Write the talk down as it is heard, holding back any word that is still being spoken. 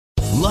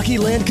Lucky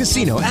Land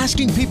Casino,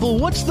 asking people,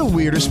 what's the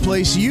weirdest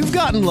place you've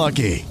gotten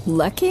lucky?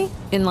 Lucky?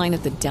 In line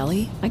at the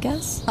deli, I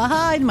guess?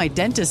 Aha, in my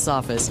dentist's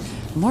office.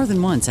 More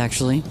than once,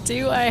 actually.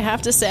 Do I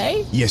have to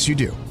say? Yes, you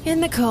do. In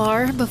the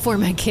car before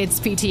my kids'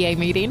 PTA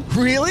meeting.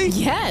 Really?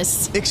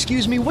 Yes.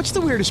 Excuse me, what's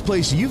the weirdest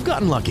place you've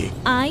gotten lucky?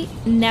 I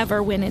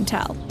never win and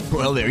tell.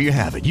 Well, there you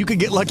have it. You can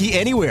get lucky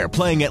anywhere,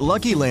 playing at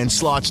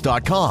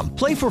LuckyLandSlots.com.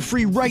 Play for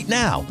free right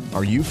now.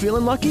 Are you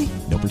feeling lucky?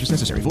 No purchase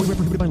necessary. Void where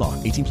prohibited by law.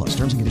 18 plus.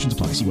 Terms and conditions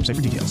apply. See website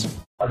for details.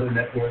 Other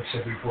networks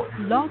have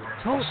reported Blog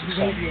Talk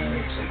Radio.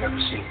 they've ever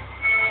seen.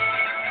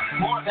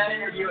 More of that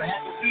interview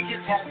ahead. We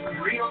just had some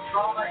real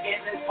drama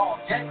in this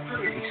hall. Ted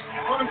Cruz,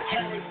 one of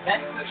Kennedy's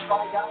message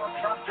by Donald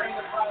Trump during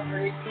the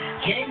primary,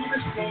 came to the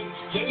stage,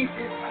 gave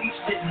his speech,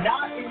 did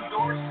not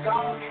endorse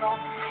Donald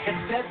Trump,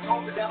 instead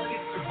told the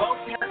delegates to vote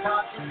their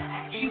conscience.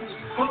 He was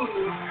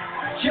booed.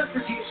 Just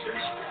as he was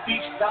finished the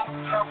speech, Donald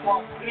Trump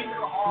walked into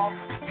the hall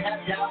and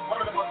had down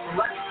one of the most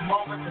electric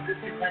moments of this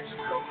convention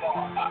so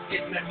far.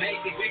 It's an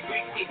amazing. We've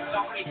seen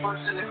so many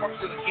firsts in the course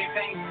of the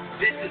campaign.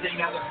 This is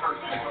another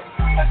first.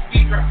 A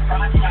speaker of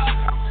prime time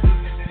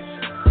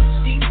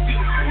seems to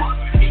want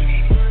to be.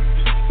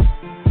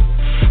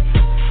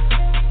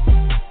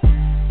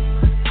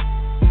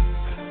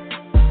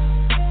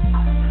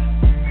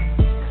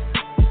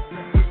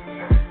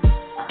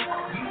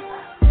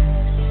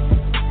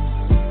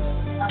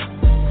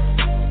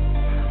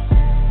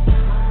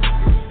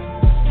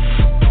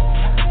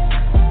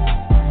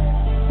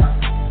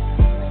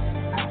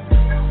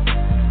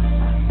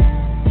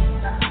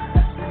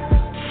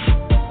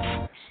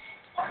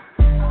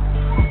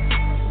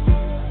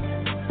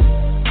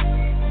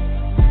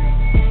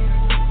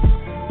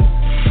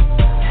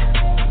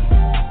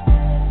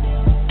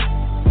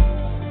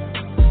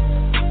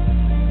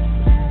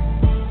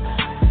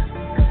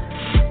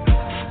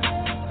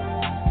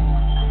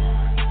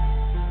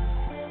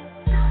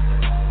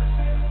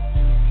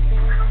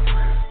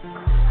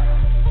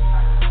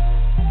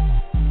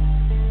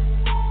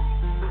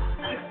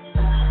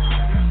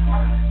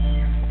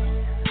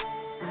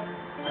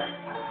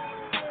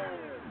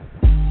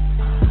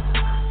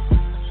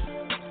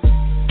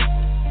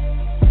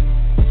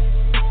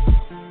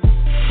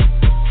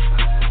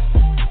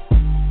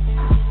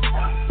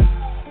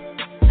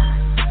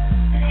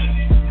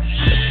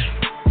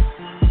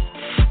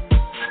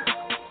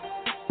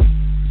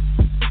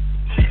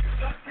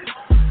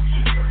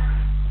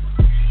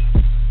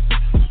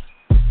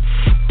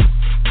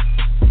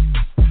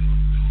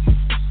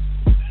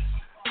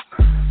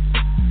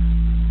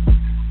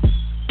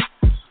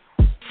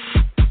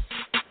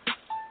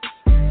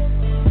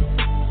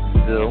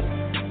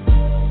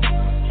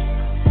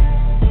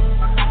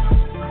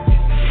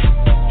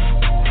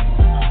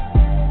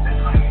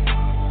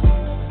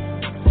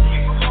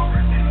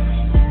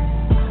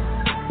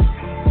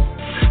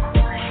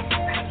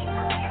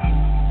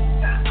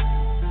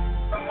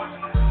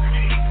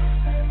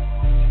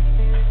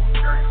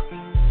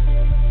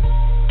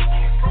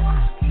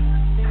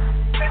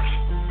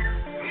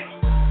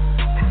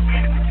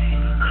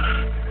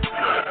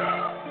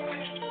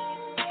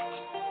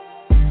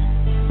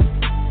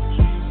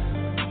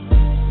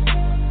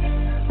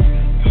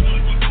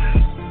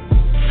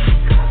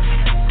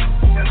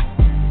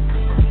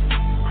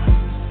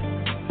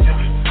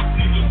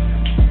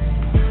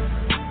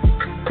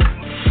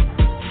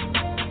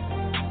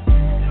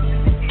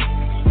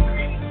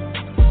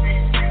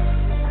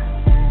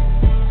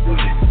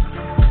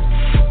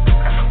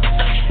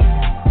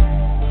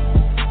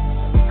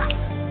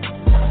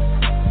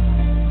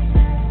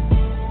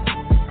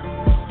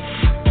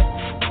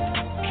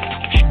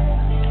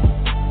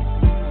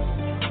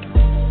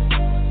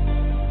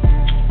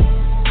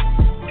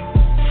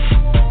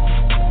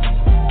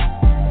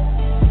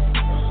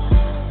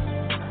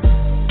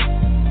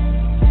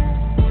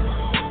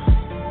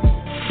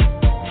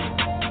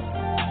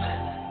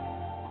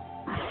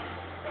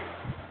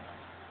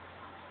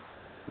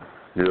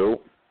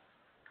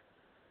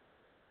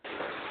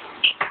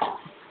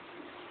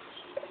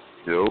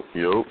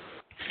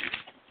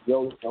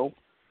 Yo.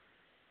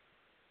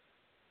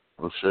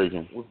 What's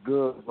shaking? What's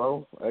good,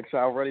 bro?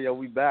 Xciled Radio,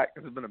 we back.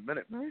 It's been a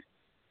minute, man.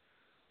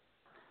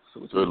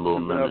 So Good little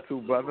minute. Up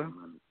to, brother?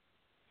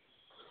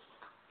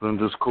 Been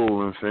just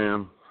cooling,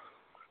 fam.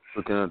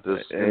 Looking at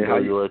this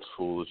NWX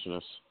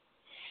foolishness.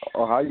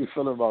 Oh, how you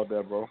feeling about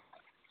that, bro?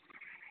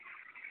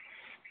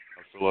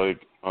 I feel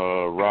like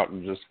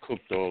Rotten just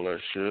cooked all that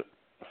shit.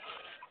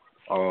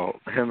 Oh,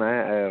 him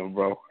and Av,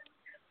 bro.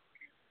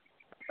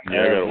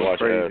 Yeah, I gotta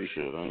watch Av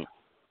shit, ain't.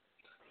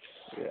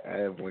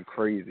 Yeah, Av went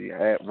crazy.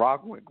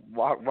 Rock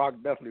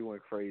definitely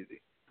went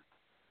crazy.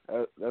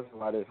 That's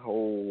why the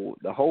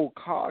whole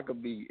car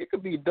could be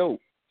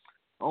dope.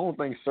 I don't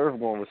think Surf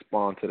gonna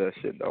respond to that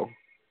shit though.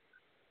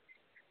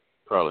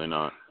 Probably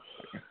not.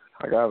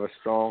 I got a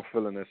strong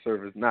feeling that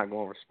Surf is not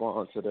gonna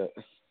respond to that.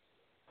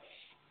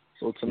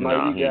 So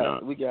tonight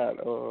we got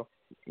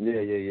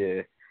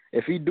yeah.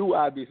 If he do,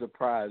 I'd be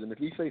surprised, and if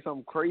he say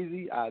something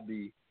crazy,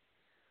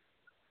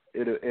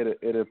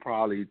 it'll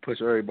probably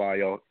push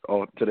everybody off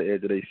to the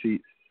edge of their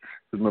seats.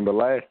 Remember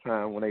last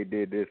time when they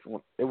did this,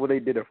 when they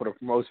did it for the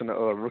promotion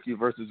of Rookie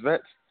versus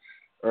Vets,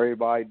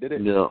 everybody did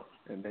it. Yeah.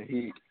 And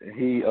then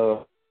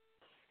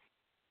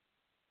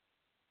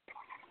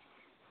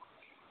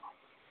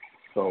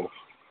so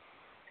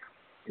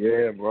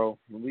yeah, bro,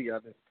 we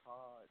got this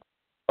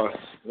card.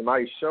 It's a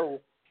nice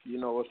show. You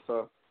know,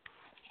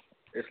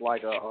 it's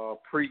like a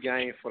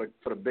pregame for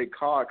the big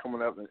card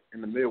coming up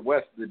in the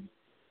Midwest.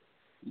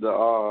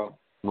 The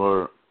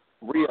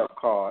re-up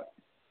card.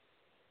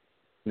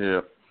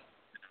 Yeah.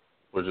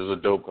 Which is a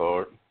dope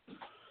card.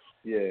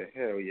 Yeah,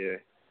 hell yeah.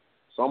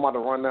 So I'm about to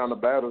run down the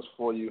battles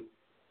for you.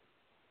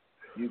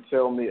 You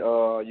tell me,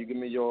 you give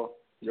me your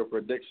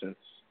predictions.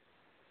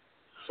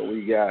 So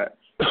we got,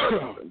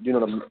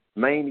 the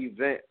main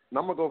event. And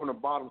I'm going to go from the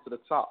bottom to the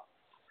top.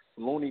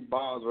 Looney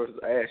Bars versus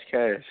Ash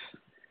Cash.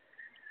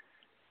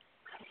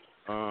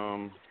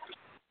 I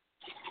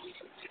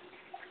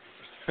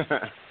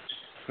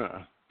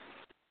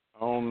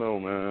don't know,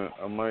 man.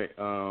 I might,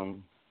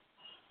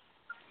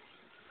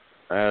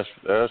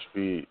 Ash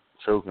be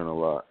choking a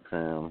lot,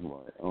 Cam.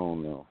 Like, I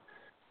don't know.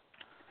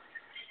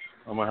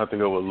 I might have to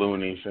go with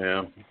Looney,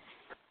 Sam.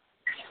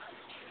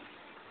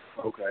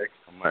 Okay.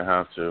 I might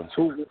have to.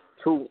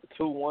 2-1,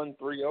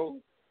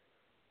 3-0?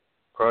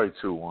 Probably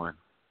 2-1.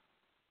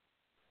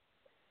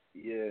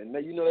 Yeah, now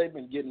they've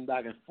been getting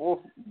back and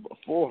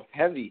forth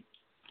heavy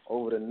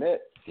over the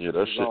net. Yeah,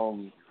 that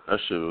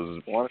shit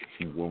was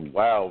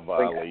wild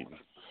violating.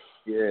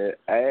 Yeah,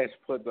 Ash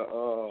put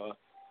the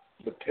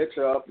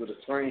picture up with a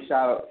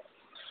screenshot of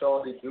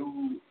shorty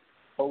dude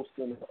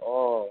posting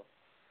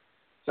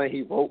saying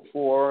he wrote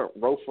for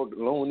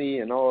Looney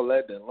and all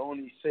that. Then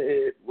Looney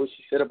said what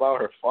she said about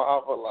her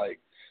father. Like,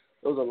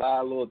 there was a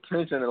lot of little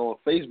tension on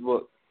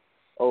Facebook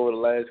over the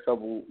last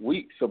couple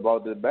weeks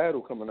about the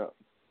battle coming up.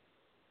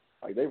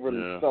 Like, they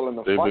really selling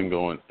the fight. They've been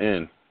going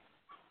in.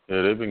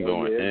 Yeah, they've been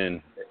going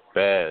in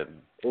bad.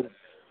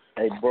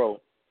 Hey, bro,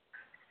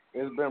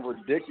 it's been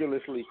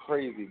ridiculously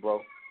crazy,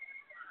 bro.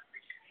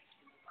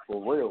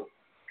 For real.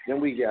 Then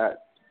we got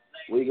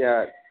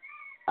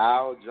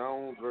Al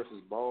Jones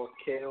versus Boss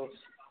Kales.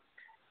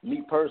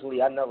 Me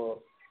personally, I never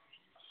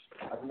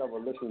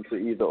listened to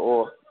either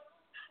or.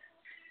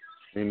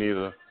 Me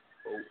neither.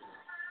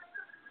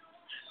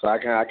 So I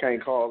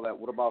can't call that.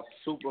 What about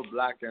Super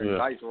Black and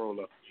Dice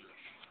Roller?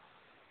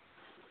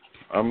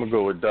 I'm gonna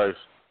go with Dice.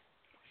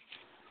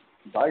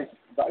 Dice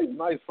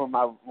nice from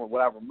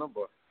what I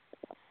remember.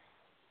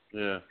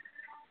 Yeah.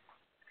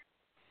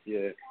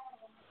 Yeah.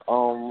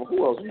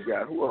 Who else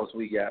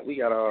we got? We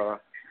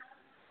got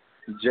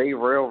J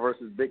Rail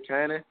versus Big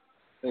Cannon.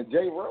 And J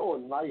Rail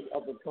is nice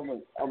up and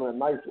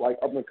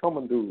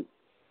coming dude.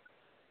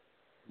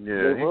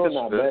 Yeah, he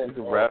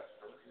can rap.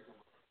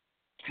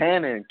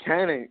 Cannon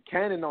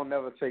don't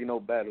never take no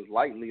battles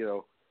lightly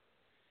though.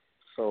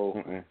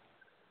 So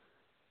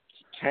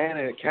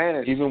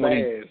Cannon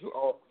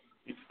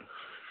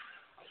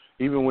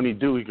even when he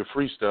do, he can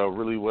freestyle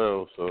really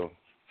well. So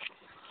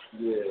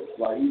yeah,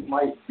 like he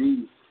might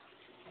be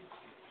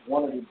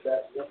one of the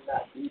best, if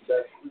not the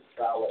best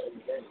freestyler in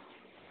the game.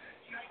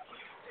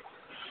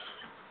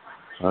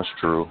 That's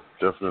true.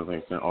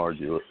 Definitely can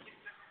argue it.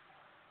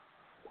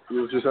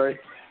 What you say?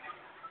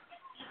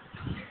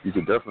 You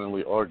could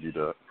definitely argue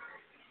that.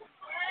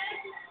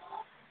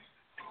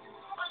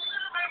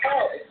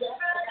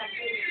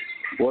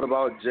 What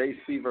about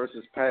JC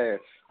versus Pass?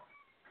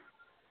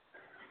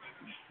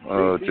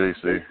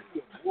 JC.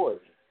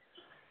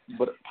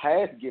 But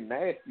Pass get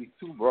nasty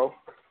too, bro.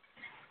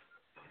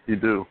 He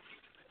do.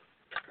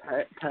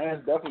 Pass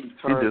definitely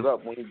turns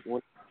up when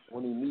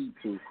he needs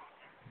to.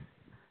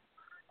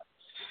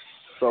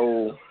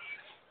 So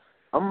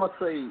I'm gonna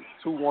say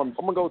 2-1.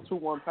 I'm gonna go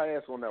 2-1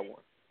 Pass on that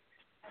one.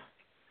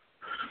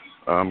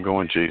 I'm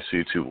going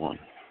JC 2-1.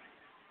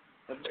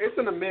 It's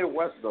in the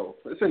Midwest though.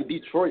 It's in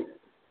Detroit.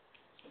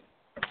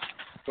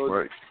 So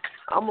right.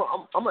 I'm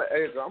gonna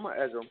edge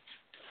him.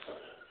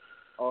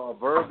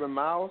 Verb and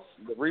Miles,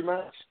 the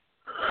rematch.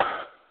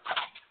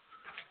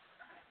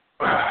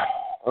 I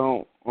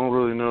don't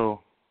really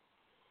know.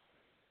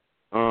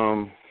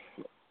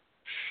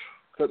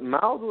 Cause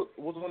Miles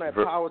was on that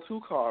Power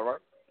 2 card,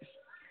 right?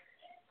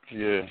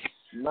 Yeah.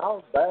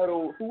 Miles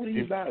battled. Who did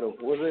he battle?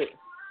 Was it?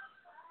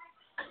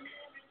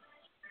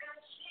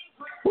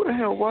 Who the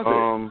hell was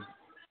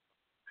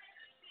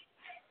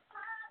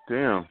it?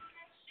 Damn.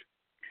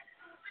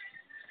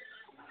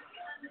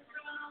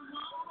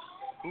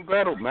 Who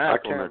battled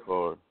Math on that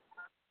card?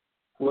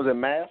 Was it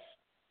Math?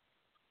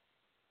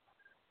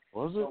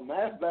 Was it? No,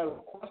 Math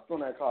battled Quest on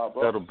that card,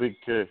 bro. Battled Big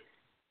K.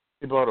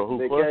 He battled who?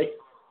 Big Quest? K?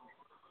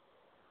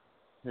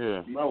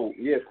 Yeah. No,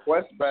 yeah,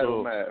 Quest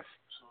battled Math.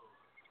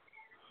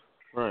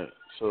 Right.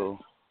 So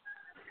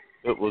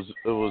it was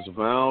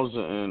Miles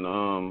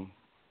and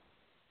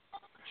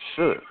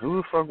shit. Who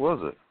the fuck was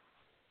it?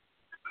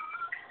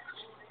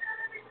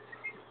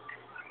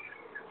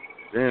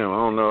 Damn, I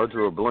don't know. I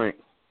drew a blank.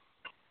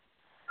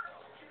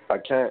 I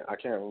can't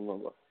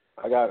remember.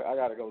 I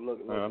gotta go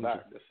look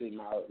back to see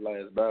my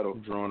last battle.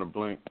 I'm drawing a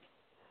blank.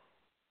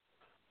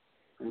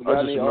 I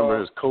just remember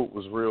his coat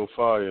was real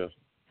fire.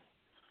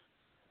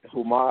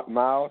 Who,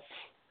 Miles?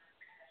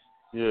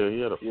 Yeah, he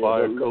had a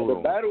fire coat The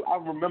on. battle I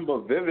remember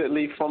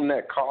vividly from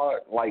that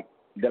card, like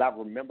that I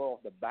remember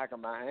off the back of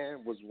my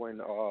hand, was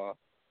when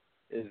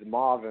is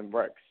Marv and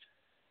Rex.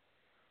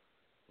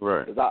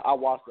 Right. Because I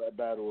watched that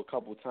battle a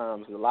couple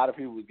times. A lot of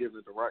people was giving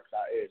it to Rex.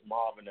 I edged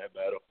Marv in that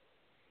battle.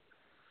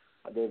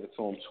 I gave it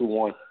to him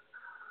 2-1.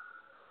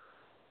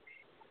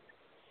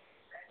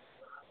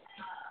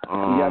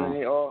 You got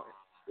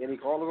any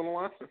callers on the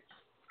line?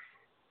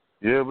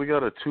 Yeah, we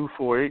got a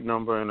 248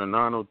 number and a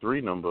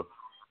 903 number.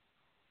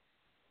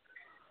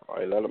 All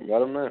right, let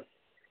him in.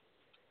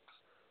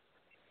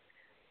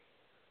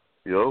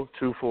 Yo,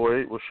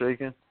 248 was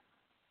shaking.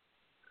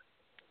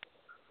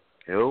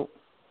 Yo.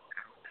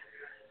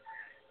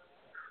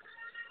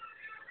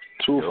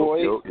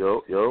 248.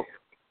 Yo.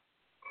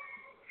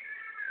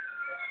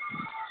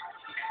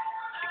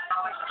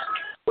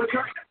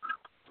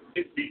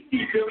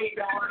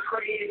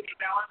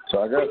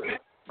 So I guess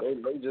they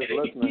just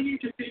listening.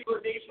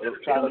 Let's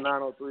try the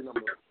 903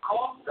 number.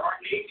 Cost our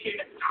nation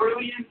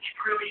trillions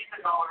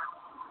of dollars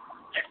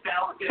and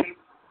thousands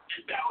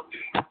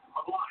of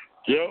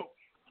lives. Yo.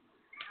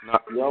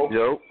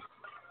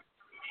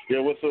 Yeah,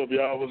 what's up,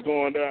 y'all? What's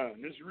going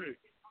down? This Rick.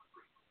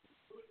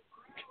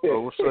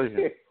 Oh, what's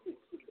shaking?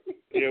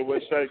 Yeah,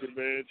 what's shaking,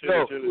 man?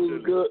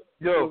 Chillin'. Good.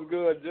 Yo. What's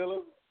good,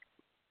 Jilla?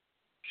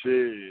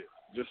 Shit.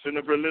 Just sitting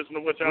up here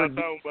listening to what y'all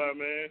talking about,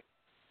 man.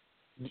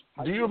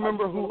 Do you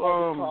remember who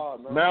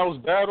Miles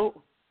battled?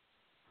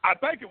 I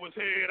think it was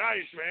Head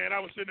Ice, man. I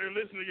was sitting there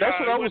listening to y'all. That's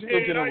what I was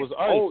thinking. It was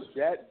Ice. Oh,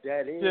 that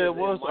is. Yeah, it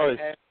was Ice.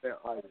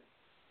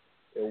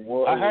 It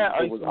was. I had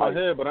Ice in my Ice.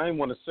 head, but I didn't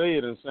want to say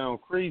it and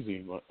sound crazy.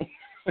 But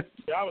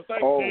Yeah, I was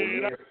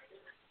thinking Head Ice.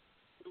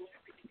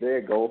 There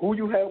you go. Who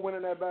you had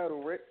winning that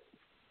battle, Rick?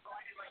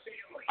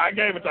 I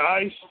gave it to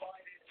Ice.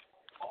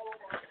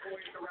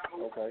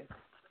 Okay.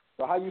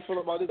 So how you feel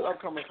about this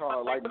upcoming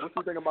card? Like, what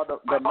you think about the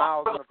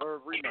Miles and the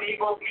Verb rematch?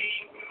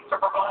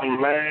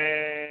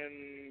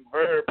 Man,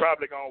 Verb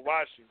probably gonna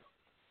watch him.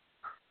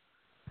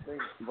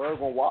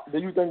 Do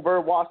you think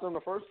Verb watched him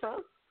the first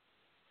time?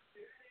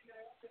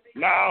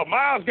 No,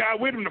 Miles got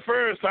with him the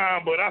first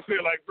time, but I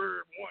feel like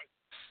Verb won.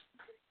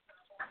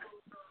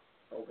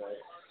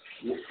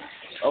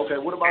 Okay,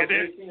 what about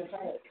JC and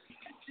Pat?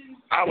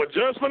 I was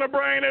just gonna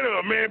bring it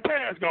up, man.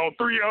 Pat's gonna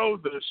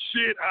 3-0 the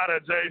shit out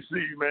of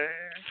JC, man.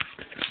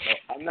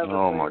 I never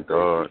oh my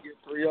God. Get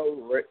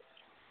 3-0, Rick.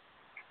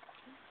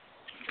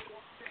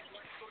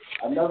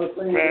 I never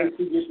seen JC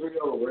get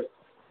 3-0, Rick.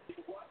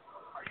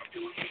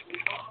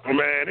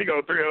 Man, he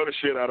gonna 3-0 the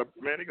shit out of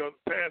Pat's gonna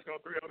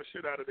 3-0 the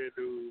shit out of that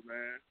dude,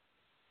 man.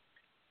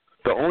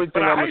 The only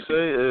thing I'm gonna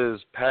say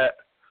is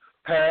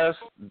past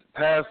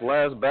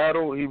last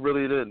battle, he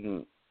really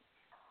didn't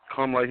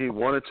come like he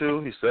wanted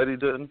to. He said he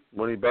didn't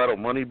when he battled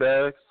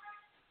Moneybags.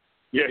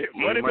 Yeah,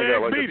 Moneybags might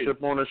got like a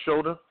chip on his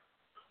shoulder.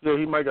 Yeah,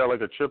 he might got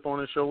like a chip on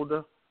his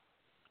shoulder.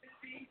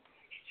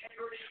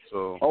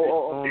 So I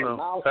don't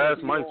know. Pass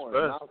Mike's best.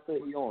 Now say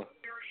he on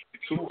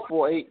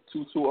 248-220.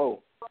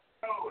 All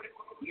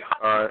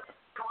right.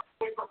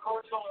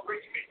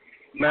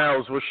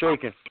 Miles, we're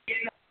shaking.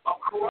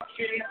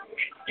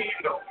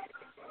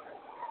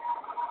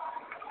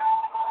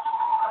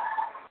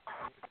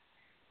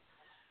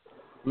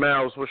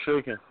 Miles, we're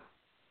shaking.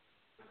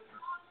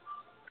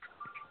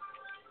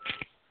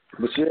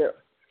 But yeah,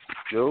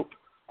 yo,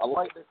 I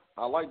like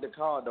the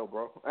card though,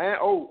 bro.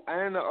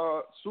 And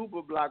the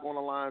Super Black on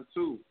the line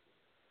too.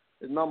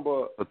 His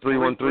number a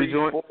 313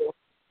 joint.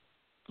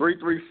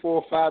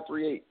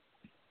 334-538.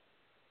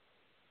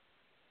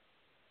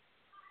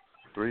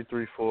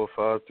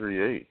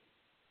 334-538.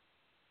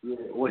 Yeah.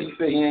 What he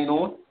say he ain't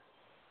on?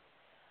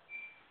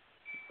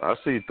 I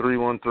see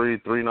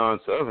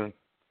 313-397.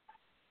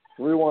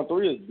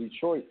 313 is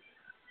Detroit.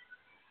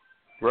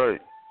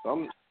 Right.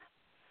 I'm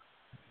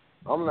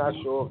not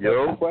sure if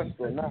yo. that's a question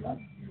or not.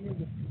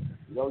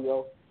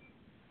 Yo.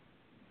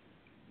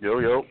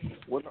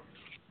 What?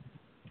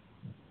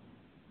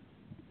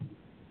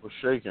 We're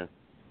shaking.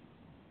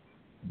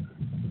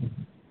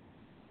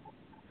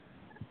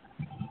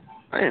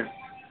 Man.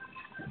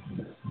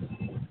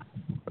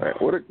 Right,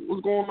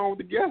 what's going on with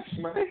the guests,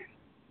 man?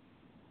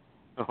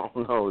 Oh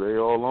no, they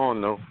all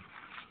on though.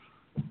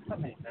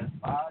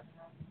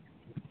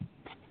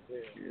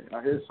 Yeah,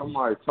 I hear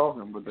somebody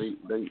talking, but they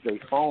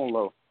phone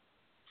low.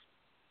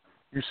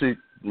 You said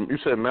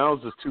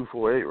Miles is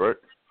 248, right?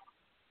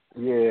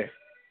 Yeah.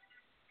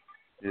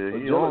 Yeah, he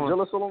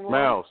Jilla still on the line?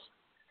 Miles.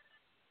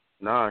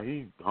 Nah,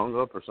 he hung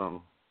up or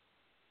something.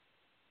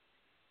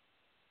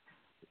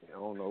 I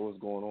don't know what's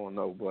going on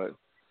though, but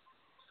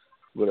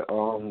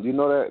you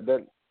know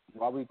that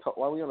while we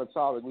on the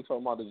topic, we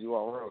talking about the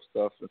URL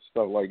stuff and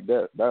stuff like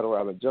that. Battle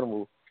rap in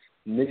general,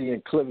 Nitty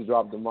and Clips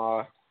dropped them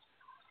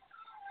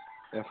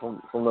and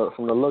from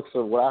the looks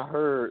of what I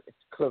heard,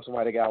 Clips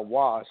might have got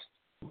washed.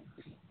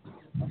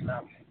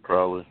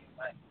 Probably.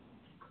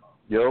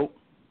 Yo,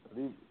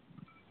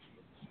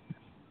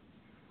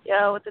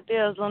 what the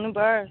deal? It's Lonely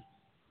Bird.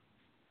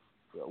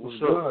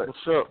 What's up?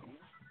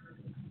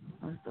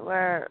 What's the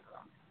word?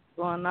 What's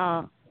going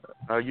on?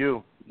 How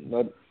you?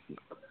 Not,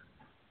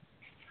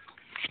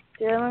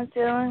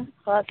 Chilling.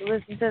 About to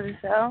listen to the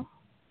show.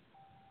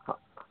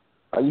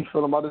 how you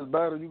feeling about this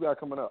battle you got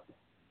coming up?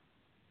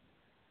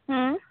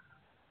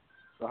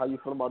 So how you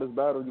feeling about this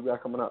battle you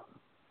got coming up?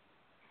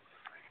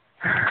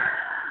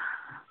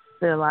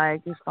 Feel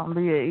like it's gonna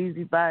be an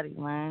easy body,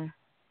 man.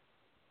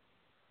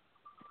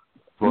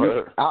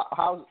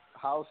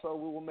 How so?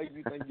 What will make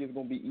you think it's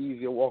gonna be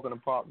easier walking in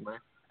the park, man?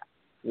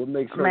 What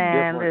makes her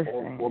different?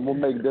 Listen. What will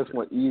make this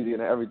one easier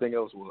than everything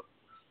else will?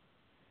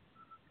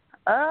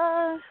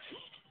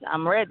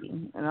 I'm ready.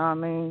 You know what I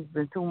mean?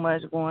 There's been too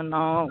much going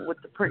on with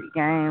the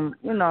pregame.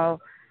 You know,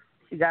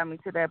 she got me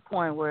to that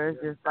point where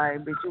it's just like,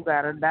 bitch, you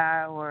gotta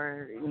die,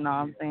 or you know what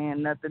I'm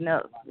saying, nothing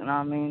else. You know what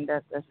I mean?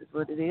 That's just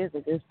what it is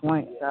at this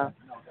point. So,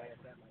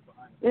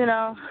 you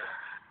know.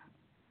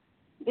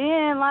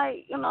 Then,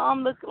 like, you know,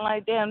 I'm looking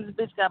like, damn, this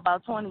bitch got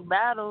about 20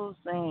 battles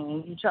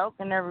and you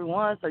choking every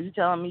one, so you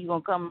telling me you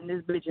gonna come in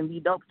this bitch and be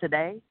dope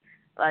today?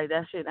 Like,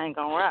 that shit ain't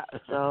gonna rock.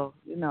 So,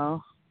 you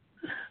know,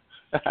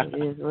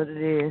 it is what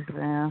it is,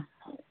 man.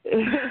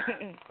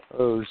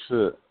 Oh,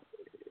 shit.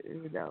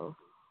 You know.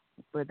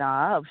 But no,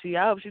 I hope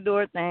she do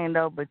her thing,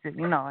 though, but,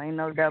 you know, ain't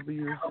no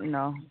W's, you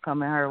know,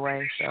 coming her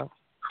way, so.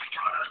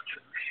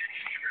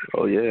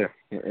 Oh, yeah.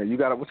 And what you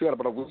got,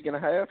 about a week and a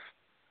half?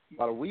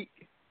 About a week?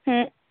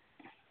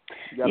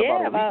 You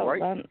got about a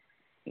week, right?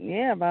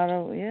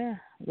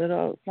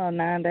 About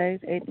 9 days,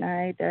 8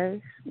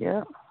 days,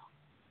 yeah.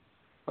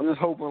 I'm just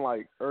hoping,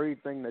 like,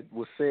 everything that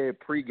was said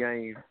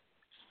pregame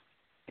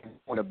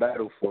on the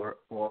battle for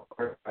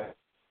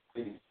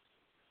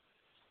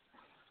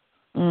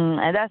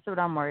and that's what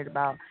I'm worried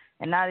about.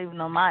 And not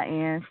even on my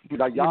end.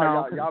 Like,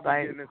 y'all been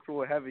like, getting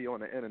into it heavy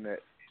on the internet.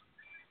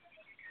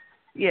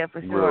 Yeah,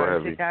 for sure. Real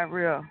heavy. Shit got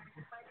real.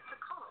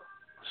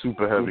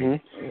 Super heavy.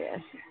 Mm-hmm. Yeah.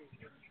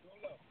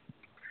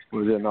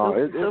 Was it no?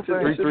 It's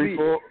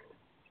 334.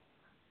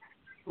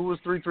 Who was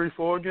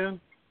 334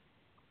 again?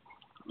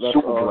 That's,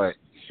 Super Black.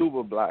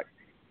 Super Black.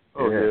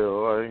 Oh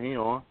yeah, he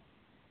on.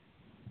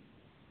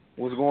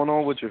 What's going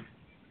on with you?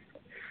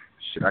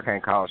 Shit, I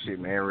can't call shit,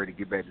 man. Ready to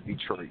get back to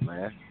Detroit,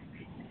 man.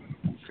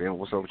 Feel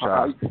what's up with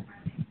y'all?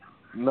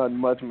 Nothing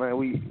much, man.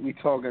 We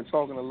talking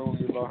a little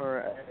bit about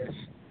her ass.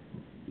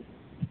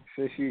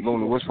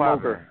 Looney, what's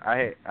poppin'?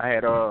 I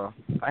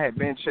had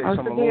been checking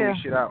some of Looney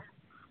shit out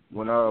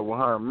when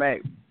her and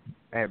Mac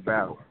had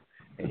battled,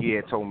 and he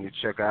had told me to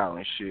check out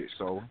and shit.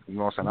 So you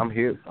know what I'm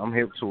saying? I'm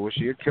hip to her.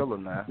 She a killer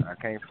now. I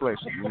can't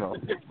flex her, you know.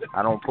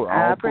 I don't put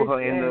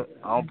her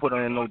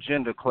in no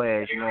gender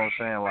class. You know what I'm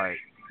saying? Like,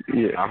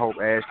 yeah. I hope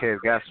Ash Cass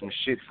got some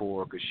shit for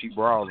her because she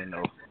brawling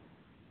though.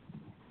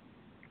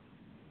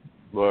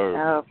 Word.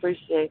 I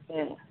appreciate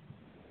that.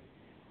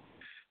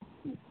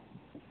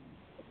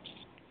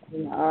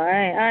 You know,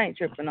 I ain't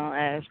tripping on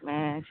Ash,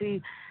 man.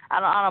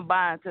 I don't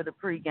buy into the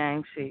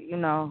pregame shit, you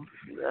know.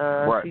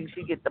 Right.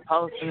 She get the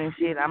posting and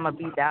shit. I'ma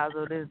be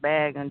dazzled this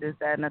bag and this,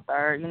 that, and the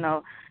third, you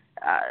know.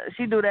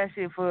 She do that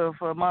shit for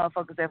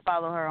motherfuckers that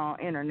follow her on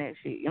internet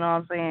shit, you know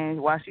what I'm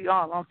saying? While she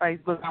on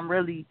Facebook, I'm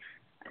really,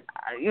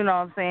 you know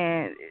what I'm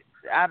saying,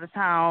 out of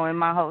town in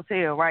my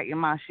hotel, writing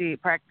my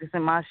shit,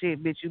 practicing my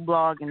shit, bitch, you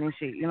blogging and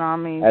shit, you know what I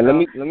mean? And so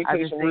let me tell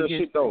you some real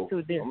shit though.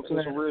 I'm gonna tell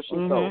you some real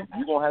shit though.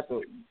 You gonna have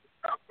to,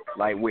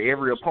 like, with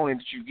every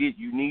opponent that you get,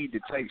 you need to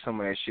take some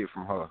of that shit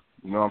from her.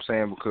 You know what I'm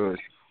saying? Because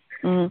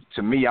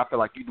to me, I feel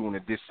like you're doing a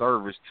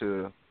disservice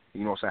to,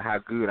 you know what I'm saying, how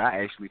good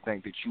I actually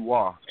think that you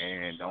are.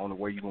 And the only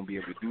way you're going to be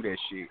able to do that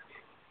shit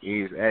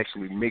is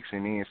actually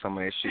mixing in some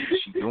of that shit that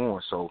she's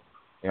doing. So,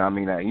 you know what I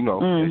mean? That's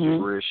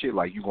just real shit.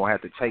 Like, you're going to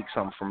have to take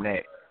something from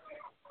that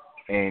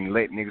and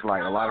let niggas,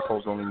 like, a lot of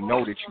folks don't even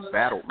know that you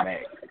battled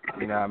Mac.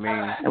 You know what I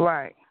mean?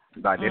 Right.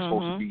 Like, that's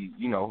supposed to be,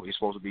 you know, it's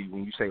supposed to be,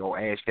 when you say, oh,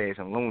 Ash Cass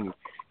and Looney,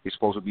 it's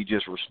supposed to be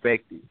just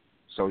respected.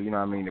 So, you know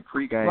what I mean? The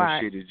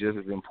pregame shit is just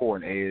as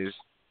important as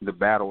the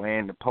battle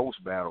and the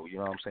post-battle, you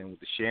know what I'm saying, with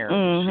the sharing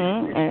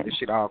and shit. This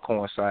shit all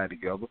coincide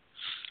together.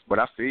 But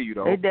I feel you,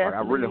 though. Like,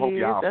 I really hope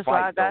y'all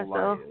fight, though.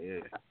 Like,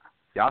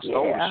 y'all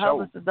stole the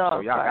show, so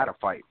y'all got to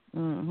fight.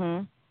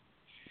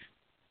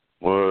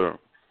 Word.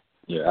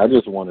 Yeah, I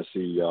just want to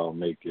see y'all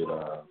make it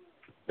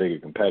make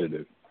it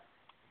competitive,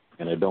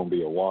 and it don't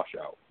be a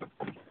washout.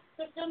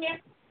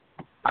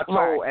 I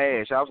told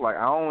Ash, I was like,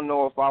 I don't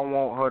know if I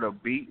want her to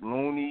beat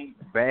Looney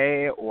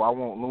bad or I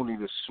want Looney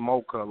to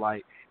smoke her.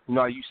 Like, you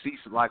know, you see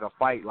like a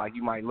fight, like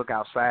you might look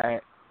outside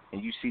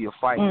and you see a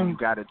fight and you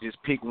got to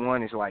just pick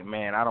one. It's like,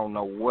 man, I don't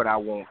know what I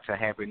want to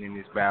happen in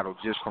this battle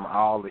just from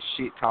all the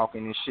shit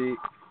talking and shit.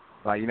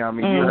 Like, you know what I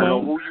mean? You don't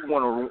know who you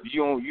want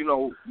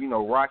to, you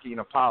know, Rocky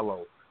and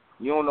Apollo.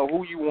 You don't know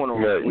who you want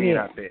to win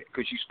out there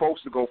because you're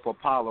supposed to go for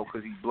Apollo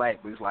because he's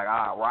black, but it's like,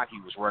 Rocky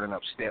was running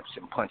up steps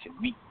and punching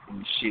meat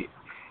and shit.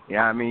 You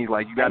know what I mean?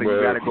 Like, you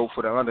gotta go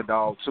for the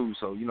underdog, too.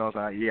 So, you know what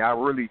I'm saying? Yeah, I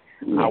want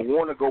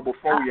to go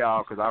before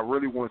y'all because I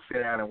really want to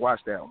sit down and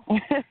watch that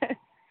one.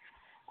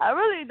 I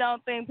really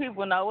don't think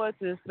people know what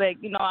to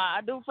expect. You know, I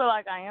do feel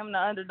like I am the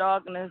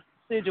underdog in this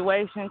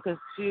situation because,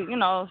 she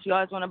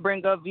always want to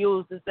bring up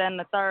views, this, that, and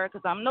the third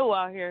because I'm new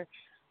out here.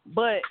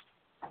 But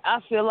I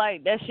feel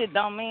like that shit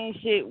don't mean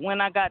shit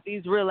when I got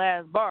these real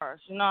ass bars.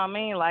 You know what I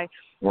mean? Like,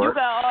 you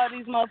got all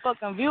these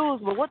motherfucking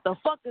views, but what the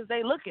fuck is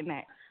they looking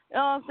at? You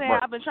know what I'm saying?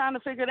 Right. I've been trying to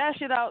figure that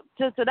shit out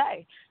till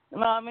today. You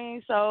know what I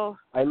mean? So,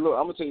 hey, look,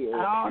 I'm gonna tell you,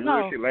 I don't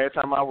know. Shit, last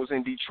time I was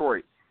in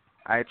Detroit,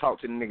 I had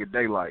talked to the nigga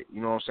Daylight.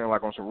 You know what I'm saying?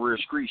 Like on some real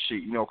street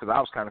shit. You know, because I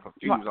was kind of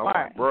confused. I was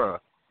like, bruh.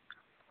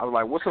 I was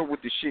like, what's up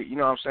with this shit? You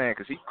know what I'm saying?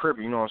 Because he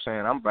crippin', you know what I'm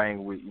saying? I'm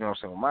banging with, you know what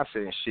I'm saying, with my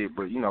set and shit.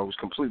 But, you know, it was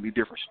completely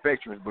different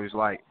spectrums. But it's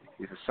like,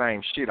 it's the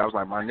same shit. I was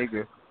like, my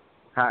nigga,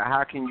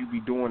 how can you be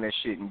doing that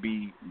shit and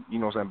be, you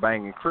know what I'm saying,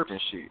 banging crippin'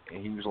 shit?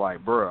 And he was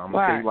like, bruh, I'm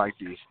going to tell you like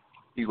this.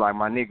 He's like,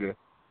 my nigga,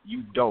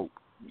 you dope.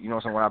 You know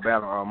what I'm saying? When I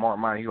battled Mark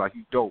Minor, he's like,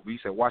 you dope. But he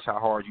said, watch how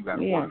hard you got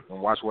to work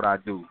and watch what I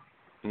do.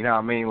 You know what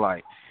I mean?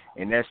 Like,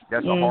 and that's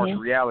a harsh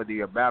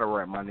reality of battle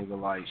rap, my nigga.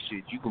 Like,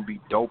 shit, you can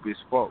be dope as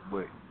fuck,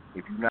 but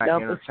if you're not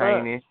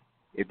entertaining,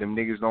 if them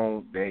niggas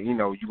don't, then, you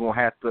know, you're going to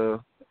have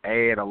to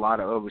add a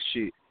lot of other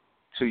shit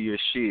to your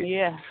shit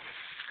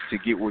to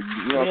get what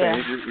you know what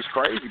I'm saying? It's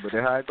crazy, but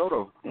that's how it go,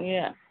 though.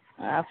 Yeah.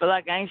 I feel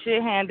like ain't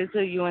shit handed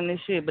to you in this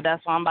shit, but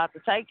that's why I'm about to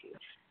take it.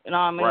 You know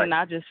what I mean? Right.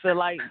 I just feel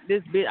like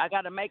this bitch, I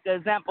got to make an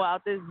example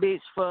out this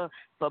bitch for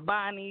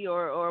Bonnie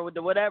or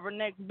whatever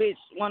next bitch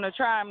want to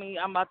try me.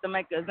 I'm about to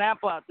make an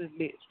example out this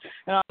bitch.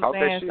 You know what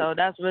I'm saying? So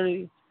that's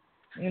really...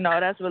 You know,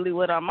 that's really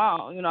what I'm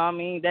on. You know what I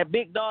mean? That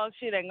big dog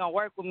shit ain't gonna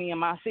work with me in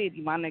my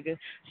city, my nigga.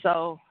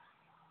 So,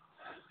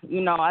 you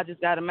know, I just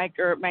gotta make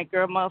her a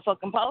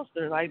motherfucking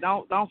poster. Like,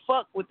 don't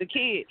fuck with the kid.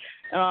 You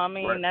know what I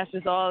mean? Right. That's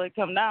just all it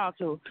come down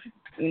to.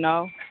 You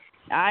know,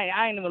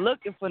 I ain't even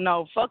looking for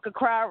no fuck a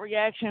crowd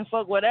reaction,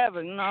 fuck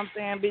whatever. You know what I'm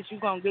saying, bitch? You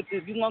gonna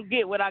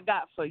get what I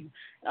got for you. You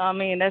know what I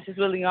mean? That's just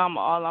really all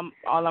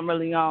I'm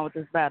really on with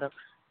this battle.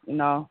 You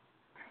know.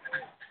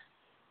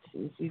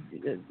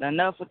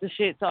 Enough with the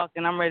shit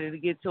talking. I'm ready to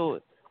get to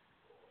it.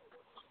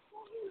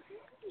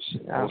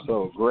 I'm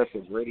so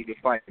aggressive, ready to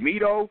fight. Me,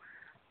 though,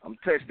 I'm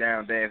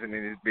touchdown dancing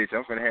in this bitch.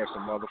 I'm going to have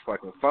some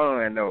motherfucking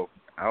fun, though.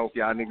 I hope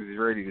y'all niggas is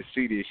ready to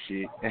see this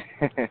shit.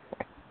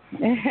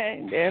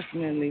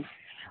 Definitely.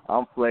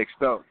 I'm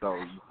flexed up, though.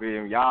 You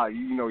feel me? Y'all,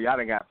 you know, y'all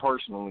done got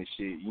personal and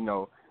shit. You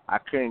know, I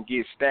couldn't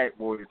get Stack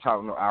Boy to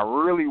talk. No, I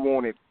really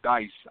wanted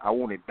Dice. I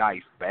wanted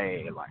Dice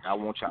bad. Like, I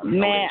want y'all to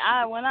know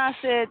that when I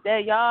said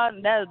that, y'all,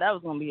 that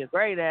was going to be a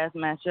great-ass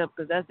matchup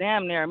because that's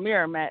damn near a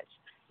mirror match.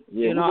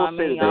 Yeah, you know what I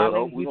mean? Y'all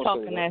niggas be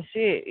talking that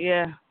shit,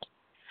 yeah.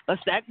 But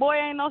Stack Boy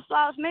ain't no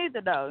slouch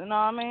neither, though. You know what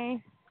I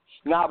mean?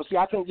 Nah, but see,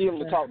 I couldn't get him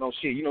to talk no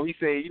shit. You know, he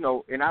said, you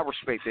know, and I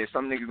respect that.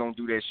 Some niggas don't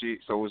do that shit.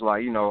 So it's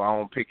like, you know, I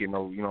don't pick it,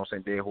 no, you know what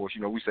I'm saying, dead horse.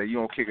 You know, we say you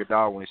don't kick a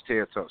dog when his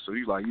tail tucked. So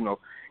he's like, you know,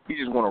 he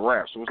just want to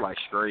rap. So it's like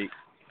straight.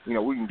 You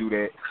know, we can do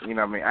that. You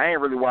know what I mean? I ain't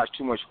really watched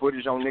too much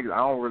footage on niggas. I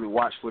don't really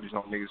watch footage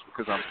on niggas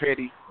because I'm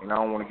petty and I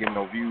don't want to get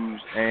no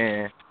views.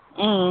 And,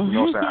 you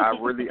know what I'm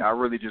saying? I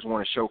really just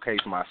want to showcase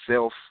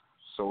myself.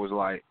 So it's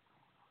like,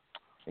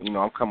 you know,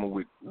 I'm coming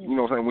with, you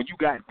know what I'm saying? When you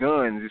got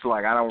guns, it's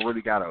like I don't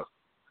really got to,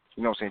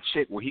 you know what I'm saying,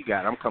 check what he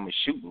got. I'm coming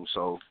shooting.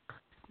 So,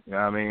 you know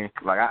what I mean?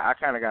 Like, I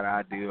kind of got an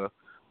idea of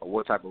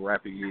what type of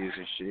rapper he is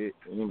and shit.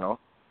 And, you know,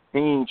 he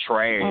ain't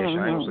trash. I ain't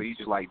gonna say he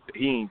just like,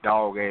 he ain't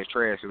dog-ass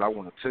trash because I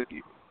want to took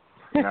it.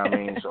 You know what I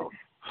mean? So,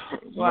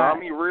 you know what I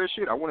mean? Real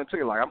shit. I want to tell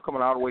you, like, I'm coming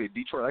all the way to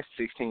Detroit.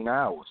 That's 16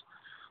 hours.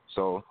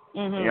 So,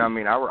 you know what I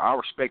mean? I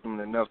respect him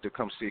enough to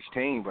come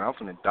 16, but I'm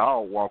finna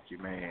dog walk you,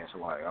 man. So,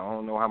 like, I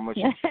don't know how much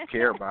you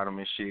care about him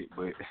and shit,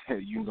 but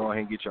you can go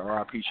ahead and get your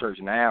RIP shirts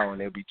now,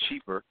 and they'll be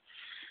cheaper.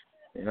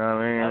 You know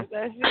what I mean?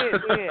 That's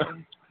it, yeah.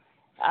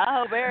 I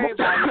hope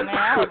everybody, man,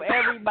 I hope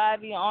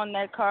everybody on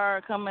that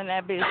car coming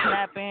that bitch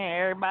snapping,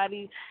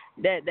 everybody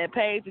that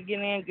paid to get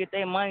in, get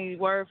their money's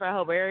worth. I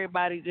hope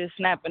everybody just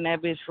snapping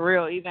that bitch for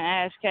real, even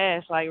Ash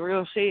Cash, like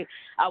real shit.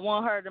 I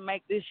want her to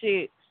make this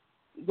shit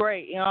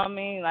great, you know what I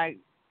mean? Like,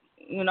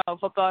 you know,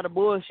 fuck all the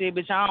bullshit,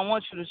 bitch. I don't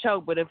want you to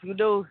choke, but if you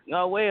do,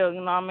 oh well, you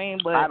know what I mean?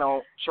 But I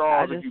don't.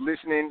 Charles, if you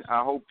listening,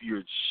 I hope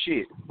you're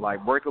shit.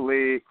 Like, break a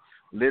leg,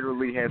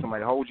 literally have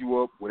somebody hold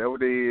you up,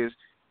 whatever it is,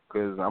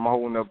 because I'm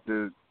holding up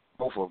the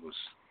both of us.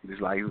 It's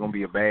like it's going to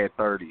be a bad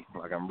 30.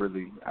 Like,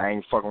 I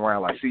ain't fucking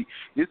around. Like, see,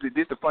 this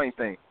the funny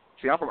thing.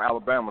 See, I'm from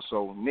Alabama,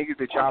 so niggas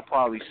that y'all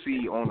probably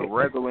see on the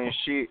regular and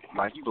shit,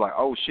 like, you be like,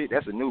 oh, shit,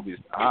 that's a newbie.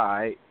 All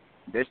right.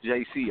 That's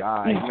JC.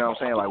 All right. You know what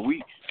I'm saying? Like,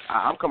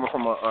 I'm coming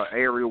from a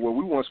area where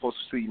we weren't supposed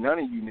to see none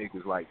of you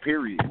niggas, like,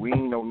 period. We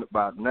ain't know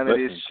about none of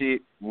this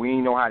shit. We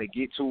ain't know how to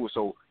get to it.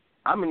 So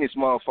I'm in this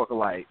motherfucker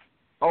like,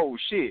 oh,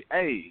 shit,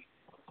 hey,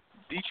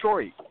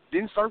 Detroit,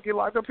 didn't Surf get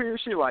locked up here and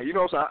shit? Like, you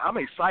know what I'm saying? I'm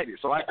excited.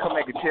 So I come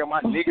back and tell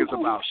my niggas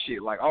about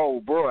shit. Like,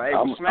 oh, bro, hey,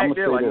 was Smack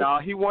there? Like, nah,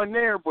 he wasn't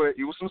there, but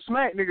it was some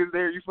Smack niggas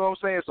there. You feel what I'm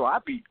saying? So I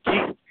be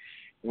geeked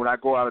when I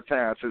go out of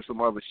town to some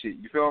other shit.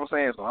 You feel what I'm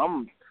saying? So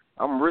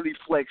I'm really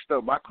flexed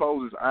up. My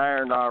clothes is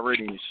ironed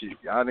already and shit.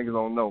 Y'all niggas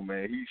don't know,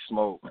 man. He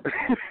smoked.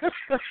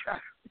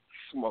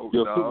 Smoked,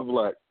 Yo, dog. Super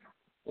Black.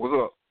 What's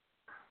up?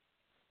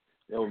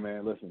 Yo,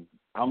 man, listen.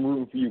 I'm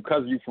rooting for you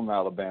because you from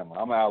Alabama.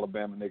 I'm an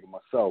Alabama nigga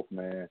myself,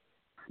 man.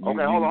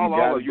 Okay, hold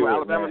on. You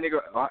Alabama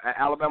nigga,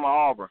 Alabama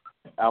Auburn.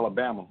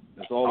 Alabama.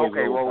 It's always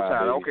okay, Roll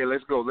Tide. Okay,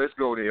 let's go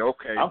there.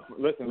 Okay.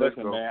 Listen,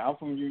 man. I'm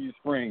from Union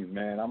Springs,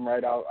 man. I'm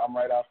right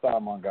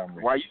outside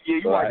Montgomery. Why? Yeah,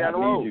 you right down the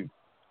road.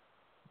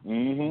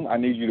 I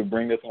need you to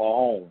bring this one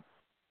home.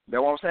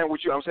 That's what I'm saying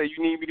with you. I'm saying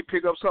you need me to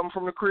pick up something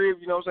from the crib,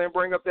 you know what I'm saying,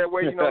 bring up that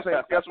way, you know what I'm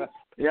saying? Got some,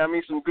 I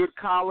mean, some good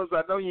collars.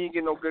 I know you ain't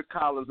getting no good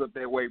collars up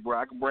that way, bro.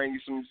 I can bring you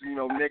some,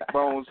 neck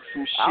bones,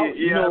 some shit.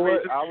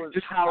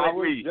 Just holler at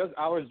me.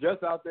 I was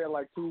just out there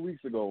like 2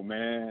 weeks ago,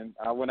 man.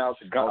 I went out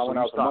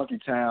to Monkey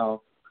Town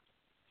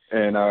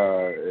and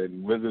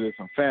visited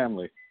some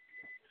family.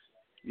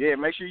 Yeah,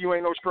 make sure you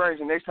ain't no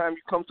stranger. Next time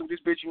you come through this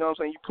bitch, you know what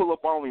I'm saying, you pull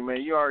up on me,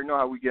 man. You already know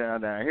how we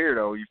get down here,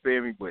 though. You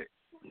feel me? But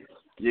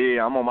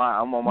yeah, I'm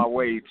on my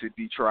way to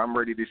Detroit. I'm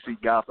ready to see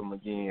Gotham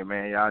again,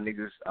 man. Y'all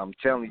niggas, I'm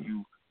telling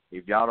you,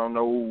 if y'all don't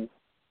know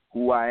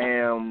who I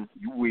am,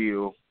 you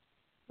will.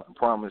 I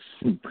promise.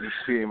 You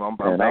feel me? I'm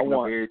backing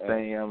up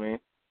everything, I mean.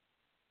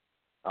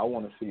 I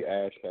want to see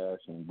Ash Cash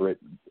and Britt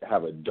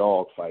have a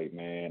dog fight,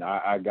 man.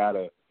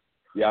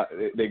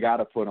 They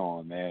gotta put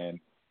on, man.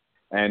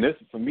 And this,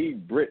 for me,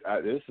 Britt,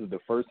 this is the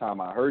first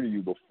time I heard of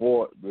you.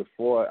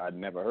 Before I'd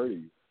never heard of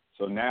you.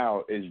 So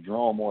now it's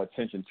drawing more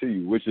attention to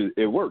you, which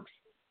it works.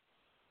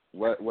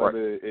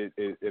 Whether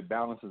it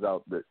balances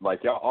out,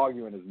 like y'all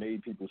arguing has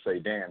made people say,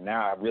 "Damn,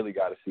 now I really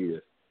got to see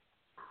this."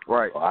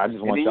 Right. So I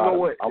just want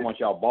I want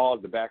y'all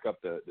balls to back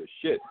up the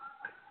shit.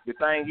 The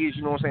thing is,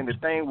 you know what I'm saying. The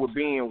thing with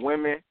being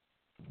women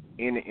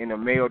in a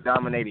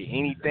male-dominated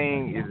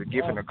anything is a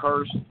gift and a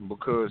curse,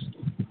 because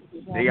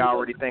they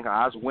already think of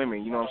us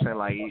women, you know what I'm saying,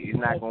 like it's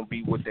not gonna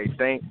be what they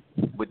think.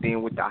 But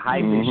then with the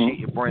hype and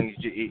shit,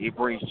 it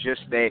brings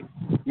just that,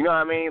 you know what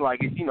I mean?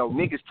 Like,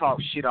 niggas talk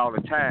shit all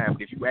the time.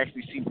 But if you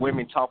actually see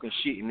women talking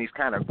shit and it's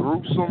kind of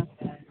gruesome,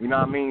 you know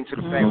what I mean, to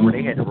the fact where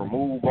they had to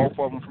remove both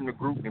of them from the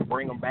group and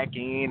bring them back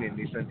in, and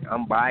it's an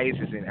unbiased,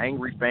 it's an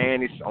angry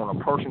fan, it's on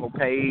a personal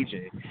page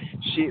and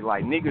shit.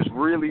 Like, niggas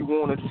really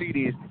want to see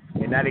this,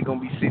 and now they're going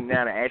to be sitting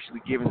down and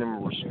actually giving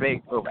them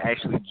respect of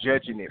actually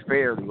judging it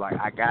fairly. Like,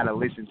 I got to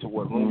listen to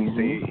what Looney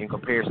said in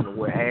comparison to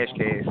what Ash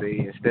Cash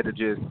said, instead of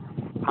just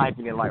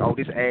hyping it like, oh,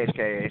 this Ash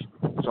Cash,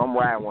 so I'm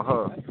riding with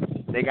her.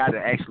 They got to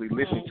actually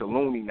listen to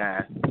Looney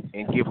now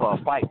and give her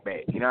a fight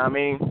back. You know what I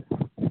mean?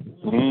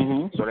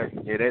 So that's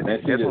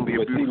gonna be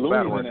a beautiful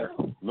battle right there.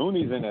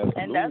 Looney's in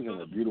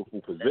a beautiful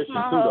position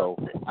too, though.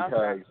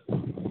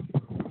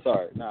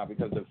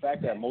 Because the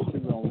fact that most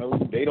people don't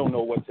know, they don't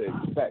know what to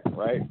expect,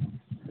 right?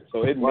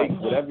 So it makes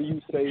whatever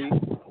you say,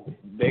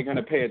 they're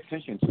gonna pay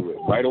attention to it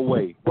right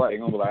away. They're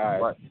gonna be like,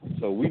 all right.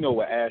 So we know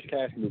what Ash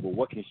Cash can do, but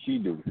what can she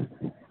do?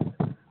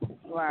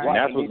 Right. And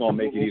that's what's gonna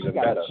make it even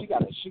better.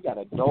 She got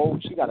a dope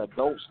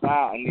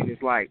style, and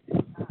it's like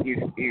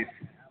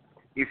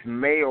it's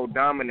male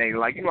dominated.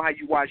 Like, you know how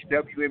you watch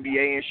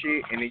WNBA and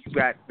shit, and then you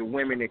got the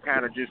women that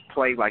kind of just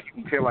play like,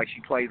 you can tell like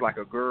she plays like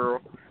a girl.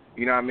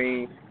 You know what I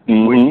mean?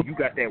 But you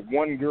got that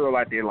one girl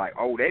out there like,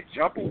 oh, that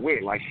jumper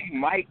wet. Like, she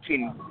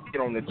can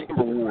get on the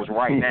Timberwolves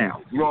right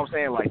now. You know what I'm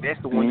saying? Like,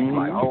 that's the one that's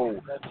like, oh,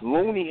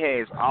 Looney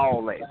has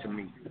all that to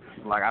me.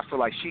 Like, I feel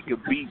like she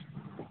could beat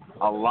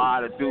a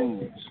lot of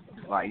dudes.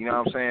 Like, you know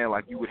what I'm saying?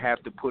 Like, you would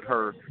have to put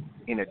her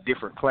in a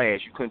different class.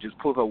 You couldn't just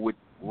put her with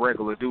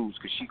regular dudes,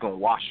 because she gonna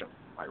wash them,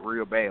 like,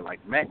 real bad. Like,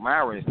 Mac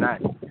Myron is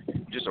not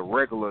just a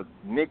regular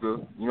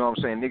nigga. You know what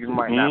I'm saying? Niggas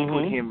might not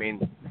put him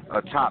in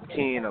a top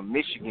 10 of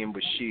Michigan,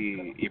 but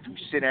shit, if you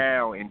sit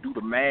down and do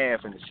the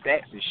math and the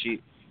stats and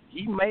shit,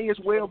 he may as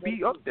well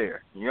be up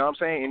there. You know what I'm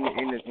saying?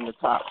 In the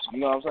tops. You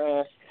know what I'm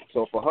saying?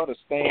 So for her to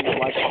stand up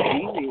like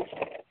she did,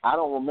 I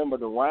don't remember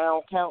the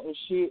round count and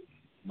shit,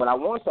 but I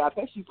want to say, I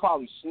think she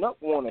probably snuck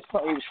one or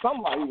something. It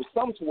was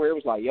something to where it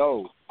was like,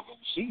 yo,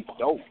 she's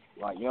dope.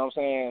 Like, you know what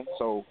I'm saying?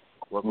 So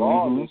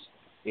regardless,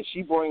 if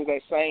she brings that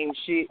same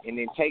shit and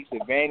then takes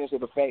advantage of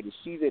the fact that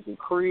she's at the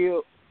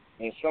crib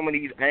and some of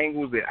these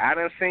angles that I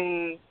done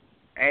seen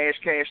Ash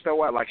Cash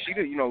throw out, like she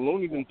did,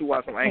 Looney done threw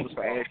out some angles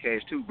for Ash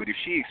Cash too, but if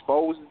she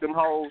exposes them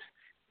hoes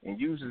and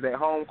uses that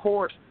home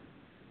court,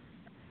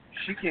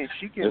 she can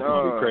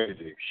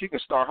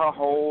start her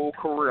whole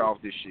career off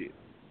this shit.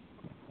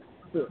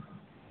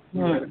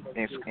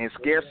 And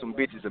scare some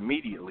bitches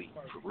immediately,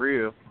 for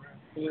real.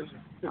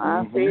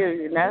 I feel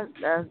you.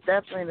 That's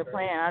definitely the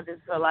plan. I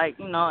just feel like,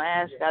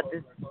 Ash got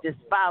this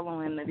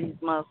following of these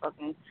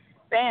motherfucking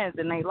fans,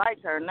 and they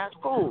like her, and that's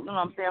cool. You know what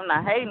I'm saying? I'm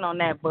not hating on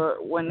that,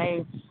 but when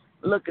they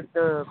look at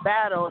the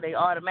battle, they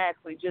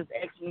automatically just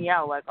X me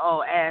out, like,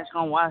 oh, Ash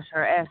gonna wash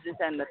her ass, this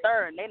and the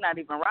third, and they not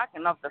even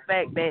rocking off the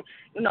fact that,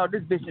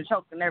 this bitch is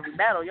choked in every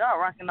battle. Y'all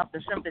rocking off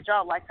the strength that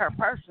y'all like her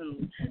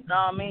personally. You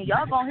know what I mean?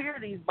 Y'all gonna hear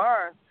these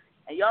bars,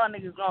 and y'all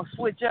niggas gonna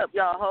switch up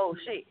y'all whole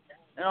shit.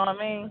 You know what I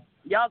mean?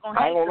 Y'all gonna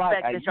hate the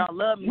fact that y'all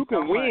love me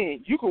so much.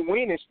 You can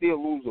win and still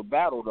lose a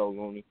battle, though,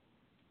 Looney.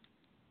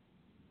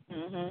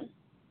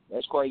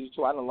 That's crazy,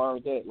 too. I done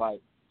learned that. Like,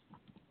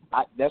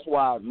 that's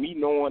why me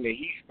knowing that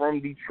he's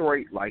from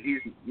Detroit, like, he's,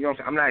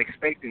 I'm not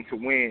expecting to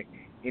win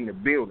in the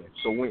building.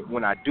 So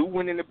when I do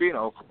win in the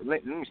building,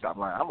 let me stop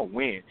lying. I'm going to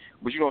win.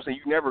 But you know what I'm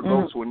saying? You never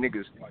go to a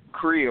nigga's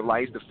crib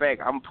like it's the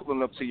fact I'm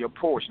pulling up to your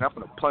porch and I'm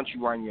going to punch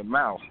you right in your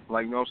mouth.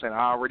 Like, you know what I'm saying?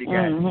 I already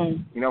got it.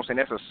 You know what I'm saying?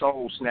 That's a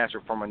soul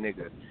snatcher from a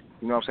nigga.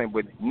 You know what I'm saying?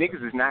 But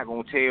niggas is not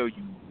going to tell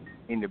you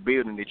in the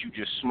building that you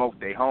just smoked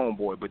their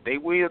homeboy, but they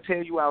will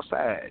tell you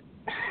outside.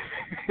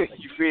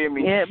 You feel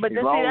me? Yeah, but as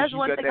see, long that's as you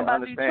one got thing that about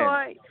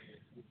understanding.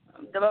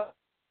 Detroit.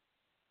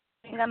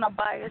 Ain't got no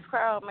biased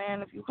crowd,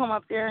 man. If you come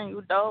up there and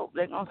you dope,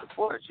 they gonna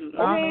support you. You know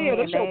what I mean?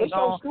 They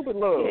show stupid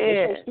love. Yeah.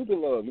 They show stupid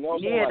love. You know what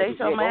I'm saying? Yeah, like, they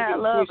show mad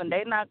love, twisted. and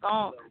they not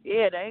gonna.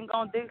 Yeah, they ain't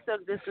gonna dick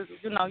suck this because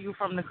you know you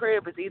from the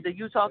crib. It's either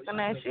you talking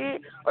that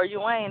shit or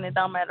you ain't. It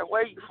don't matter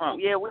where you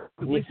from. Yeah,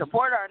 we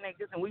support our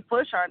niggas and we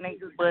push our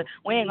niggas, but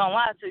we ain't gonna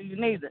lie to you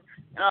neither.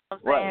 You know what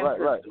I'm saying?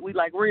 Right. We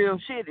like real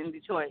shit in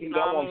Detroit. You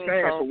know what I'm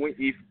saying? So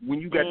when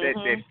you got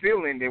that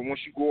feeling that once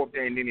you go up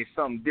there and then it's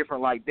something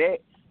different like that,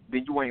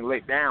 then you ain't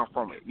let down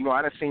from it. You know,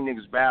 I done seen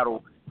niggas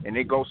battle and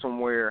they go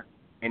somewhere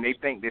and they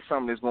think that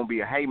something is going to be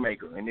a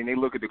haymaker, and then they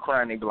look at the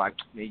crowd and they be like,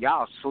 man,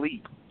 y'all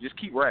sleep. Just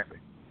keep rapping.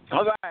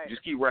 Okay.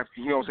 Just keep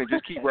rapping. You know what I'm saying?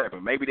 Just keep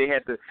rapping. Maybe they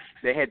had to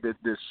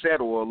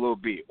settle a little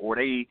bit, or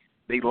they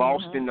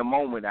lost in the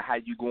moment of how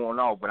you going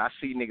off. But I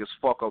see niggas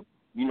fuck up,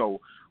 you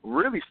know,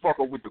 really fuck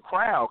up with the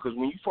crowd, because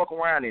when you fuck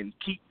around and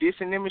keep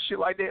dissing them and shit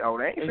like that,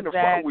 they ain't finna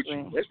fuck with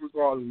you. That's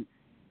regardless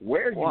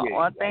where you at.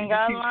 One thing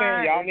I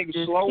learned, y'all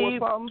niggas slow or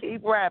something?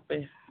 Keep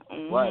rapping.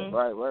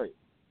 Right.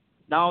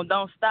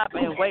 Don't stop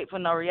and wait for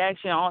no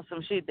reaction on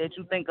some shit that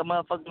you think a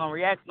motherfucker gonna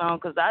react on,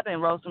 because I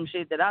done wrote some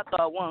shit that I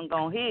thought wasn't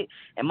gonna hit,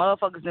 and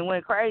motherfuckers done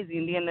went crazy,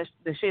 and then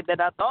the shit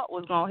that I thought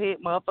was gonna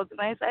hit,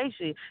 motherfuckers ain't say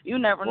shit. You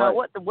never know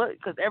what,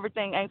 because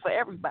everything ain't for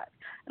everybody.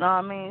 You know what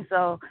I mean?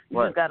 So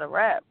you just gotta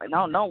rap, and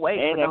don't wait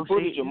and for no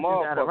shit. And that footage of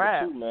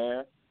motherfucker too,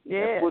 man.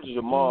 Yeah. That footage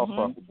of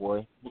motherfucker,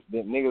 boy.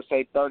 That niggas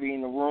say 30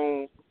 in the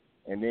room,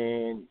 and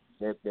then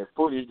that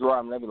footage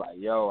drop, and they be like,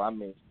 yo, I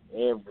missed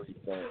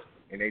everything.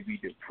 And they be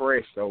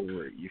depressed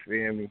over it. You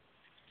feel me?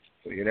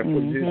 So yeah, that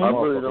footage is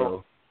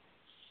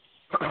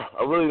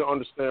I really don't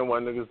understand why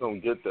niggas don't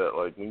get that.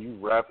 Like, when you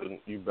rapping,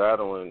 you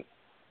battling,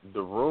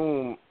 the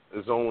room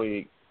is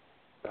only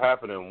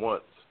happening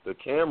once. The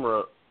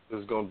camera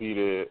is gonna be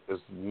there as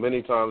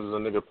many times as a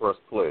nigga press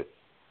play.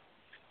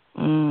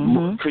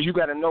 Because you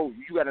gotta know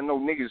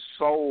niggas'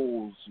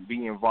 souls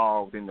be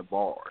involved in the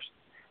bars.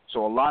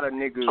 So a lot of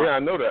niggas, I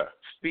know that.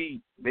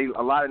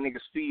 A lot of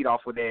niggas feed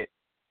off of that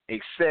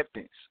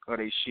acceptance of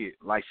their shit.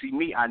 Like, see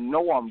me, I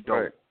know I'm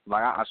dope.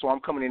 Like, so I'm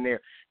coming in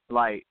there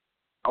like,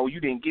 oh, you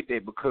didn't get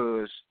that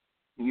because,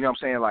 you know what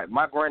I'm saying? Like,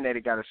 my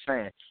granddaddy got a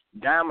saying,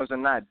 diamonds are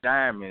not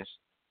diamonds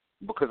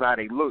because how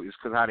they look, it's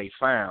because how they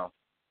found.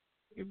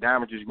 If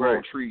diamonds just grow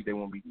on trees, they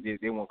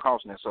won't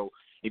cost nothing. So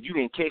if you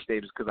didn't catch that,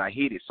 it's because I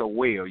hit it so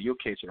well, you'll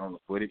catch it on the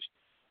footage.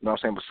 You know what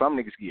I'm saying? But some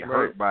niggas get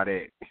hurt by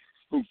that.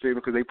 You feel me?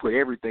 Because they put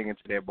everything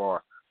into that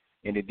bar,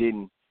 and it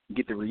didn't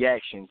get the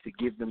reaction to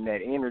give them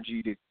that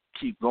energy to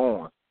keep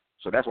going.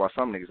 So that's why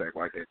some niggas act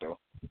like that, though.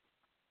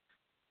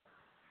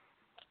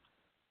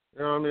 You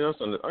know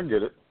what I mean? I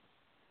get it.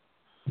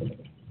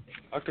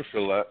 I can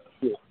feel that.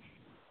 Yeah.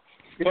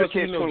 Plus,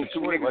 you know,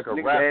 Detroit like a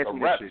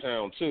rap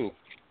town, too.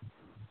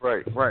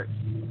 Right.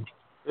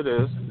 It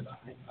is.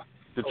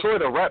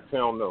 Detroit a rap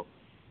town, though.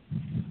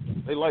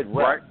 They like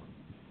rap.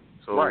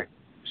 So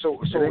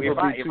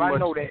if I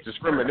know that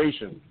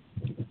discrimination.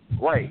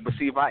 Right, but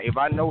see, if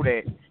I know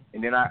that,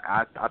 and then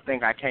I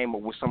think I came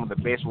up with some of the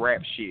best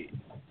rap shit,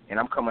 and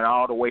I'm coming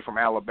all the way from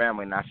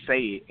Alabama, and I say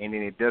it, and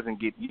then it doesn't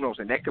get, you know what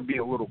I'm saying, that could be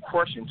a little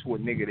crushing to a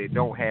nigga that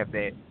don't have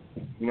that,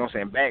 you know what I'm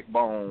saying,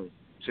 backbone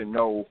to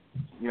know,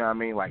 you know what I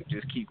mean, like,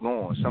 just keep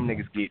going. Some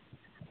niggas get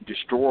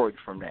destroyed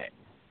from that.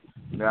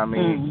 You know what I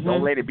mean?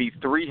 Don't let it be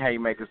 3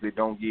 haymakers that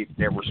don't get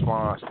that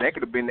response. That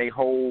could have been their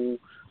whole,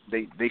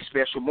 they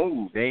special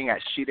move. They ain't got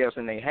shit else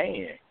in their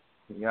hand.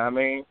 You know what I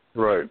mean?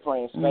 Right. You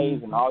playing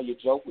spades and all your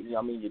jokes, you know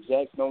what I mean, your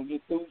jacks don't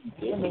get through,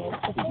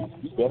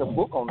 you better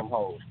book on them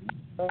hoes.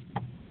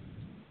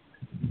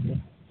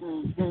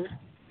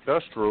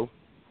 That's true.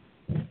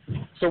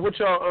 So what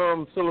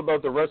y'all feel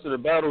about the rest of the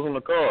battles on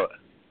the card?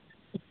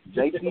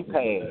 JC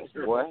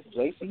Pass, boy.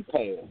 JC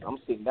Pass. I'm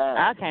sitting down.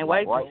 I can't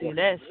wait to see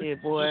that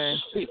shit, boy.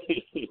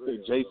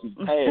 JC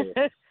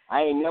Pass.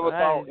 I ain't never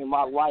thought in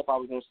my life I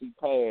was going to see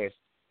Pass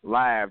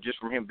live just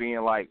from him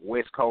being like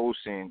West Coast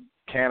and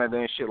Canada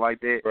and shit like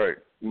that. Right.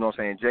 You know what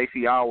I'm saying?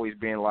 JC always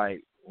been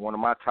like one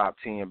of my top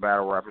 10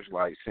 battle rappers,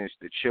 like since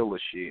the Chiller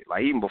shit.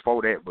 Like even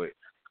before that, but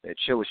that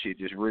Chiller shit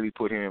just really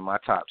put him in my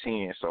top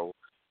 10. So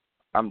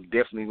I'm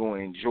definitely going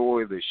to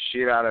enjoy the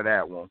shit out of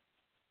that one.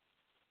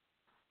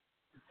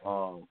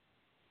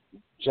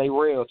 J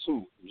Rail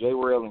too. J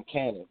Rail and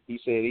Cannon. He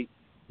said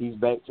he's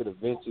back to the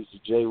vintage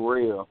of J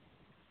Rail.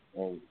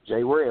 And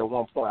J Rail at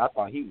one point I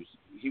thought he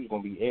was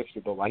gonna be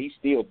extra dope. Like he's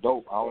still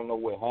dope. I don't know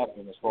what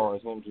happened as far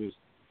as him just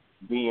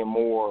being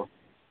more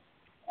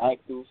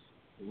active.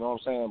 You know what I'm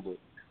saying? But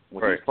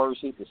when he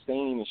first hit the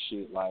scene and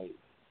shit, like,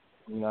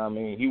 you know what I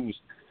mean,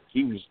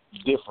 he was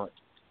different.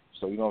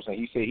 So you know what I'm saying?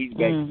 He said he's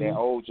back to that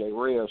old J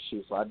Rail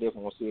shit. So I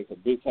definitely want to see it. Cause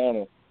Big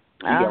Cannon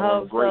He got one of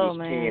hope the greatest so,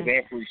 man. pins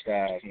and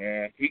freestyles,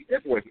 man.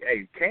 That boy,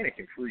 hey, Cannon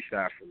can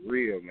freestyle for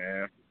real,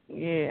 man.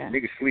 Yeah.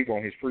 Niggas sleep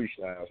on his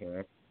freestyles,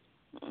 man.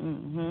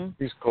 Mhm.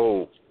 He's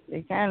cold.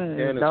 They kind of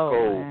Cannon's dope,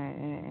 cold.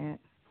 man.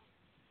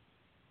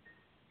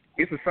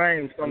 It's the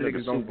same. Some That niggas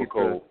nigga's don't super get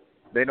cold.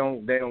 they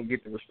don't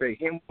get the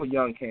respect. Him or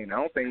Young Cannon, I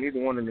don't think neither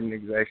one of them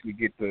niggas actually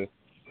get the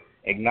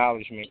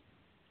acknowledgement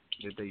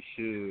that they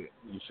should.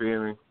 You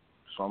feel me?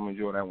 So I'm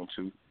enjoying that one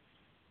too.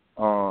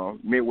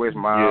 Midwest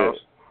Miles,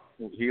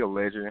 he a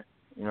legend.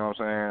 You know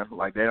what I'm saying?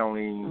 Like, they don't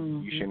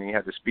even, you shouldn't even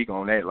have to speak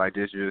on that. Like,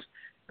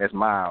 that's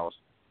Miles.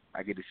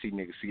 I get to see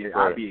niggas see it.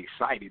 Right. I be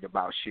excited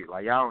about shit.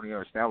 Like, y'all don't even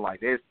understand. Like,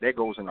 that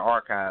goes in the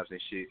archives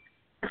and shit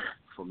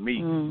for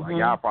me. Like,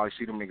 y'all probably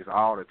see them niggas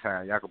all the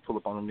time. Y'all can pull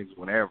up on them niggas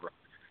whenever.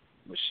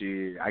 But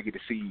shit, I get to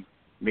see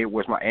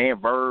Midwest Miles.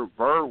 And Verb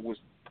was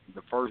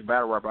the first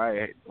battle rapper I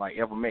had, like,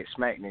 ever met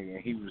Smack nigga,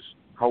 and he was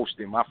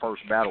hosting my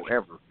first battle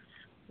ever.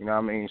 You know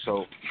what I mean?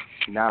 So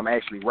now I'm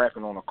actually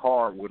rapping on a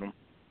card with him.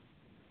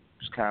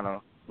 It's kind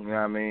of, you know what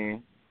I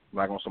mean,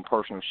 like on some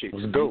personal shit.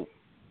 That's dope.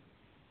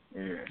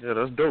 Yeah,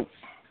 that's dope.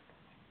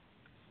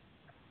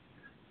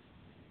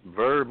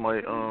 Verb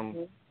might,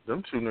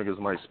 them two niggas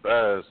might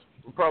spaz.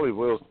 We probably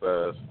will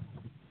spaz.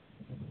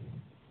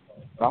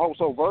 I hope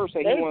so. Verb said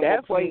he They want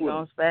to play definitely with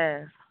gonna him.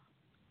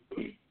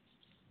 spaz.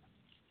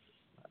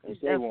 He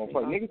said he want to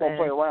play. Niggas don't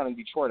play around in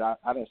Detroit. I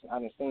done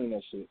seen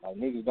that shit. Like,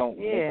 niggas don't.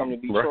 When they come to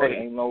Detroit, Right.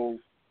 ain't no.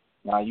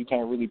 Nah, you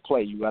can't really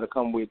play. You gotta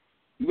come with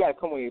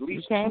at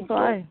least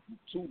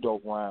two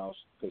dope rounds.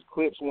 Because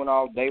Clips went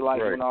off,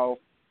 Daylight went off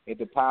at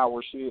the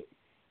Power shit.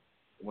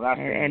 When I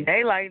And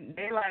Daylight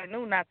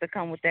knew not to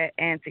come with that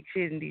antic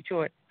shit in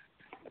Detroit.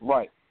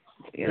 Right.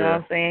 You know what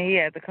I'm saying? He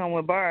had to come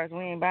with bars. We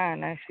ain't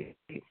buying that shit.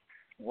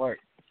 Right.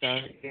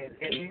 So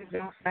he's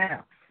gonna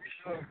sound.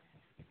 Sure.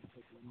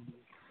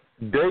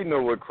 They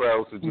know what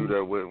crowds to do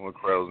that with and what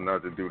crowds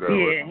not to do that with.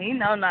 Yeah, he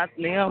know not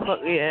to. He don't fuck.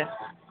 Yeah.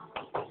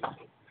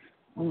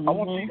 I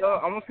want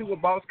to see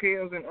what Boss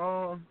Kills and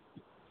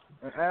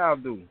Al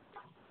do.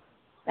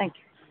 Thank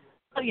you.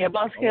 Oh yeah,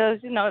 Boss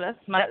Kills. You know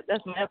that's my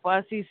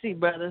FYCC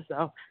brother.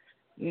 So,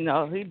 you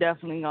know he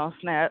definitely gonna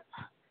snap.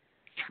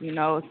 You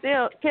know,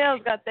 still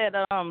Kills got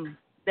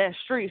that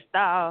street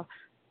style.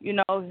 You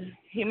know,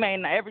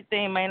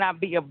 everything may not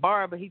be a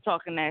bar, but he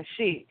talking that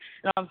shit.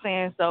 You know what I'm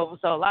saying? So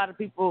a lot of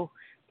people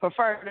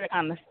prefer that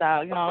kind of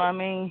style. You know what I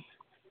mean?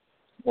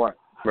 Right.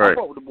 Right. I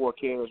fought with the boy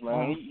Kills,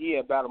 man. He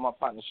had battled my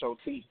partner Show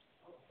T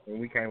when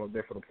we came up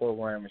there for the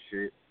program and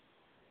shit.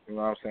 You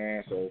know what I'm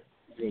saying? So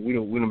we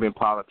done been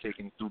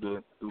politicking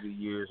through the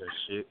years and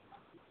shit.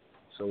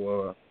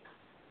 So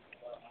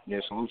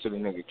salute to the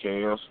nigga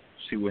Kills.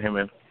 See what him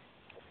and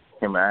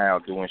Al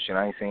doing shit.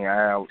 I ain't seen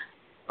Al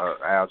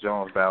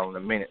Jones battle in a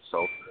minute,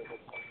 so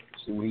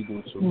see what he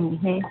do too.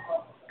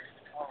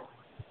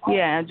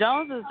 Yeah, and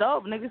Jones is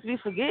dope. Niggas be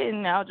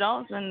forgetting Al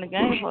Jones been in the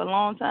game for a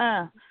long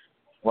time.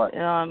 Right. You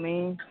know what I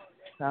mean?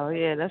 So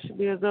yeah, that should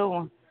be a good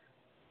one.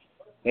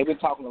 They been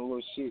talking a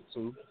little shit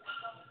too.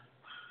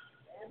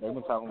 They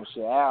been talking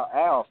shit.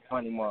 Al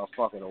funny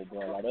motherfucker though, bro.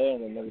 Like, that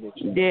ain't a nigga that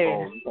you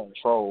control. You can't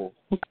troll.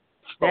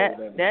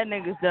 That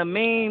nigga's the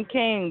meme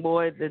king,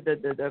 boy.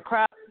 The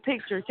crop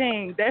picture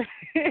king. That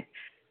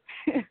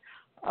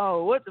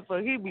oh, what the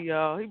fuck he be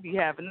He be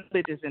having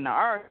bitches in the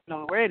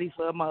arsenal ready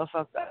for a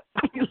motherfucker.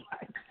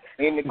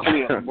 In the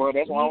clip, bro.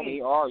 That's why I don't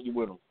even argue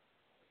with him.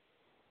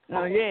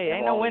 Oh yeah,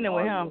 ain't no winning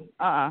with him.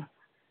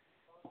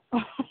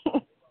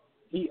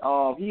 He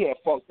had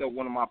fucked up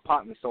one of my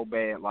partners so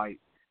bad, like,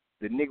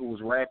 the nigga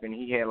was rapping,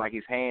 he had like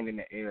his hand in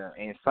the air,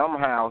 and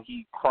somehow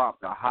he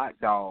cropped a hot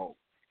dog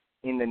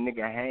in the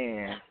nigga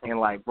hand, and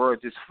like, bro,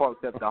 just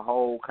fucked up the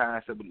whole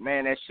concept. But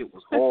man, that shit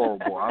was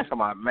horrible. I'm talking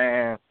about,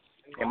 man,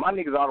 and my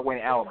niggas all the way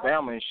in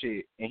Alabama and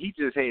shit, and he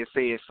just had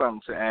said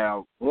something to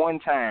Al one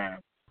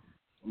time.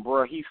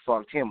 Bro, he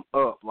fucked him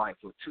up like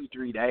for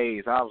 2-3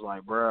 days. I was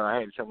like, bro, I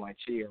had to tell him, like,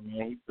 chill,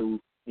 man.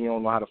 He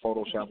don't know how to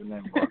Photoshop and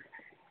nothing, bro.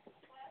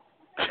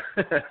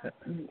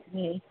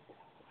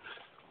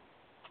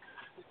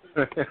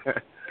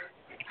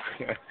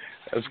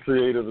 That's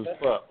creative as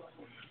fuck.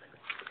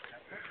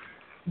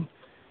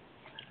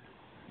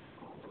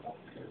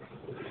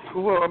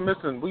 Who else I'm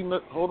missing?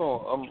 Hold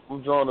on,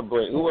 I'm drawing a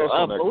blank. Who else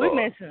on that we card?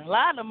 missing a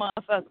lot of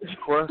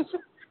motherfuckers.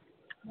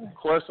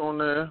 Quest on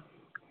there.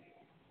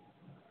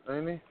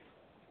 Ain't he?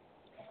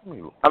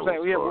 I'm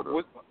saying, yeah. What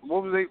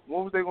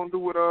was they gonna do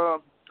with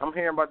I'm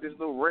hearing about this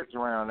little Rex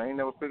round. They ain't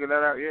never figured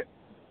that out yet.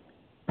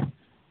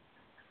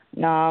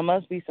 Nah, it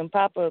must be some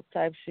pop up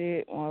type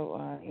shit,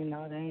 or you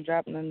know, they ain't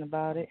dropping nothing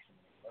about it.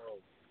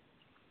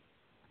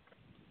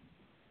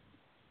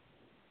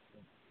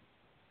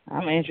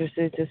 I'm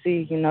interested to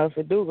see, you know, if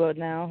it do go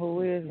down,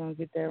 who is gonna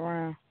get that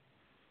round.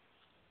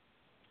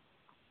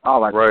 I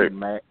like to see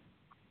Mac.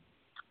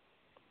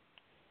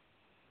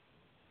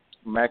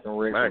 Mac and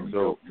Rex. Mac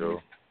dope,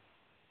 though.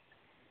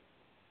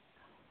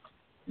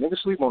 Nigga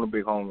sleep on the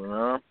big homie,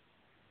 man.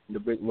 The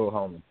big little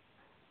homie.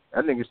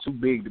 That nigga's too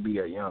big to be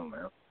that young,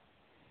 man.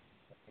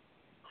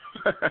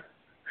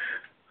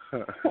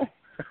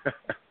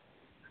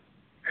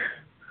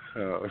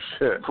 Oh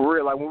shit. For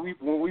real, like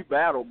when we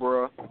battle,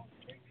 bro.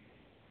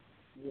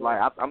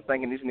 Like I'm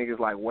thinking this nigga's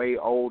like way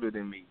older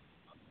than me.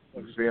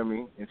 You feel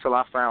me? Until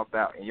I found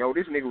out, and yo,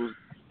 this nigga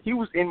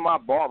was in my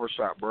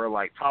barbershop, bro,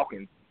 like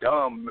talking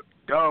dumb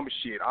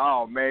shit.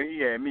 Oh man, he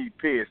had me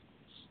pissed.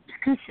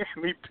 He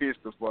had me pissed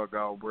the fuck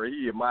off, bro.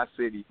 He in my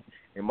city,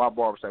 in my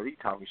barbershop. He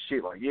talking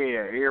shit like,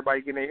 yeah,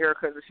 everybody getting their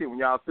haircuts and shit. When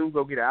y'all through,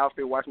 go get an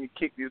outfit. Watch me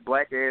kick this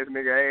black ass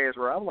nigga ass,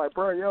 bro. I'm like,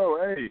 bro, yo,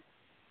 hey,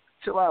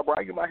 chill out, bro.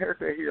 I get my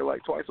haircut here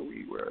like twice a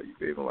week, bro. You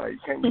feel me? Like, you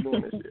can't be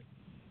doing this shit.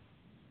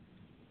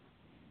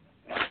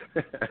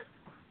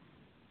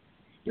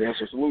 Yeah,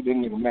 so salute that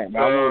nigga Matt.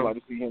 Man, I would like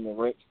to see him in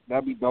Rex.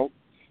 That'd be dope.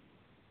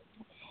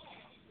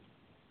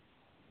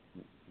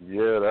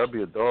 Yeah, that'd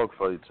be a dog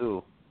fight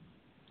too.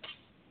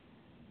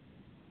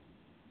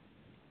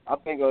 I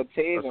think Tez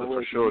That's and for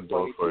Rex sure would be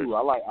funny dog fight. too.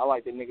 I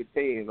like the nigga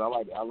Tez. I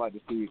like to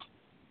see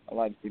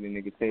the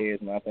nigga Tez,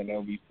 and I think that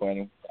would be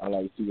funny. I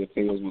like to see what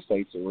Tez would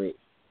say to Rex.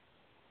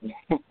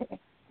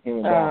 Him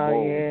and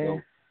Balboa was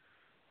dope.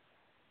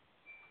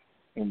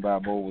 Him and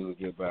Balboa was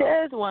a good battle.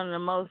 Tez one of the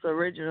most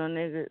original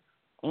niggas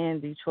in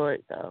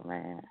Detroit, though,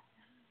 man.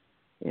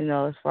 You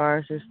know, as far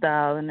as his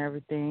style and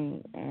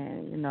everything,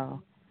 and you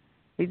know,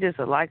 he's just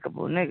a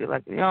likable nigga.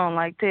 Like, if you don't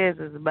like Tez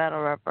as a battle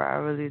rapper, I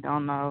really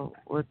don't know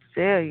what to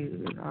tell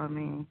you. You know what I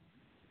mean?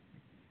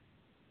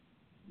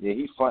 Yeah,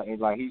 he's funny.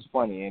 Like, he's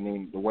funny, and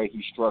then the way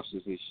he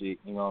structures his shit,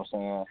 you know what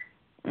I'm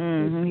saying?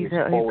 Mm-hmm. He's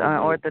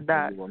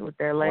unorthodox with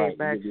that laid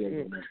back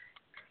shit.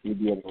 You'll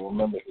be able to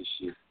remember his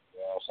shit. You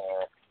know what I'm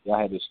saying? Y'all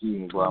had the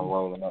students where I'm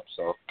rolling up,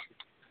 so.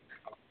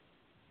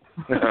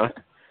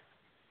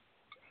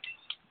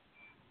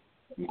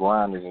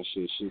 Grinders and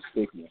shit, shit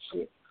sticky and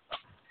shit.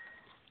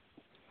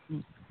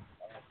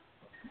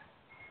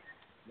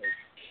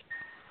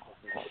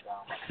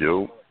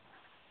 Yo.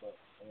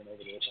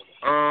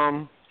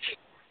 I'm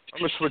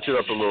gonna switch it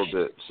up a little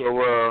bit.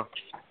 So,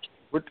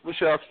 what's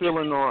y'all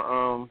feeling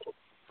on?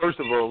 First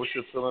of all, what's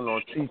your feeling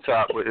on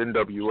T-Top with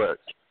NWX?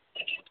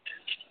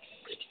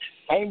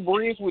 Ain't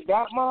Breeze with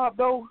Dot Mob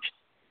though?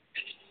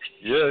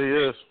 Yeah, he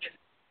is.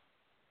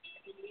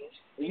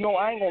 You know,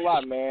 I ain't gonna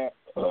lie, man.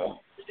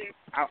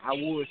 I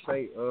would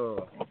say,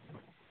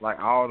 like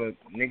all the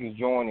niggas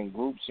joining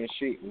groups and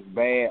shit was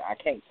bad. I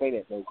can't say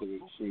that though, because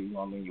it's shit, you know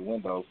what I mean, your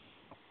window.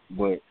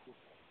 But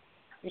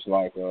it's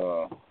like,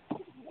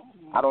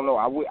 I don't know.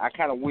 I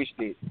kind of wish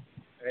that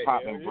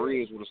Pop and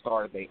Breeze would have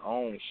started their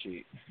own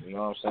shit. You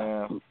know what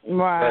I'm saying?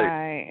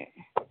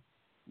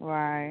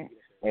 Right.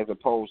 As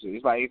opposed to,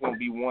 it's like it's gonna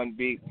be one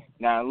big.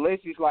 Now, unless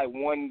it's like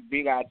one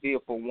big idea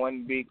for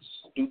one big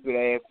stupid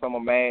ass Summer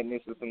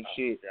Madness or some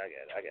shit,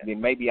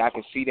 then maybe I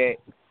can see that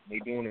they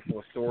doing it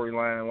for a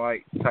storyline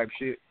like type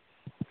shit.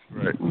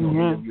 Right.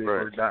 Mm-hmm.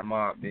 Right. Dot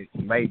Mob,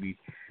 maybe,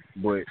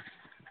 but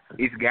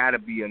it's got to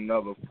be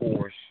another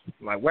force.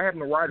 Like, what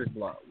happened to Writer's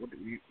Block? What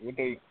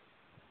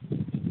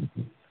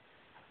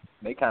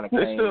they kind of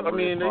came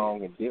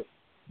strong and dipped.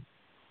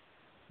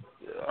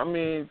 I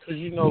mean, because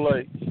you know,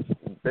 like,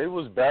 they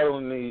was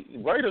battling the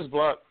Writer's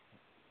Block.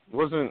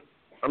 Wasn't,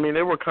 I mean,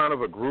 they were kind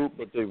of a group,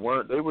 but they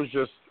weren't. They was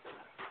just,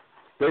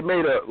 they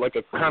made a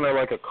kind of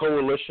like a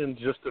coalition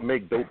just to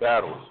make dope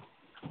battles.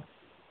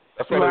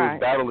 That's why they was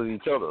battling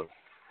each other.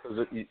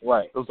 Cause it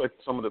was like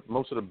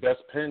most of the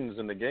best pins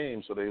in the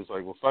game. So they was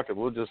like, well, fuck it,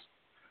 we'll just,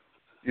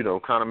 you know,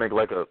 kind of make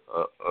like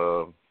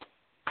a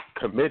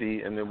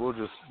committee, and then we'll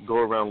just go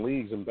around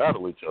leagues and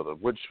battle each other.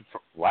 Which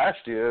last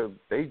year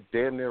they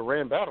damn near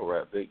ran battle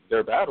rap.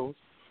 Their battles.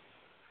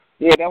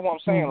 Yeah, that's what I'm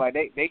saying. Like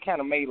they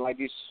kind of made like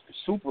this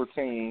super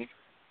team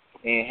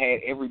and had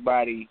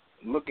everybody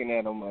looking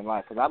at them and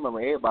like, cause I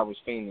remember everybody was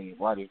fiending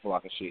Writer's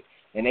Block and shit,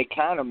 and they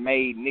kind of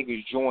made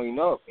niggas join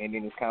up, and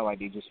then it's kind of like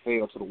they just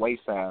fell to the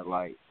wayside,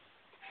 like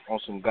on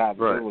some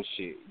Godzilla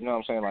shit. You know what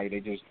I'm saying? Like they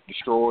just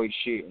destroyed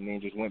shit and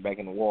then just went back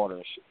in the water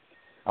and shit.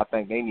 I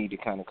think they need to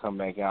kind of come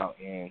back out,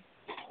 and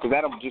because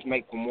that'll just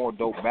make for more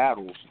dope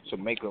battles to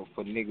make up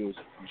for niggas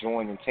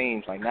joining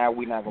teams. Like now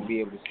we're not gonna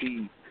be able to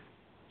see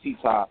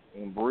T-Top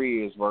and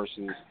Breeze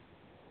versus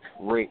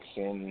Rex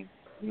and,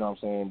 you know what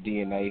I'm saying,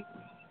 DNA.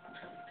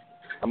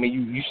 I mean,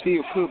 you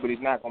still could, but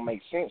it's not gonna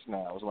make sense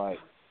now. It's like,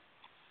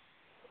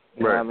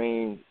 you know what I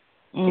mean?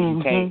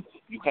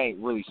 You can't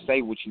really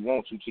say what you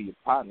want to your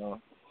partner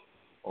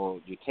or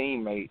your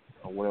teammate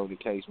or whatever the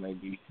case may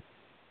be.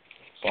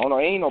 So I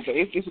don't know.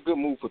 It's a good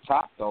move for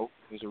Top though.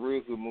 It's a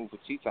real good move for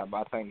T-Top. But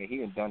I think that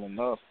he done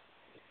enough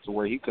to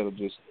where he could have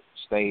just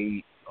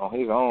stayed on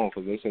his own,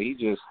 because they say he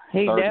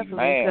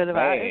definitely could have.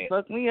 It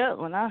fucked me up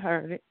when I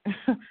heard it.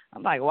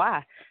 I'm like,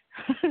 why?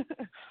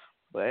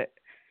 But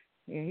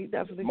yeah, he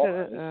definitely could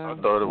have.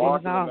 I thought it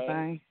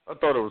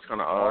was kind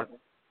of odd.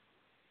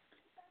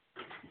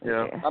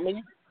 Yeah. I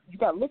mean, you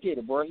got to look at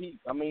it, bro.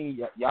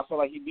 Y'all feel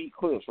like he beat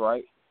Clips,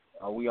 right?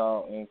 Are we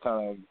all in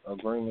kind of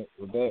agreement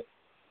with that?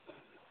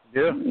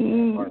 Yeah.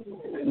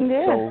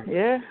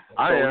 Yeah.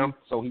 I am.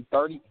 So he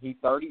 30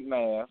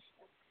 math.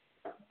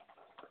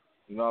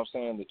 You know what I'm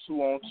saying? The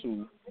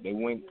 2-on-2, they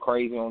went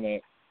crazy on that.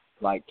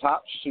 Like,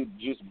 Top should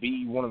just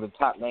be one of the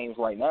top names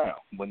right now.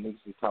 But niggas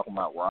is talking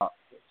about Rock,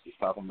 is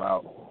talking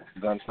about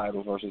gun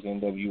titles versus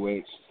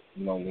NWX.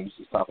 You know, niggas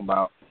is talking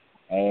about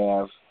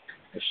Av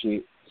and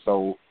shit.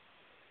 So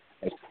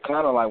it's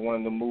kind of like one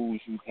of the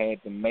moves you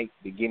had to make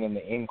to get in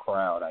the in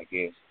crowd, I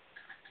guess.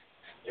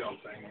 You know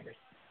what I'm saying?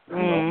 You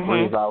know,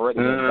 Bree's already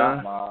in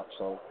Dot Mob,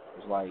 so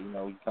it's like, you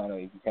know, you kind of,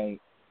 if you can't,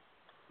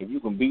 if you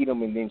can beat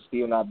them and then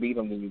still not beat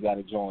them, then you got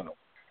to join them.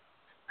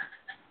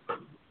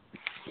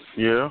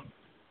 Yeah.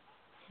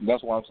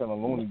 That's why I'm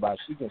telling Looney about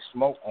she can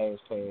smoke ass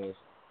pass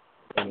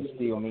and it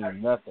still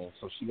means nothing.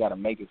 So she got to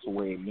make it to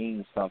where it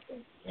means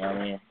something. You know what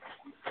I mean?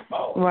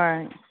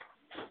 Right.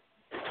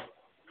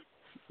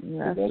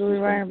 You're absolutely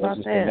right about that's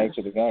just that. the nature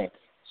of the game.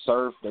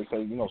 Surf, they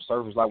say, you know,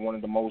 Surf is like one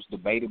of the most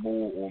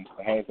debatable or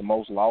has the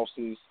most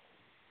losses,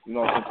 you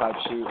know, some type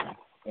of shit.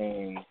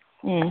 And,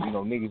 you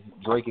know, niggas,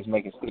 Drake is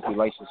making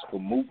stipulations for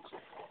Mook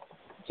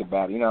to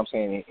battle. You know what I'm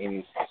saying? And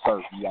it's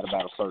Surf. You got to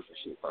battle Surf and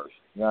shit first.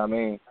 You know what I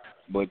mean?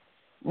 But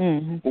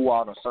who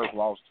all the Surf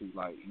lost to?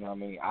 Like, you know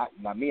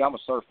what I mean? I'm a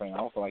Surf fan. I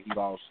don't feel like he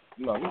lost.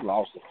 You know, he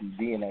lost a few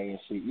DNA and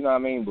shit. You know what I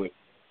mean? But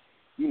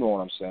you know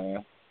what I'm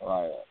saying?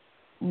 Like,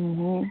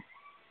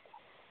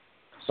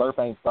 Surf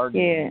ain't 30.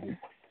 Yeah.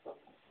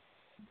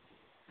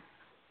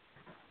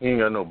 He ain't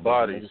got no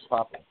bodies.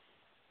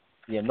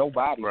 Yeah, no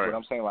bodies. Right. But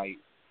I'm saying, like,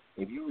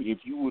 if you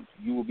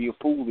would be a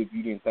fool if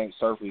you didn't think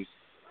Surf is,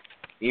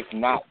 if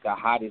not the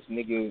hottest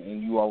nigga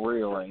in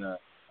URL right now.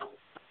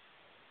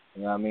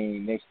 You know what I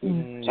mean? Next to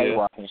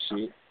Tay-Rock and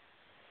shit.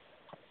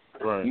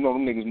 Right. You know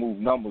them niggas move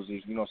numbers,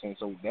 you know what I'm saying?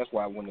 So that's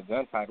why when the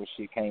gun title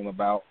shit came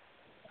about,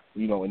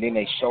 you know, and then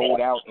they showed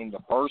out in the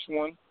first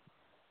one,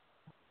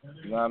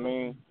 you know what I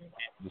mean?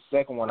 The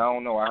second one, I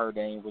don't know. I heard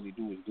they ain't really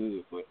do as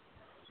good, but.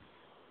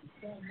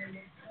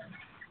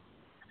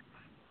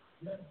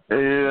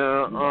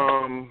 Yeah,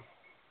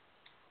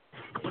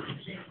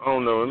 I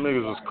don't know. The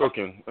niggas was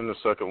cooking in the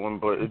second one,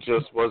 but it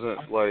just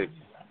wasn't like,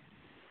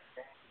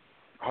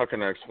 how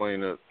can I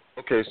explain it?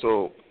 Okay,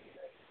 so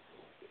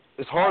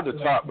it's hard to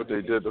top what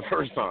they did the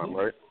first time,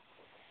 right?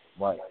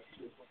 Right.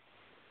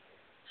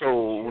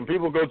 So when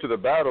people go to the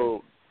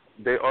battle,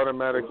 they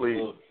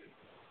automatically,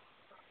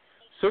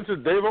 since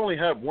they've only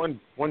had one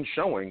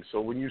showing, so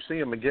when you see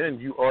them again,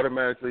 you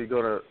automatically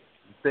gonna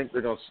think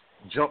they're gonna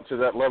jump to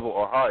that level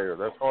or higher.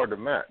 That's hard to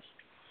match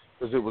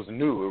because it was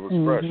new, it was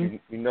fresh.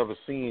 You never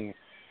seen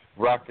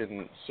Rock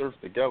and Surf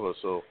together,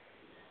 so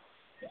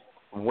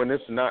when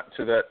it's not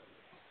to that,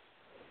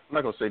 I'm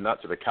not gonna say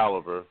not to the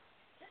caliber.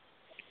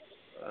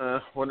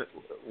 When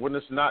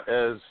it's not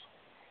as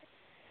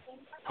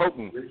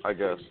potent, I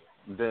guess,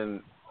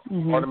 then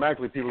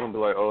automatically people gonna be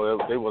like, oh,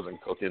 they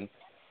wasn't cooking.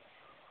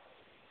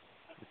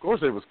 Of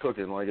course they was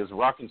cooking. Like, it's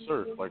Rock and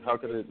Surf. Like, how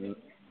could it?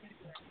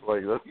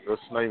 Like,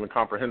 that's not even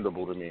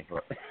comprehensible to me.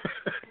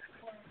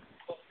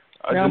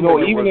 I just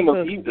know even in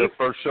the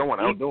first showing,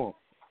 I'll do them.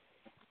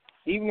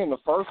 Even in the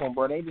first one,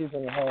 bro, they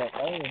didn't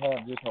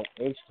have just no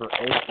extra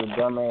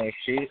dumbass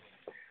shit.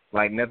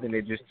 Like, nothing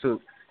that just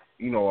took,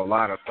 you know, a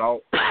lot of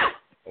thought.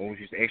 It was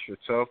just extra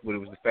tough, but it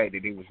was the fact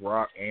that it was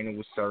Rock and it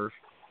was Surf.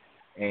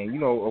 And, you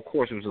know, of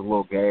course it was a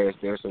little gas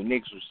there, so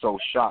niggas was so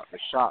shocked, the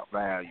shock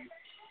value.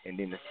 And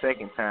then the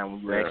second time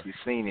when you actually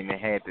seen it and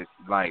had to,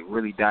 like,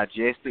 really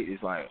digest it,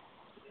 it's like,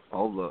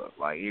 oh, look,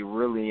 like, it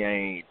really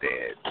ain't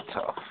that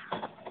tough.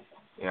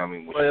 You know what I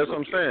mean? Well, that's what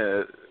I'm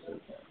saying.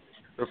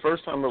 The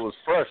first time it was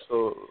fresh,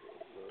 so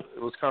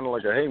it was kind of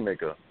like a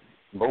haymaker.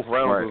 Both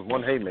rounds was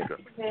one haymaker.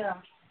 Yeah.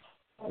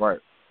 Right.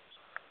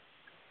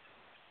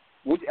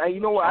 Which, you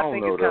know what? I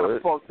think it's kind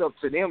of fucked up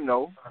to them,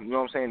 though. You know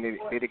what I'm saying?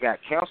 That it got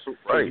canceled.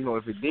 Right. You know,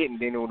 if it didn't,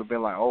 then it would have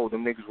been like, oh,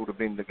 them niggas would have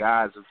been the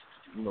guys of,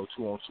 you know,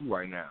 2-on-2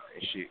 right now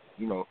and shit.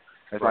 You know,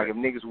 it's like if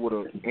niggas would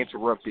have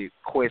interrupted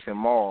Quest and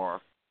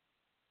Mar,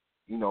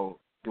 you know,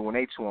 doing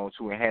they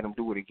 2-on-2 and had them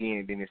do it again,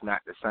 and then it's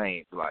not the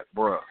same. Like,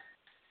 bruh,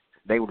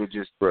 they would have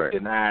just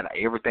denied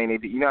everything they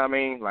did. You know what I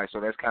mean? Like,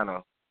 so it's kind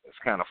of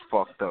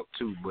fucked up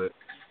too. But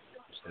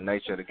it's the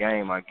nature of the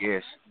game, I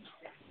guess.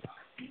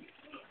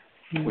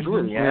 Which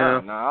really,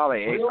 all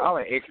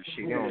that extra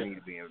shit, they don't need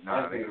to be in.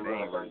 Nah, they ain't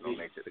really no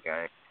nature of the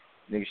game.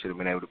 Niggas should have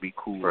been able to be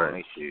cool on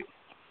that shit.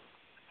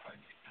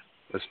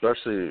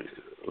 Especially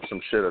with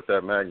some shit at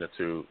that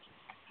magnitude.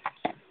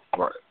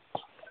 Right.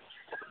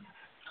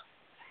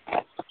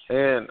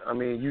 And, I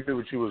mean, you knew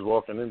what you was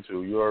walking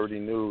into. You already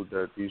knew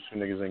that these two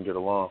niggas didn't get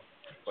along.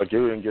 Like,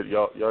 y'all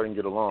didn't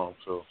get along.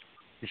 So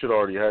you should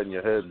already had in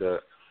your head that,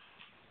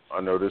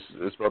 I know this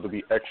is about to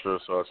be extra,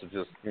 so I should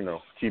just, you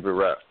know, keep it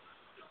wrapped.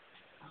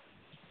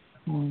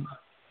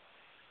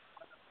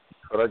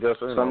 But I guess,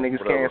 you some know,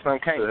 niggas can, some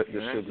can't.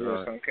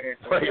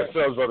 Like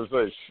I was about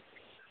to say,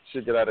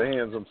 shit get out of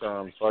hand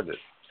sometimes. Fuck it.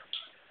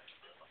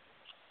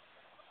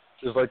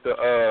 It's like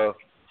the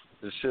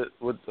shit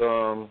with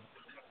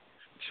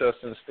Chest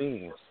and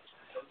Steams.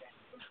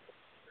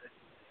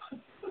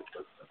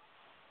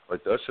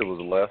 Like, that shit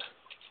was left.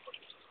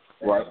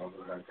 Right.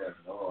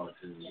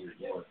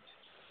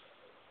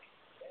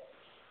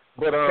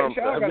 But have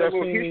y'all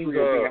seen these?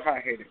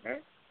 Hot-headed, man.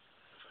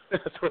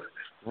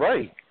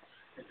 Right.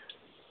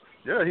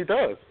 Yeah, he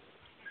does.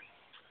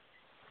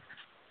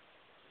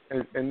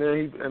 and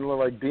then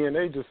like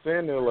DNA just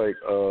standing there like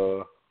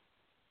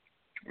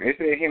They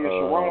said him and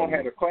Sharon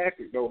had a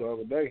classic though the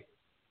other day.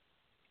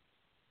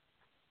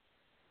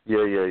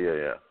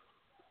 Yeah.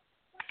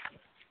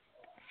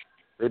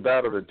 They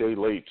battled a day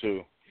late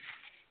too.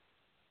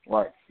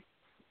 Right.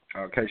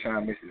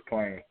 K-Shine missed his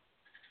plane.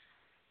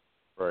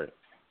 Right.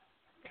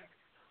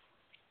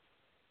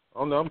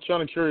 Oh no, I'm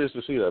kind of curious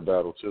to see that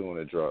battle too when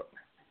it dropped.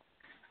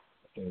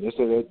 They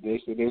said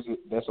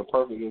that's a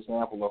perfect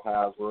example of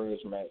how a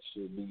grudge match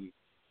should be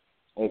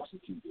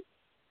executed.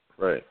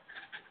 Right.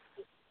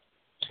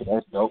 So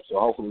that's dope. So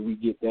hopefully we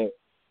get that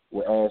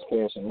with Ass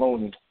Cash and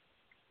Looney.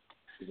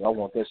 Because I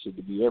want that shit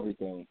to be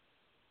everything.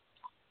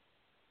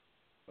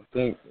 I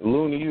think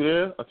Looney, you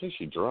there? I think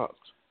she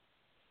dropped.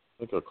 I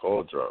think her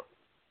call dropped.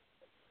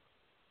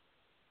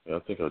 Yeah, I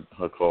think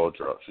her call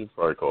dropped. She'd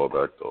probably call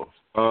back though.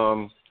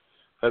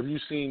 Have you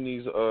seen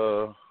these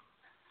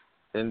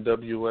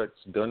NWX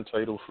gun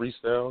title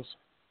freestyles?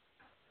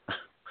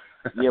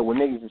 Yeah, when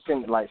niggas is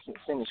sending I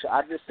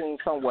just seen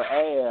something with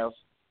Av.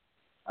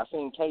 I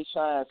seen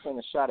K-Shine send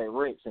a shot at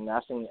Rex, and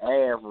I seen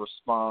Av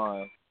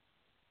respond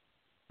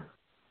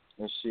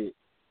and shit.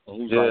 And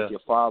he was like, your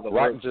father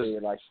Rex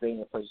said, like, stay in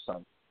the place or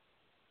something.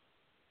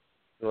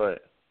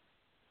 Right.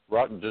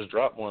 Rock just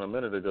dropped one a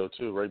minute ago,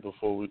 too, right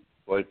before we,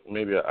 like,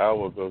 maybe an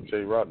hour ago,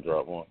 J-Rock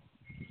dropped one.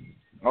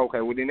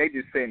 Okay, well, then they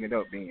just setting it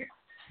up then.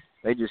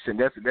 They just said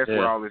that's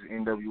where all this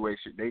NWA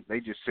shit, they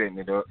just setting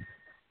it up.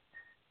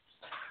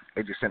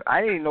 They just said,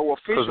 I didn't know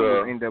official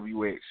was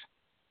NWX.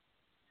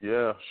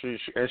 Yeah,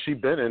 she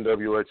been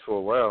NWX for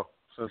a while,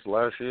 since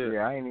last year.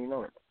 Yeah, I didn't even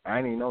know that. I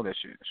didn't even know that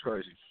shit. It's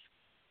crazy.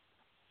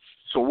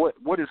 So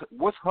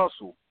what's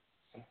Hustle?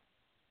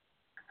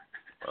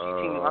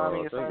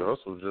 I think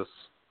Hustle just.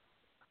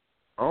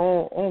 I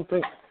don't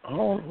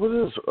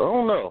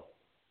know.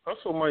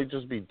 Hustle might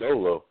just be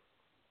Dolo.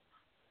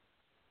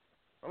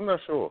 I'm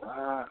not sure.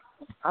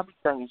 I be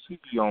thinking she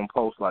be on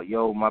post like,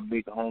 yo, my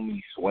big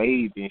homie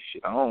Swave and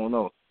shit. I don't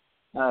know.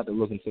 I have to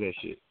look into that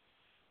shit.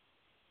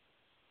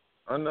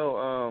 I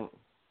know.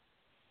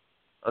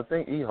 I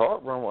think E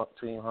Hart run with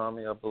Team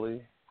Homie, I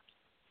believe.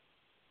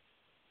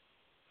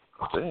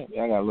 I think.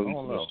 Yeah, I gotta look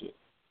into that shit.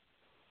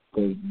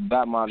 Cause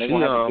they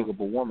gonna have to pick up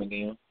a woman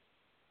then.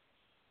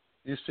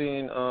 You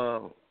seen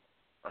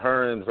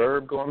her and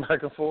Verb going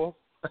back and forth?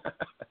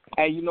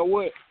 Hey, you know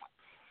what?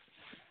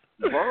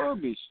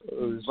 Verb is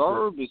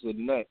a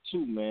nut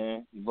too,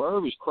 man.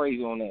 Verb is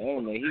crazy on the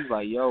internet. He's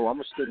like, yo, I'm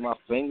gonna stick my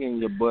finger in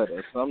your butt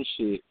or some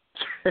shit.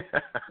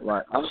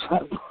 Like, I'm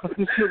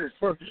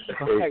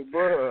like,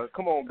 bro,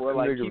 come on, bro.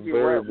 Like, keep it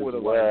right with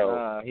him. Like,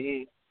 nah,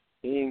 he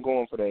ain't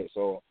going for that.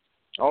 So,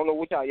 I don't know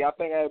what y'all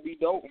think that'd be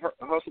dope.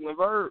 Hustle and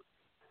Verb.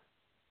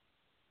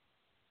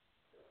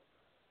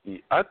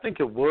 I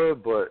think it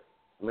would, but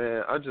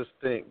man, I just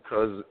think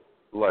because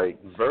like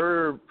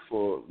Verb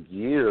for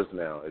years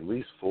now, at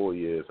least 4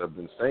 years, I've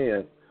been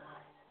saying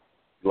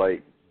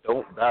like,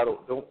 don't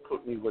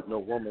put me with no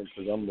woman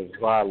because I'm the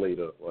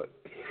violator. Like,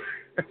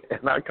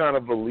 and I kind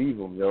of believe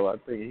him, yo. I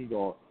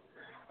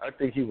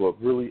think he will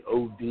really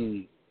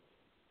OD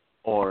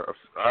on.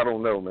 I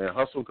don't know, man.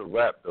 Hustle could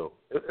rap though.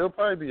 It'll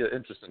probably be an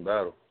interesting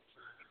battle.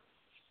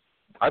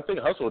 I think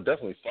Hustle will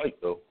definitely fight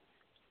though.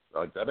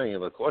 Like that ain't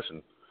even a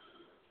question.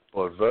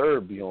 But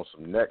Verb be on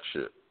some neck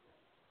shit.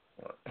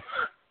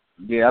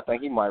 Yeah, I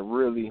think he might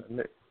really.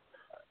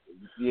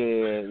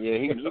 Yeah,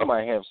 he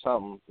might have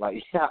something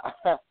like.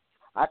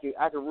 I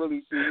could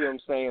really see him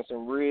saying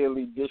some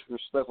really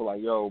disrespectful,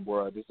 like, "Yo,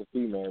 bro, this a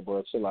female,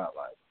 bro, chill out."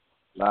 Like,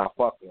 nah,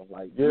 fuck him.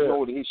 Like, you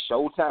know, his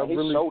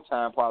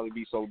showtime probably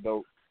be so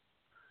dope.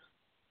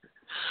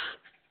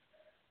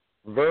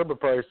 Verb would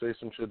probably say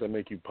some shit that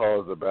make you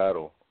pause the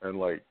battle and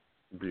like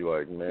be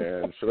like,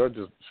 man, should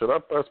I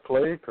press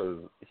play? Because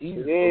he's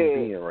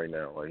ODing right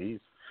now. Like he's.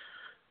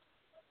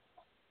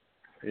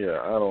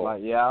 Yeah, I don't.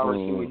 Like, yeah, I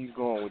already see where he's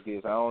going with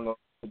this. I don't know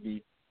if it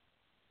be.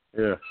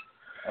 Yeah.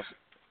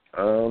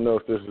 I don't know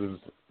if this is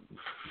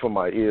for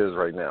my ears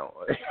right now.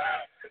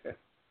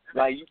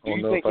 Like, do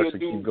you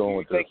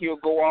think he'll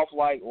go off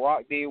like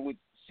Rock did with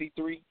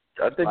C3?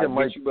 I think like, it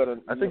might.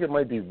 I think it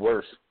might be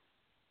worse.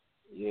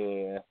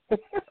 Yeah.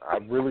 I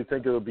really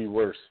think it'll be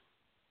worse.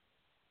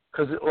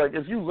 Cause like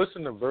if you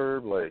listen to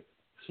Verb, like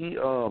he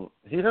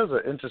has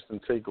an interesting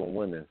take on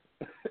women.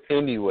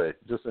 Anyway,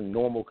 just in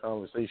normal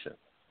conversation.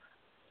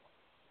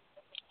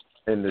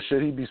 And the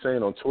shit he be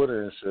saying on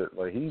Twitter and shit,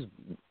 like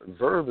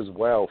Verb is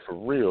wild for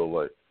real,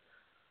 like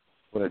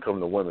when it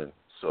comes to women.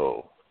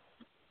 So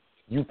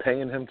you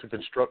paying him to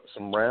construct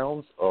some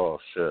rounds? Oh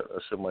shit,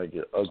 that shit might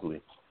get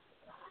ugly.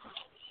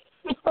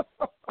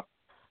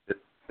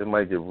 it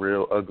might get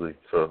real ugly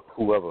for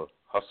whoever,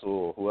 Hustle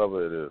or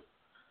whoever it is.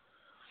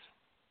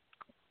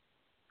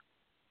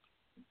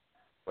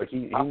 Like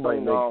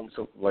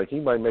he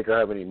might make her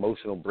have an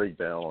emotional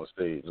breakdown on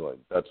stage, like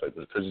that type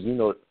of. Because you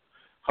know,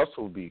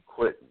 Hustle be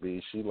quick,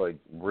 she like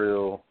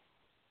real.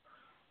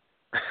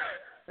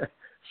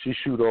 She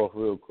shoot off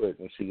real quick,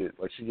 and she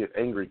get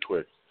angry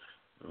quick.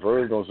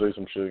 Verb gonna say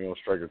some shit, gonna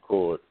strike a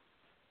chord.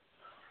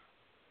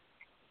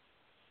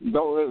 You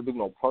don't really do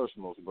no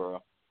personals, bro.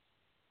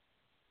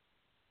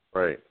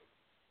 Right.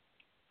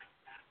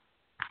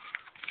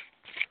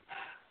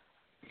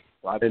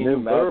 Like, and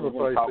then Verb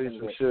will probably say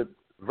some to... shit.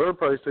 Verb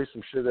probably say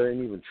some shit that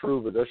ain't even true,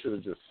 but that shit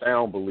would just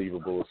sound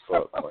believable as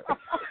fuck. Like,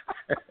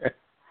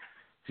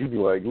 she'd be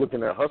like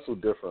looking at Hustle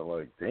different,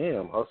 like,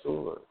 damn,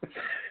 Hustle.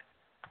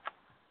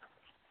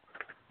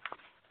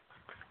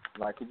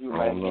 Like, could you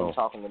imagine him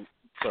talking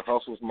to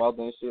Hustle's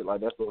mother and shit?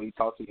 Like, that's the way he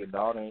talks to your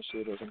daughter and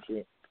shit or some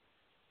shit?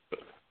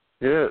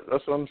 Yeah,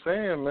 that's what I'm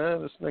saying,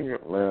 man. This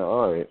nigga, man,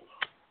 all right.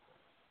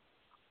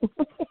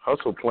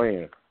 Hustle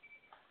playing.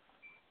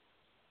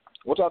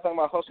 What y'all think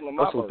about Hustle and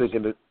my Hustle verse?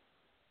 thinking that.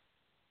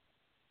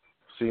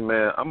 See,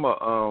 man,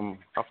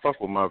 I fuck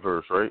with my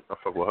verse, right? I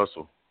fuck with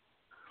Hustle.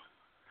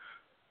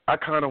 I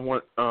kind of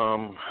want,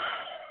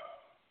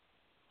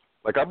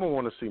 like, I've been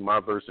wanting to see my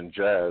verse in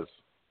Jazz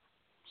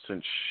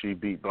since she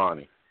beat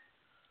Bonnie,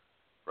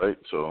 right?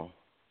 So,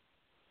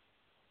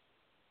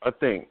 I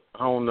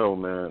don't know,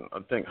 man.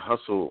 I think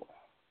Hustle,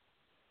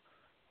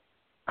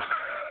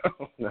 I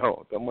don't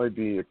know. That might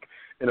be,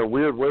 in a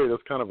weird way,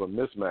 that's kind of a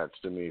mismatch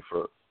to me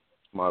for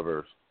my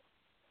verse,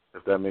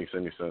 if that makes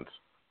any sense.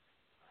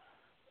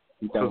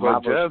 Because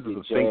like Jazz is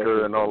a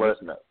thinker and all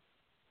that.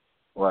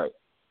 Right.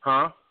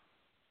 Huh?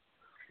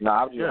 No,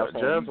 I'm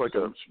Jazz like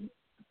a.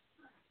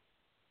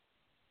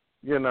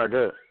 Yeah, not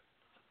good.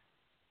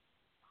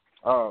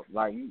 So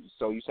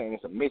you saying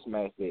it's a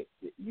mismatch that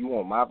you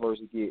want my verse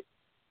to get?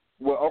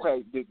 Well,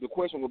 okay. The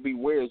question would be,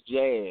 where is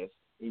Jazz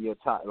in your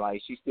top?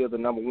 Like, she's still the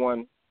number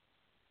one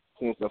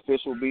since the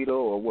official beat her,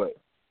 or what?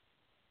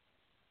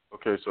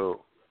 Okay,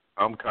 so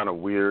I'm kind of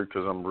weird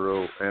because I'm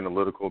real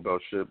analytical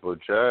about shit, but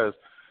Jazz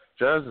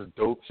is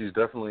dope. She's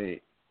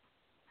definitely.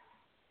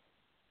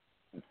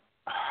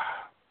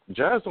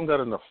 Jazz don't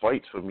got enough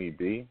fights for me,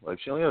 B. Like,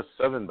 she only has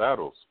 7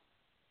 battles.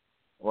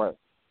 Right.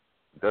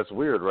 That's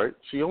weird, right?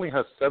 She only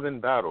has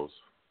 7 battles.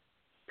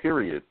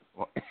 Period.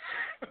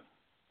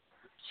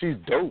 She's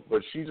dope,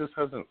 but she just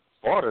hasn't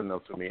fought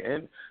enough for me.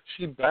 And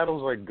she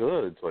battles like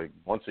goods, like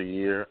once a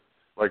year.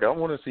 Like, I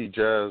want to see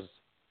Jazz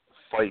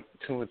fight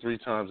 2 or 3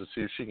 times to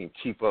see if she can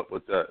keep up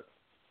with that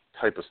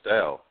type of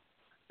style.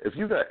 If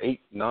you got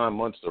 8-9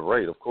 months to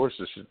write, of course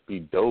it should be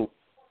dope.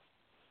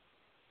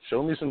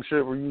 Show me some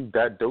shit where you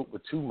that dope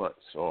with 2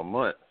 months or a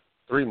month,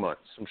 3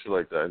 months, some shit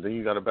like that. And then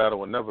you got to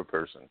battle another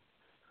person.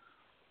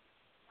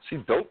 She's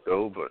dope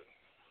though, but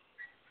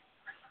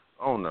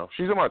I don't know.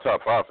 She's in my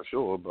top 5 for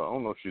sure, but I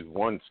don't know if she's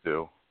won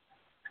still.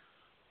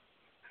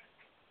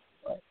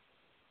 Right.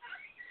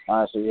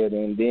 Honestly, yeah,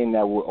 then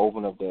that would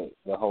open up the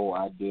whole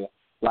idea.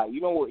 Like,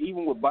 you know what?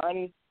 Even with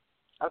Bonnie,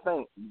 I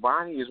think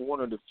Bonnie is one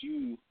of the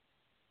few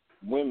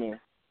women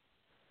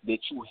that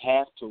you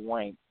have to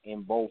rank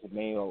in both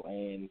male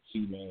and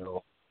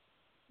female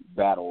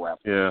battle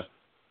rappers. Yeah.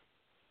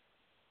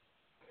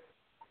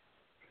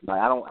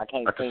 Like, I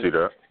can't I can see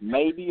that.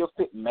 Maybe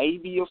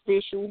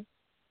official,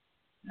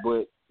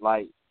 but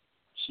like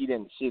she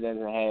doesn't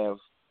have,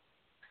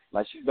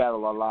 like, she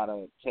battled a lot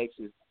of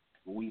Texas,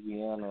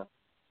 Louisiana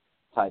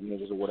type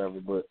niggas or whatever.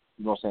 But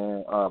you know what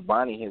I'm saying?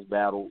 Bonnie has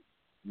battled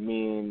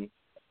men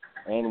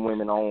and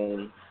women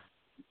on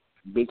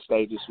big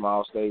stages,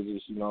 small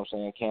stages, you know what I'm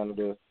saying,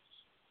 Canada,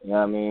 you know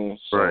what I mean?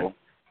 So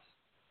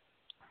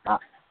right.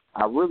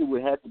 I really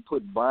would have to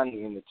put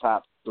Bonnie in the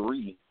top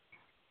 3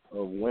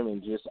 of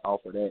women just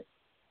off of that,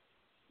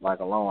 like,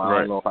 alone. I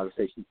don't know if I could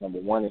say she's number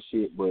 1 and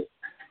shit, but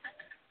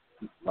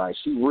like,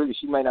 she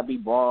may not be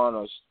Braun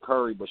or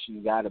Curry, but she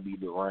got to be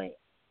Durant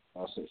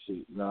or some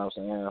shit, you know what I'm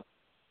saying?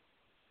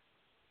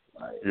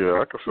 Like,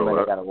 yeah, I can feel that. She may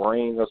have got a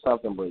ring or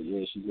something, but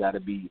yeah, she's got to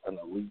be an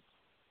elite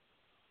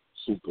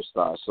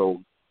superstar.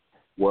 So,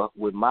 well,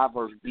 with my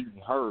verse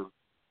beating her,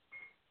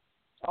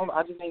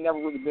 I just ain't never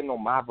really been no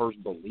my verse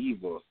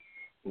believer.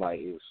 Like,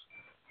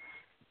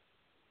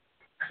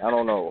 I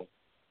don't know.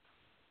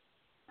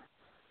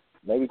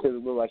 Maybe because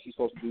it looks like she's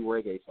supposed to do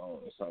reggae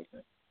songs or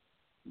something.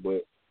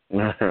 But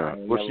well,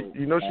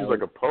 she's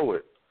like a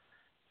poet.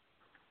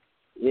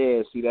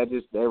 Yeah, see,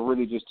 that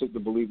really just took the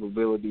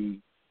believability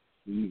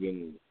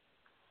even.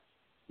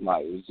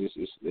 Like,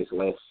 it's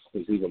less.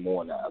 It's even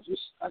more now.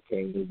 I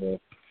can't even.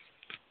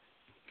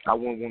 I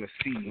wouldn't want to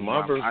see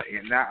my verse.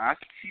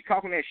 She's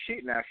talking that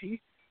shit now. She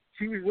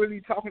was really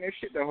talking that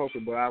shit to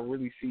Hustle, but I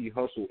really see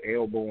Hustle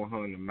elbowing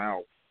her in the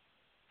mouth.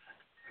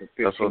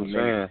 That's what I'm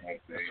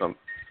saying.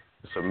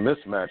 It's a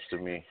mismatch to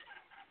me.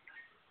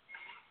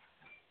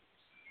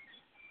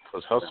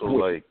 Because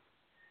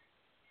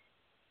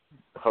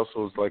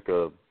Hustle's like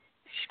a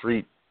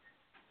street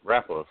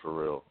rapper for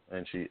real,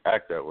 and she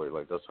act that way.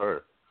 Like, that's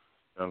her.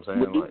 You know what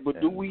I'm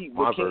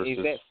saying?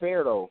 Is that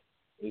fair though?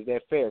 Is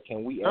that fair?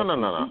 Can we?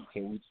 No.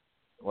 Can we?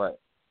 What?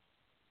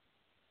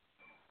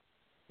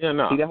 Yeah,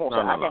 no. See, that's what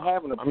I can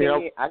have an opinion. I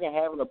mean, I can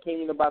have an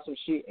opinion about some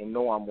shit and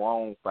know I'm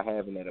wrong for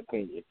having that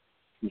opinion.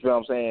 You feel what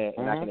I'm saying?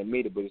 And I can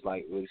admit it, but it's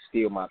like, it's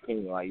still my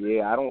opinion. Like,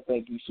 yeah, I don't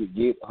think you should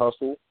get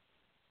Hustle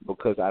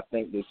because I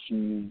think that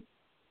you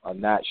are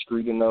not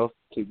street enough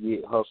to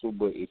get Hustle.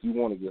 But if you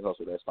want to get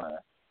Hustle, that's fine.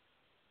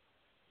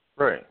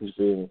 Right. You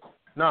feel me?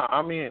 Nah,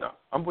 I mean,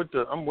 I'm with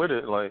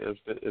it. Like,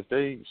 if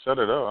they set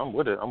it up, I'm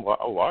with it.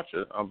 I'll watch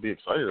it. I'll be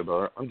excited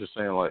about it. I'm just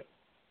saying, like,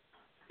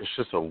 it's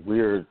just a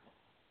weird.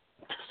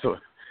 So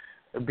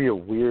it'd be a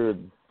weird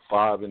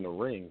vibe in the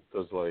ring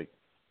because, like,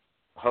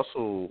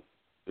 Hustle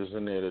is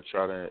in there to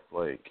try to,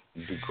 like,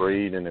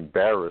 degrade and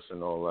embarrass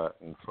and all that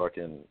and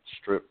fucking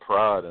strip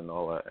pride and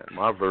all that. And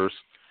my verse,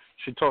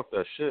 she talked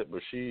that shit,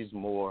 but she's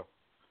more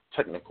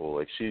technical.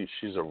 Like,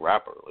 she's a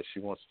rapper. Like, she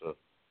wants to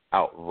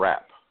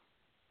out-rap.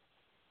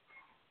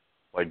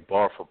 Like,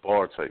 bar for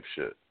bar type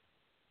shit.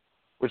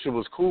 Which it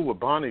was cool with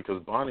Bonnie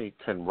because Bonnie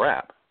can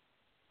rap.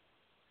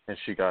 And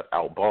she got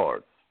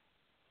out-barred.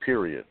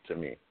 Period, to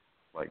me.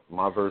 Like,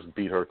 my verse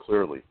beat her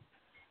clearly.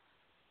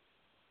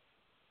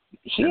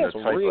 She has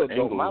some real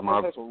dope. My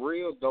verse has some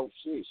real dope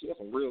shit. She has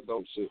some real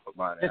dope shit for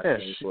Bonnie. Yeah,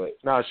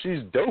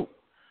 she's dope.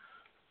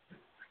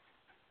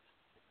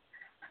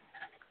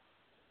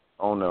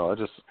 Oh no,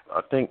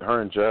 I think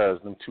her and Jazz,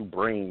 them two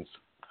brains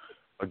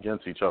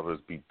against each other,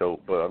 would be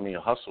dope. But I mean,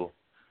 Hustle.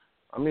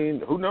 I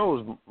mean, who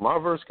knows? My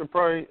verse could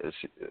probably.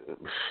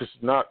 It's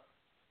not,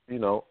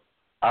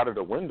 out of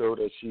the window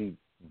that she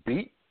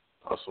beat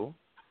Hustle.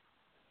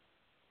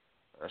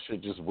 That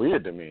shit just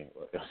weird to me.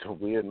 It's a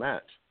weird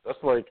match.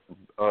 That's like,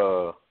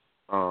 what's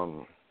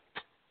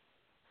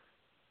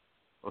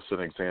an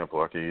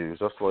example I could use?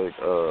 That's like,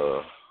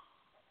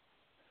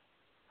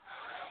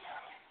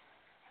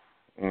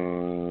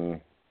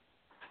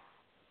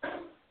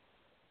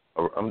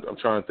 I'm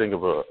trying to think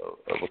of a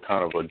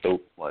kind of a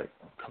dope like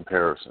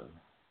comparison.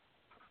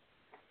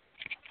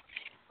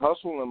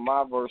 Hustle and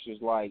my verse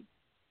is like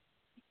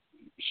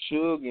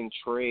Suge and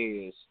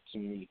Trez to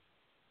me.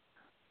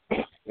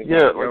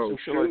 Yeah, like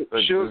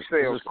Suge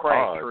sells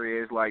crack.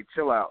 Trez, like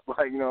chill out,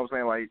 like you know what I'm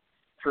saying. Like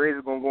Trez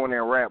is gonna go in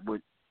there and rap,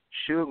 but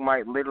Suge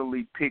might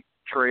literally pick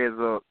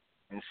Trez up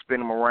and spin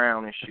him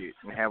around and shit,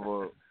 and have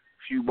a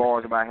few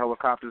bars about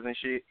helicopters and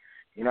shit.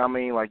 You know what I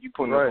mean? Like you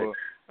putting up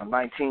a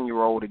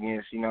 19-year-old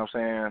against, you know what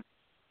I'm saying?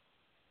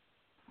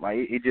 Like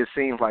it just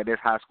seems like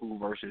that's high school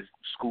versus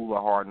School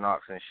of Hard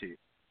Knocks and shit.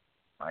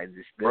 Like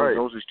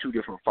those are two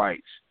different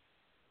fights.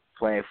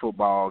 Flag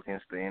football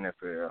against the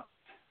NFL.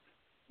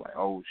 Like,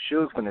 oh,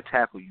 Suge's finna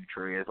tackle you,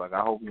 Trez. Like,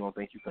 I hope you don't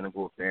think you're finna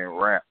go up there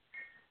and rap,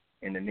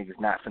 and the nigga's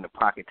not finna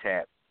pocket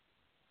tap.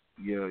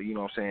 Yeah, you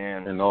know what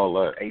I'm saying? And all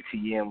that.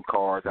 ATM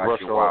cards out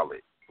your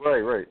wallet.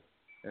 Right.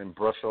 And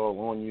brush all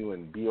on you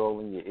and be all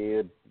in your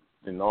ear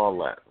and all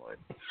that. Like.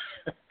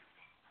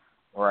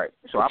 Right.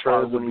 So I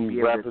probably wouldn't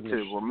be able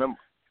to remember.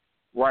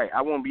 Right.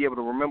 I won't be able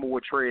to remember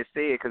what Trez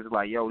said because it's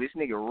like, yo, this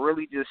nigga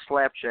really just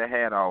slapped your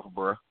hat off,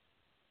 bro.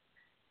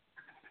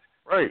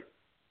 Right.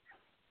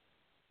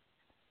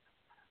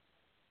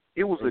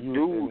 It was a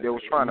dude that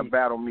was trying to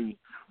battle me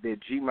that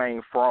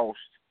G-Main Frost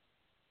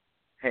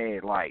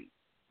had, like,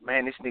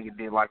 man, this nigga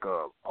did like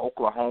a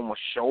Oklahoma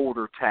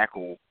shoulder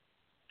tackle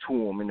to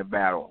him in the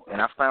battle.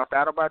 And I found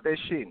out about that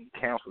shit and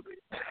canceled it.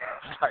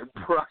 Like,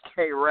 bro, I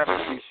can't rap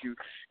against you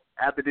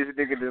after this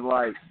nigga did,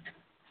 like,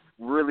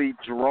 really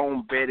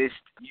Jerome Bettis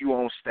you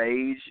on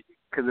stage.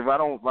 Because if I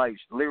don't, like,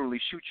 literally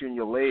shoot you in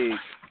your leg,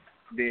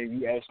 then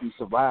you actually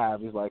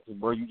survive. It's like,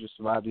 bro, you just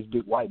survived this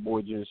big white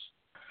boy just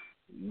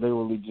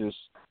literally just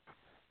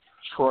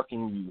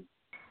trucking you.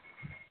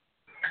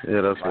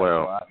 Yeah, that's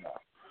wild.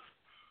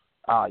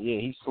 Yeah,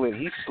 he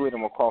slid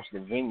him across the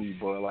venue,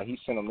 bro. Like he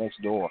sent him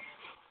next door.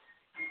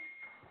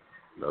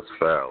 That's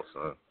foul,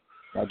 son.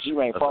 Now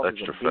G-Main Frost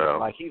is a big, foul.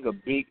 Like he's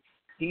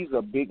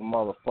a big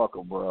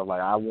motherfucker, bro.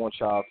 Like I want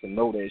y'all to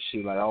know that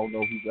shit. Like I don't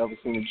know if you've ever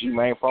seen a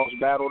G-Main Frost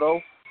battle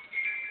though,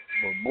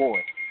 but boy,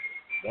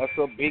 that's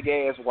a big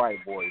ass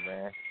white boy,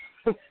 man.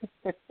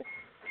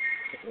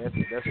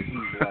 that's a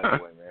huge white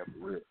boy, man,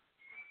 for real.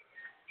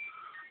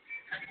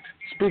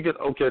 Speaking,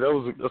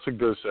 that's a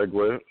good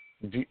segue.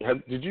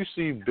 Did you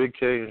see Big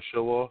K and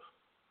Show Off?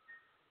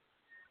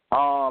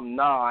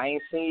 Nah, I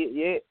ain't seen it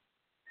yet,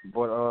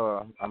 but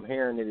I'm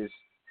hearing it is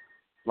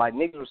like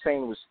niggas were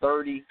saying it was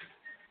 30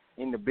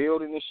 in the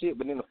building and shit,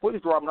 but then the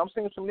footage dropping, I'm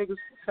seeing some niggas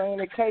saying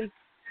that K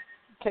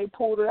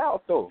pulled it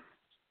out though.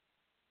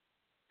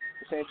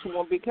 They're saying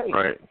 2-1 Big K.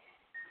 Right.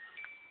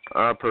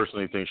 I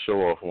personally think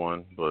Show Off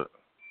won, but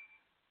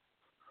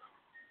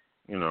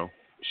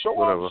Show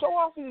whatever.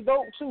 Off is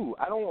dope too.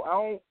 I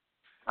don't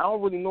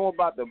really know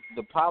about the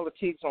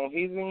politics on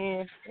his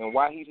end and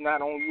why he's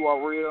not on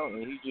URL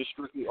and he's just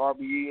strictly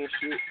RBE and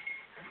shit.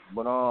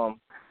 But you know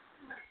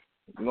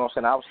what I'm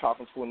saying? I was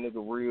talking to a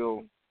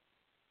nigga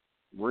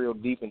real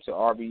deep into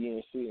RBE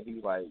and shit, and he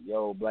was like,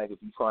 "Yo, Black, if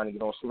you trying to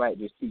get on Smack,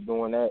 just keep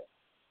doing that."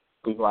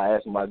 Because I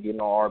asked him about getting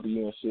on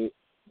RBE and shit.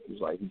 He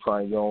was like, "You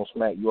trying to get on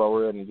Smack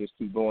URL and just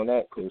keep doing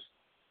that, because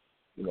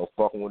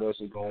fucking with us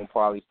is gonna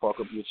probably fuck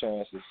up your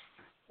chances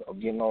of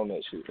getting on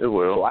that shit." It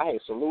will. So I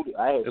had saluted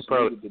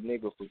the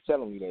nigga for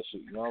telling me that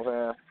shit. You know what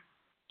I'm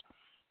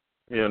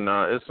saying? Yeah,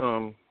 nah, it's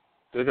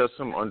they got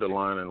some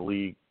underlying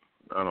league.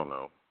 I don't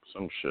know,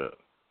 some shit.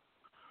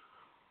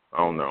 I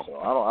don't know. So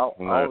I don't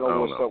know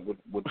what's up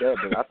with that,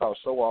 but I thought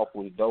Show Off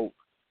was dope.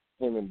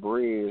 Him and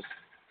Briz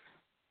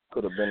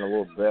could have been a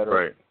little better.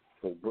 Right.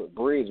 Because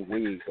Bridge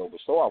wigs though, but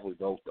Show Off was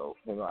dope though.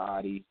 You know,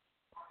 Adi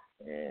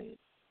and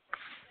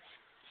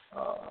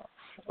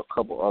a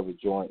couple other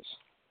joints.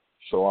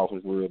 Show Off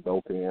was real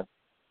dope in.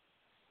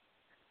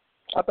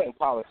 I think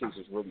politics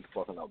is really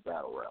fucking up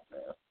battle rap,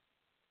 man.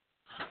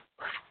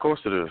 Of course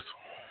it is.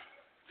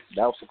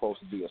 That was supposed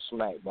to be a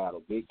smack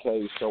battle. Big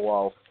K, Show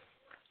Off.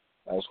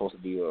 That was supposed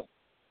to be a,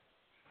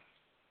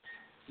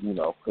 you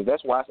know, because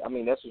that's why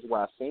that's just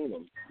why I seen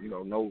them. You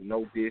know,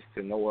 no diss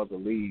to no other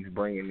leagues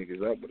bringing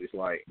niggas up, but it's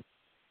like,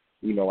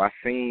 you know, I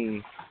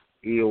seen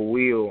Ill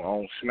Will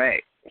on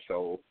Smack,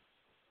 so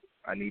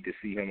I need to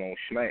see him on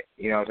Smack.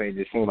 You know what I'm saying? It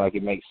just seems like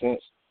it makes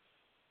sense.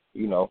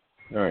 You know.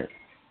 All right.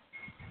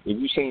 If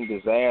you seen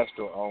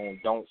Disaster on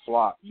Don't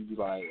Flop, you be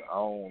like, I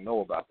don't know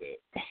about that.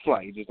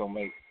 Like, it just don't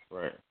make.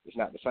 Right. It's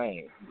not the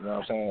same. You know what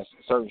I'm saying?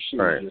 Certain shit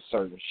is just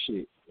certain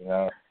shit. You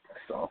know.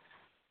 So.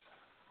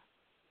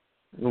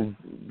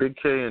 Big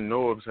K and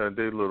Norbs had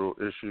their little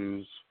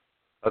issues.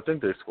 I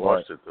think they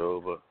squashed it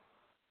though, but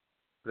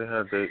they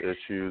had their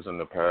issues in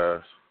the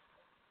past.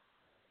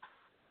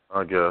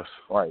 I guess.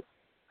 Right.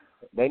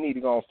 They need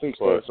to go and fix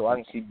that so I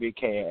can see Big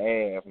K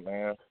and Av,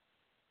 man.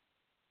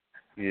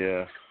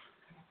 Yeah.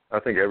 I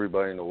think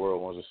everybody in the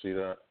world wants to see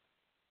that.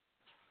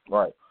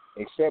 Right.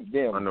 Except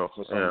them, I know.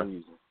 for some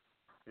reason.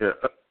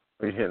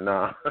 Yeah.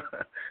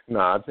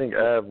 Nah. I think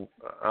Av,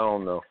 I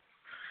don't know.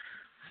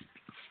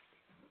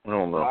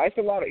 It's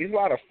a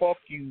lot of fuck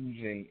yous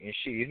and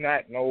shit. It's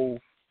not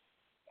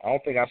I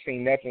don't think I've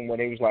seen nothing where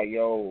they was like,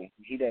 yo,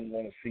 he doesn't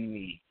want to see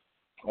me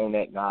on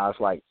that. Nah, it's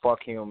like,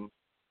 fuck him,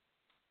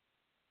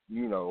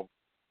 you know,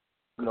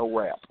 no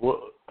rap.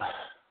 Well,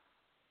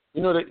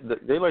 you know,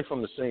 they like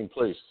from the same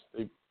place.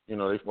 They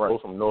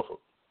both from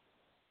Norfolk.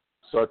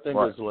 So I think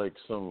there's like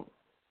some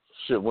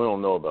shit we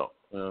don't know about.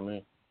 You know what I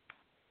mean?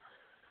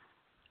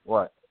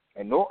 Right.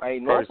 And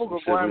Norfolk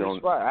was a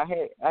spot.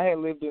 I had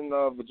lived in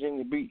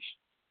Virginia Beach.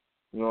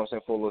 You know what I'm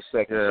saying, for a little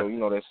second. Yeah. So, you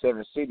know, that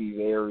Seven Cities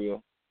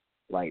area,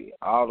 like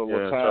all the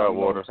little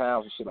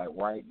towns and shit, like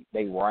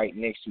right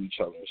next to each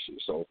other and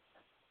shit. So,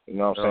 you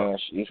know what I'm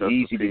saying? It's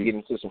easy to get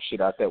into some shit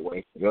out that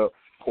way. Yup.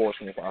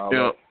 Portsmouth, all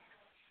that.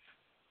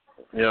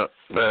 Yeah.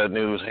 Bad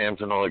News,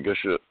 Hampton, all that good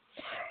shit.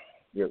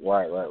 Yeah,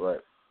 right.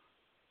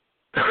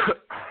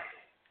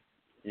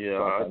 Yeah,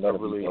 I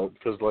really,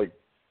 because like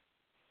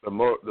the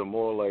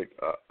more like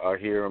I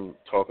hear them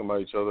talking about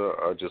each other,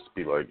 I just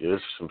be like, yeah,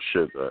 it's some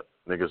shit that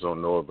niggas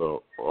don't know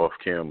about off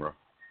camera,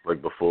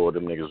 like before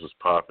them niggas was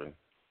popping,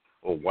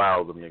 or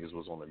while them niggas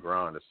was on the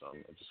grind or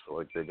something. I just feel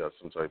like they got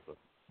some type of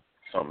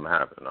something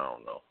happening. I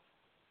don't know.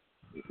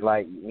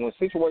 Like when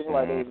situations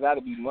like that, it's got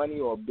to be money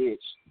or a bitch.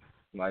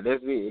 Like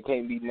that's it. It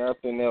can't be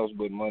nothing else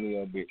but money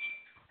or a bitch.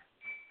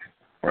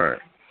 Right.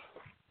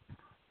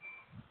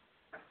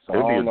 So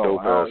it'd be a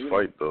dope ass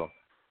fight though.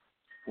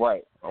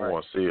 Right. I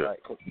want to see it.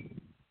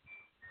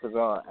 Because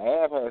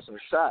Av had some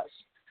shots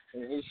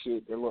in his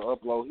shit. The little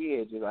upload he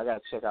had, I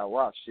gotta check out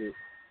Rock shit.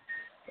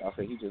 I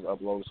said he just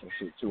uploaded some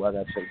shit too. I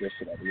gotta check that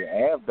shit out.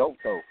 Yeah, Av dope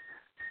though.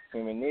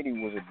 Him and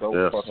Nitty was a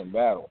dope fucking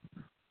battle.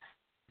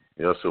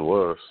 Yes, it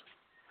was.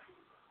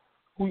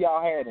 Who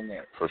y'all had in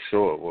that? For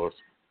sure it was.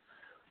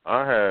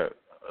 I had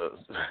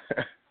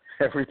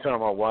every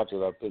time I watch it,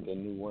 I pick a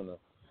new winner.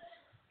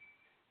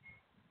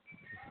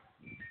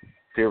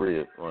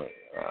 Period. Like,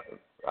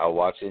 I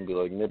watch it and be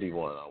like, Nitty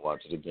won. I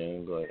watch it again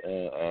and be like,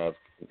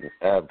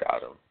 Av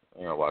got him.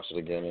 And I watch it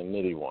again and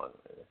Nitty won.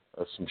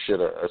 That's some shit.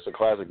 That's a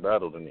classic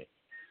battle to me.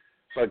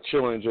 It's like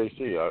Chillin' and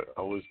JC. I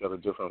always got a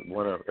different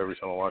winner every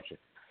time I watch it.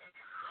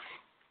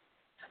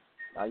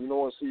 Now, you know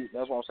what, see,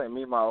 that's what I'm saying.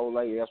 Me and my old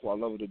lady, that's why I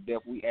love her to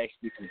death. We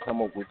actually can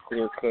come up with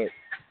clear cut,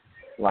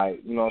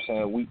 like, you know what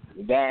I'm saying?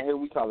 We down here,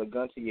 we call it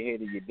gun to your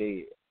head or you're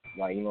dead.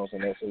 Like, you know what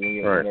I'm saying? That's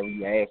whenever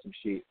you ask some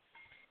shit,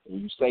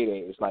 and you say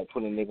that, it's like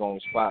putting a nigga on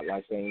the spot,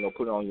 like saying, you know,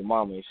 put it on your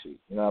mama and shit.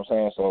 You know what I'm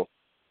saying? So,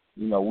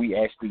 you know, we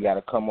actually got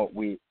to come up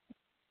with,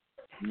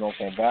 you know what I'm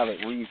saying,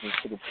 valid reasons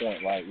to the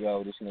point, like,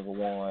 yo, this nigga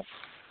won,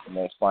 and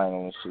that's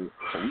final and shit.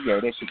 So we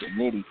gave that shit to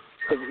Nitty.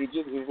 Because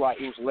it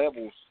was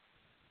levels.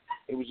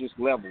 It was just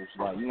levels.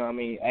 Like, you know what I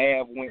mean?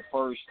 Av went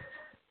first,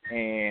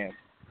 and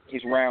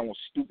his round was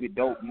stupid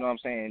dope, you know what I'm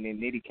saying? And then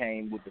Nitty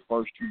came with the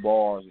first two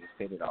bars and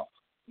set it off.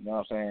 You know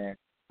what I'm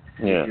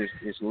saying? Yeah.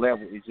 It's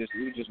level. It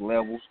was just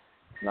levels.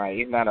 Like,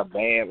 it's not a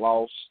bad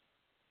loss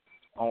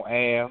on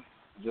Av.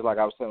 Just like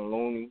I was telling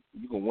Looney,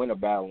 you can win a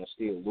battle and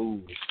still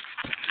lose.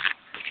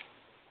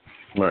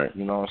 Right.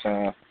 You know what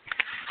I'm saying?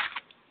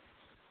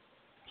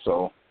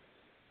 So,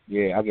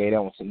 yeah, I gave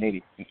that one to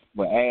Nitty.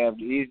 But Av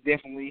is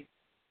definitely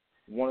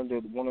one of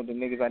the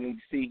niggas I need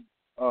to see.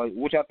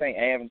 Which I think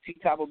Av and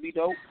T-Top will be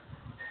dope.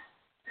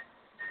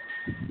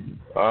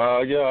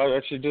 Yeah, I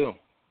actually do.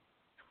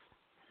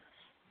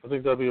 I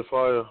think that'd be a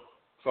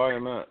fire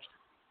match.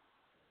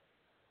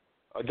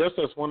 I guess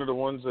that's one of the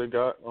ones they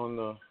got on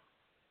the.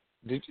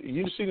 Did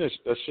you see that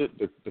shit?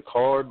 The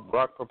card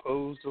Brock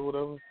proposed or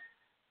whatever.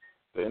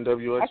 The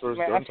NWX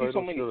versus Gun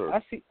title.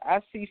 I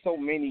see so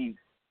many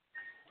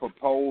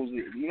proposals.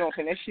 You know what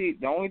I'm saying? That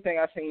shit. The only thing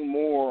I seen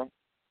more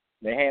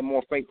that had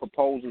more fake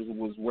proposals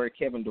was where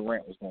Kevin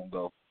Durant was gonna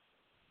go.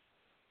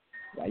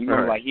 Like, you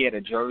know, like he had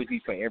a jersey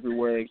for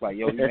everywhere. He's like,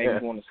 yo, he may be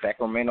going to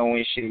Sacramento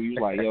and shit. He was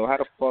like, yo, how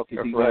the fuck is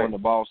he going to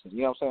Boston?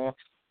 You know what I'm saying?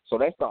 So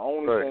that's the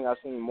only thing I've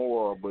seen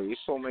more of. But it's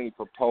so many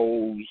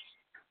proposed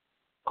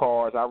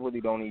cars, I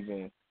really don't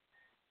even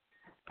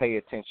pay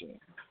attention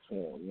to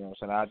them. You know what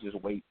I'm saying? I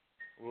just wait.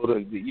 Well,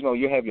 you know,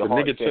 you have your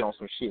heart set on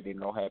some shit that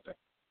don't happen.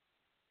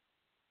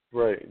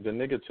 Right. The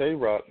nigga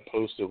Tay-Rock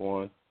posted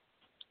one.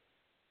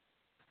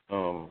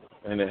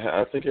 And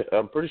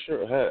I'm pretty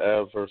sure it had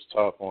Adverse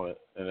Top on it,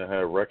 and it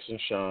had Rex and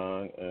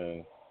Sean,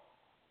 and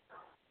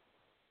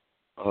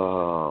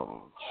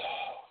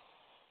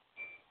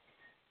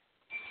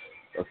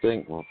I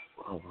think I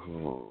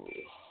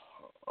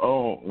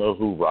don't know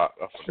who Rock.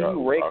 I forgot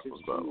who Rock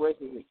was about.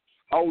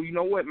 Oh, you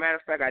know what? Matter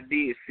of fact, I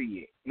did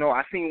see it. No,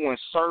 I seen one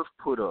Surf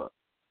put up,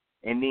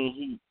 and then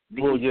he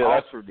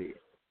altered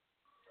it.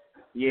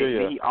 Yeah,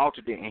 then he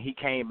altered it, and he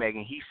came back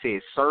and he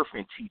said Surf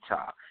and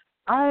T-Top.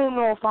 I don't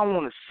know if I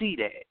want to see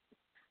that.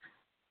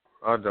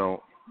 I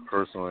don't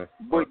personally.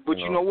 But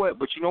you know what?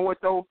 But you know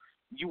what though?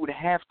 You would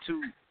have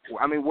to.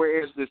 I mean,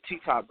 where does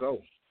T-Top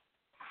go?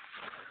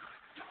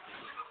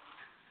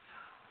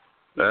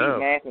 He's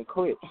math and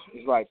clips.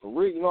 It's like for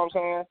real. You know what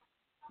I'm saying?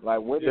 Like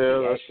where does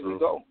he actually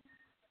go?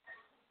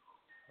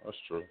 That's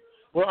true.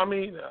 Well, I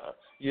mean,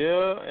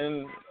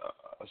 and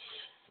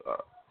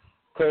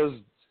because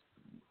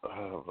I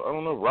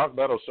don't know, Rock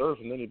battle Surf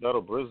and then he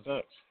battled Briz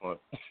next. Like,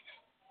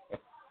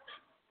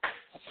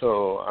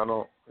 so I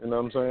don't, you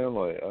know what I'm saying?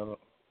 Like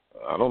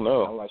I don't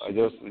know. I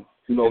guess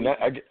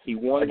he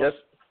won.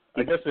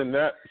 I guess in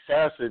that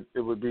facet it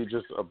would be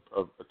just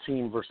a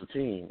team versus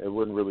team. It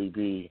wouldn't really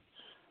be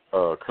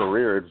a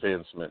career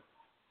advancement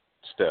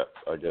step.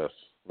 I guess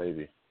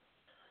maybe.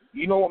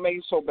 You know what makes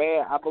it so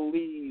bad? I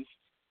believe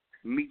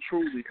me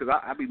truly, because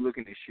I be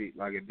looking at shit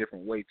like a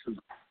different way too.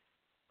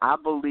 I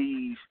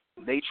believe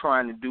they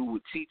trying to do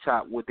with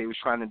T-Top what they was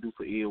trying to do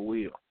for Ill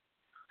Will.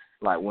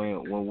 Like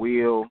when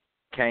Will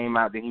came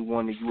out, then he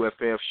won the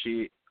UFF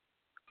shit.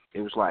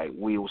 It was like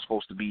Will was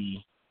supposed to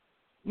be,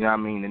 you know what I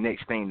mean, the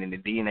next thing, then the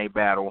DNA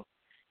battle,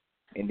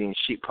 and then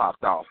shit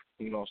popped off.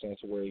 You know what I'm saying?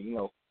 So where, you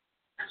know,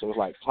 so it's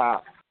like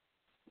Top.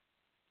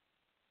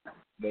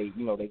 They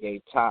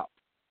gave Top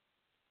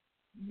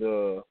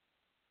the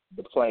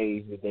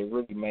plays that they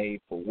really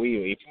made for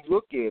Will. If you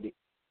look at it,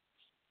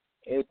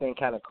 everything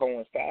kind of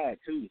coincides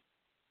too.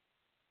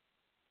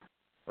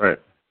 Right.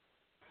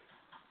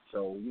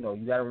 So, you know,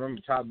 you gotta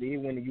remember Top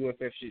did win the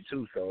UFF shit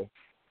too, so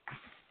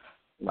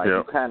like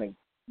you kinda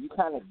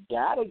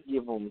gotta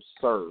give him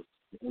Surf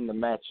in the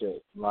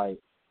matchup. Like,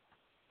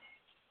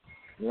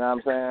 you know what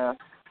I'm saying?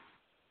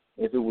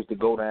 If it was to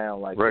go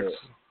down like Rex,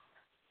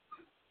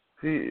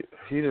 that.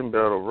 He didn't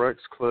battle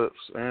Rex,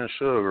 Clips, and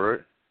Sugar,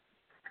 right?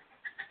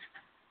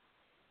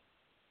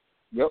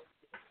 Yep.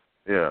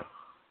 Yeah.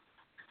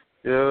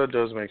 Yeah, that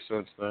does make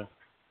sense then.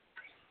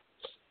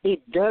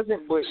 It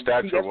doesn't, but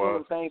stature see, that's one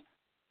of the things.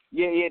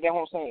 Yeah, that's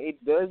what I'm saying.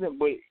 It doesn't,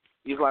 but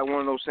it's like one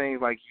of those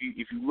things. Like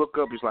if you look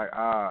up, it's like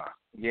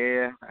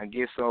yeah, I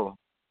guess so.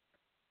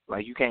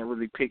 Like you can't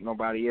really pick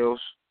nobody else.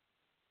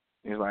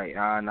 It's like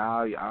nah,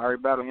 I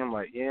already battled him.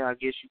 Like yeah, I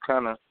guess you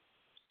kind of.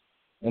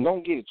 And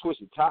don't get it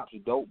twisted. Top's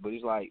dope, but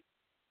it's like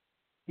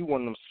he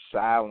one of them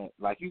silent.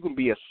 Like you can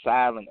be a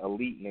silent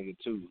elite nigga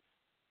too.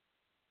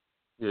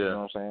 Yeah. You know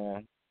what I'm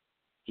saying?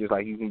 Just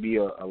like you can be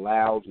a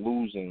loud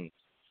losing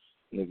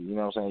nigga, you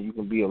know what I'm saying? You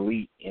can be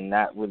elite and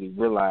not really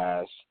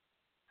realize,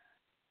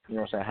 you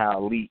know what I'm saying, how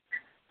elite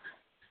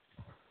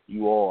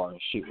you are and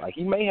shit. Like,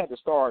 he may have to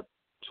start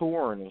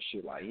touring and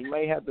shit. Like, he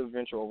may have to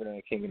venture over there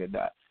in King of the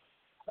Dot.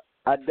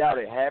 I doubt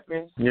it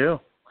happens. Yeah.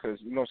 Because,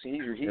 you know, see,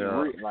 he's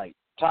real, like,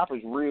 Top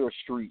is real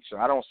street, so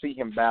I don't see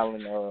him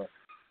battling,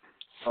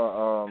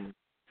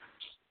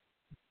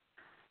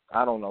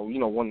 I don't know, you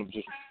know, one of them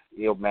just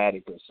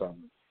Illmatic or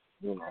something.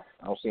 You know,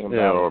 I don't see him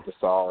battling with the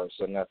SARS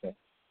or nothing.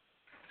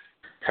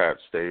 Pat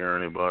Stay or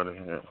anybody,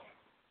 yeah.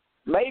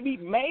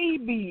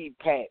 Maybe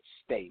Pat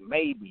Stay.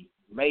 Maybe.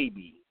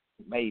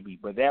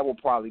 But that will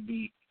probably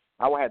be,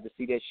 I would have to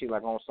see that shit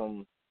like on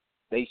some,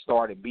 they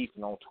started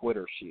beefing on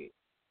Twitter shit.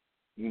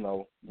 You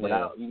know, but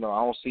I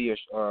don't see a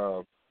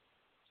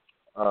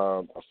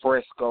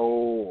Fresco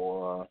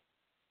or,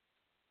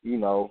 you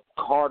know,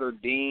 Carter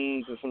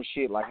Deans or some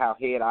shit, like how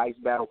Head Ice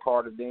battled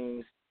Carter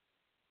Deans.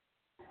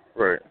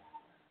 Right.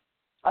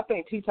 I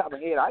think T-Top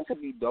and Head Ice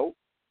would be dope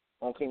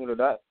on King of the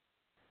Dot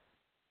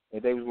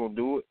if they was going to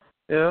do it.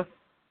 Yeah.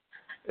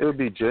 It would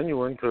be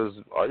genuine because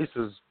Ice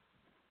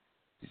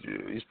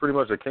he's pretty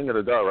much a King of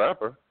the Dot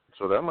rapper,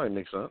 so that might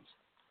make sense.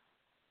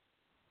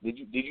 Did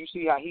you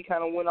see how he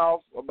kind of went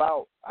off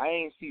about?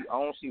 I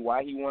don't see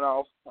why he went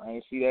off. I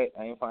ain't see that.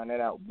 I ain't find that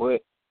out.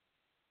 But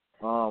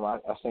I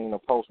seen a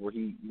post where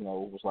he, you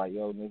know, was like,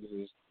 "Yo,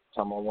 niggas is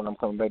talking about when I'm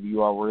coming back to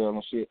URL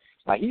and shit."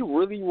 Like he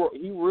really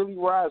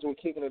rides with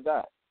Kicking the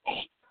Dot.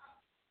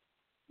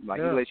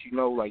 Like he lets you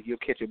know, like you'll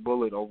catch a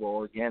bullet over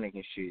organic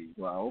and shit.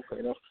 Well,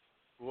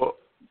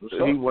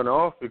 okay, he went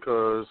off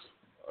because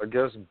I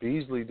guess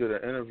Beasley did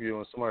an interview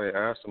and somebody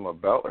asked him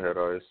about Head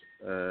Ice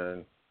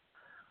and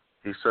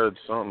he said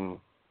something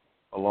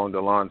along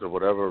the lines of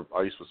whatever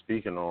Ice was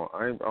speaking on.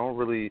 I don't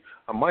really.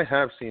 I might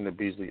have seen the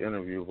Beasley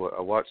interview, but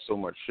I watched so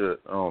much shit.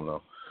 I don't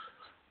know.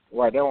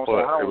 Right, that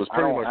but it was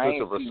pretty much I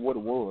just see what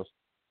it was.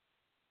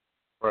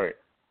 Right.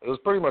 It was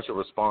pretty much a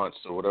response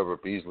to whatever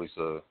Beasley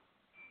said.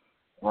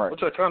 Right.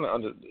 Which I kind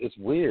of it's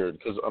weird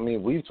because, I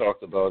mean, we've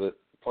talked about it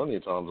plenty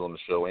of times on the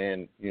show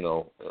and, you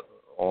know,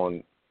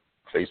 on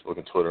Facebook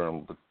and Twitter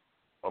and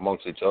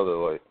amongst each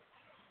other.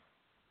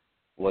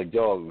 Like,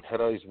 dog,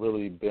 had Ice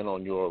really been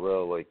on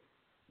URL, like,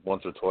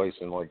 once or twice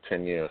in, like,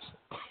 10 years?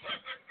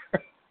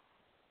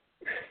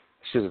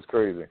 Shit is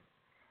crazy.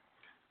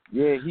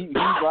 Yeah, he's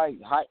like,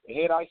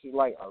 Head Ice is,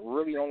 like,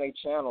 really on their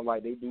channel.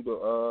 Like, they do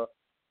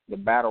the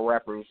battle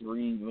rappers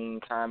read mean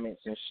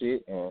comments and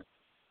shit, and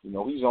you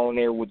know, he's on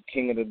there with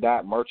King of the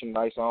Dot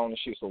merchandise on and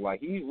shit. So like,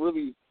 he's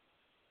really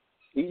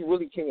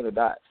King of the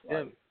Dot. Like,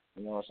 Yeah.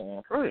 You know what I'm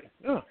saying? Right.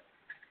 Yeah.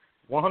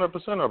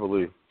 100%, I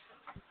believe.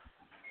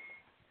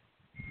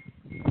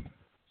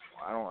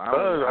 I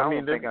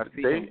don't think I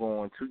see him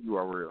going to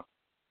URL.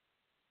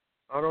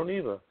 I don't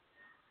either.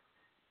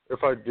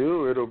 If I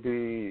do, it'll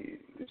be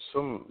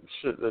some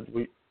shit that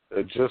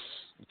just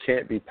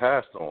can't be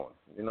passed on.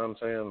 You know what I'm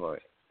saying?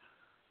 Like,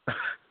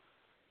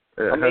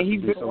 I mean,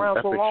 he's been around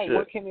so long. Shit.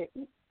 What can it?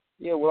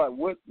 Yeah, well,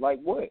 what? Like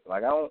what?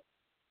 Like I don't.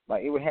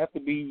 Like it would have to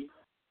be.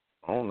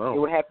 I don't know. It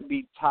would have to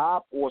be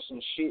top or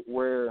some shit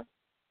where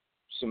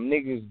some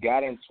niggas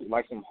got into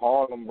like some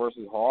Harlem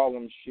versus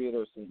Harlem shit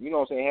or some. You know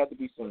what I'm saying? It had to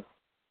be some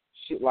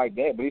shit like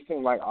that. But it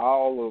seems like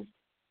all of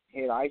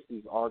Head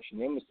Ice's arch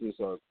nemesis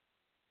are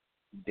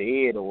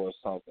dead or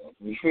something.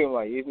 You feel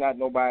like it's not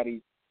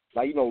nobody.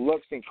 Like, you know,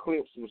 Lux and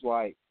Clips was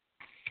like,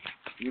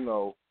 you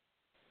know,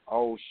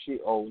 oh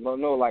shit, oh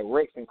no, like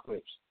Rex and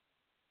Clips.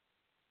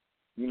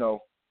 You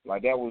know,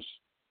 like that was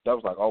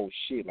like, oh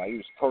shit, like it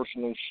was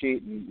personal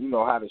shit, and you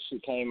know how the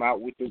shit came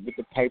out with the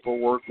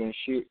paperwork and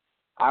shit.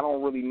 I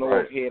don't really know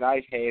if Head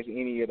Ice has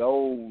any of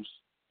those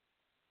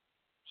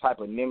type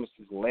of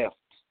nemesis left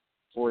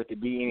for it to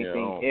be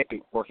anything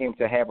epic for him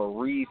to have a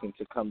reason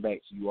to come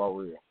back to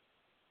URL.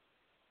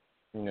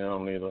 Yeah, I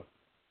don't either.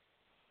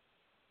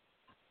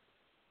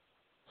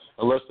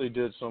 Unless they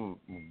did some,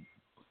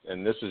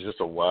 and this is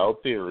just a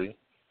wild theory,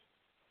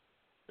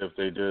 if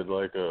they did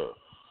like I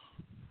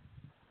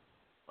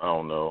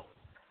don't know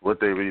what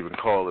they would even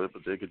call it,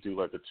 but they could do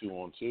like a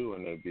 2-on-2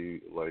 and it'd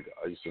be like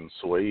Ice and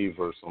Swave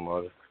or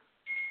somebody.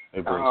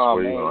 They bring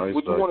Swave and Ice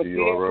would you back want to to see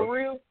that URL. for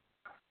real?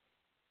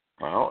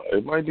 Well,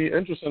 it might be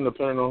interesting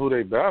depending on who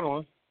they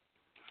battling.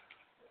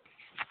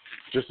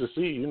 Just to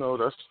see, you know,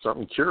 that's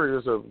something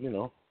curious of, you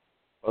know,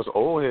 us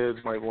old heads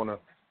might want to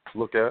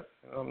look at.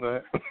 You know what I'm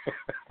saying?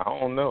 I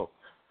don't know.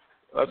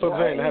 That's what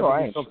I'm saying. It has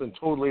to be something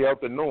totally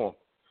out the norm.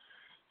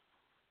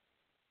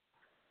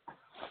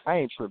 I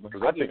ain't tripping.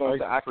 Because I think Ice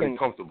is pretty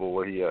comfortable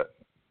where he at.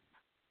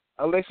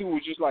 Unless it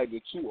was just like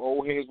the two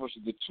old heads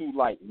versus the two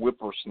like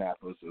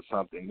whippersnappers or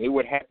something. They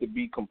would have to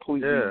be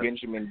completely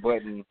Benjamin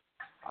Button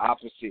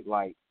opposite,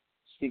 like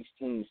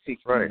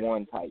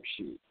 1661 type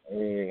shit.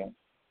 Yeah.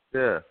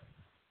 Yeah.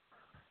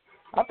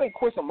 I think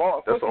Chris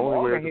Amar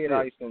Head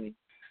Ice and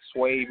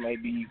Swave may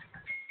be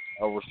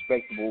a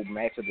respectable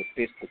match of the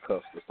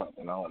fisticuffs or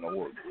something. I don't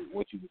know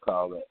what you would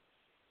call that.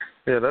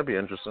 Yeah, that'd be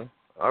interesting.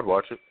 I'd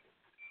watch it.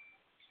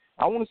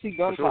 I want to see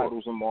gun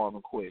titles in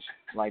Marvin Quest.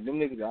 Like them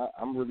niggas,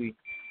 I'm really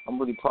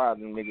proud of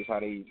them niggas how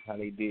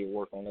they did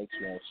work on their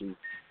 2-on-2.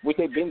 Which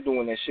they've been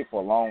doing that shit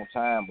for a long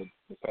time, but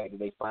the fact that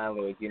they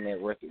finally are getting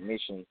that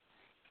recognition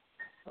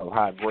of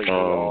how great they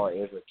are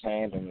as a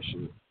tandem and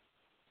shit.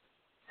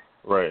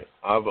 Right.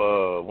 I've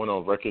went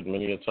on record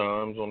many a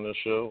times on this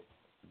show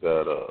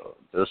that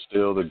they're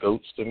still the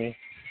GOATs to me.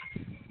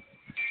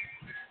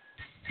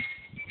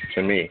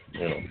 To me,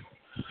 you know.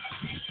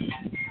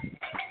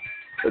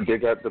 They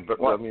got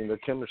the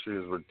chemistry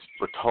is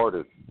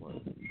retarded.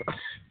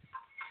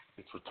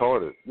 It's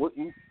retarded.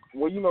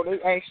 Well, you know,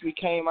 they actually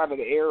came out of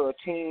the era of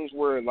teams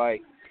where,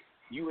 like,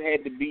 you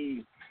had to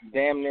be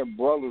damn near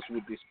brothers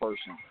with this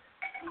person.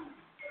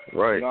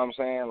 Right. You know what I'm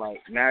saying? Like,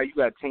 now you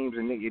got teams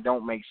and it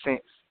don't make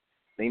sense.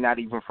 They not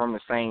even from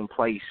the same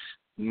place.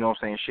 You know what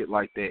I'm saying? Shit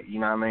like that. You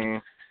know what I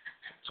mean?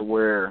 To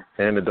where...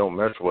 And it don't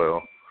mesh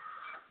well.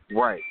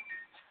 Right.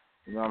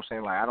 You know what I'm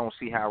saying? Like, I don't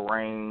see how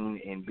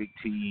Rain and Big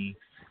T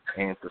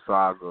and the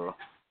Saga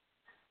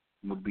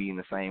would be in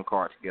the same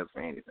car together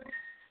for anything.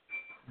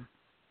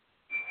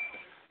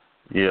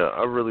 Yeah,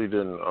 I really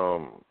didn't,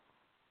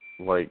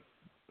 like,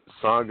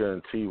 Saga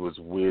and T was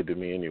weird to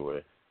me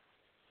anyway.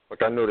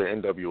 Like, I know the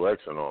NWX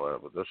and all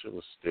that, but that shit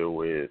was still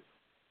weird.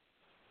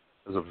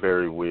 It was a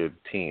very weird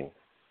team.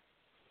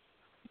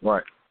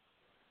 Right.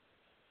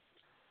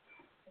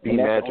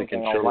 B-Magic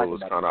and Chilla was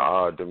kind of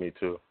odd to me,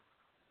 too.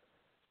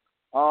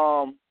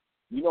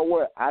 You know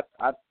what? I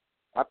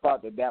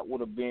thought that would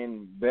have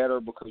been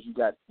better because you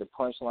got the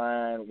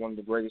Punchline, one of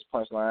the greatest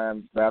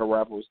Punchline battle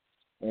rappers,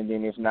 and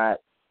then if not,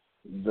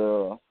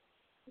 the,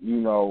 you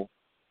know,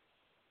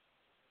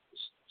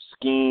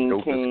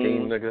 Scheme King.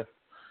 Scheme nigga.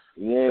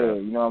 Yeah,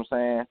 you know what I'm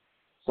saying?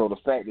 So the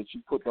fact that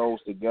you put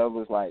those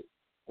together is like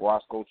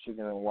Roscoe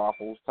Chicken and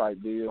Waffles type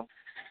deal.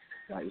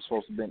 Like it's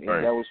supposed to be,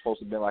 Right. that was supposed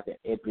to be like an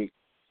epic.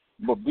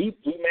 But B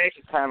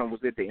Magic kind of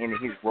was at the end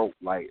of his rope.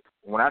 Like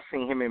when I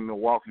seen him in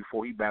Milwaukee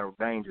before he battled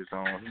Danger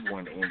Zone, he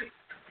wasn't in it.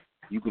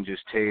 You can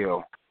just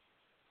tell.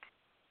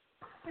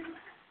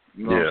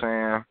 You know what I'm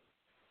saying?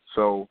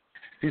 So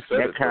he said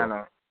that it, kind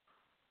of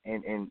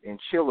and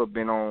Chilla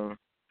been on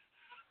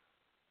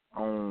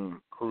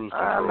cruise I'm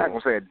control. not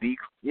gonna say a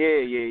decoy.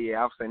 Yeah.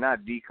 I'll say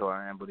not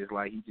decoy, but it's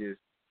like he just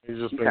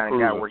kind of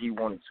got where he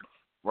wanted to.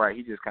 Right,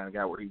 he just kind of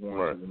got where he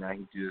wanted to, and now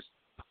he just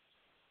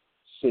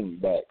sitting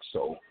back.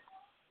 So,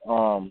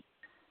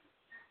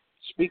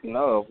 speaking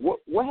of,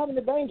 what happened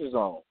to Danger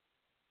Zone?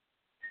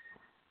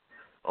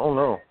 Oh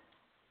no.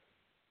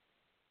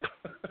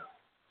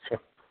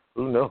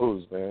 Who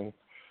knows, man?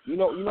 You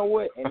know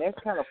what? And that's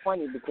kind of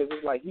funny because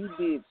it's like he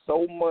did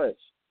so much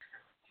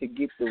to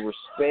get the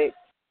respect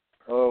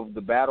of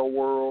the battle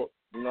world.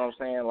 You know what I'm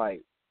saying?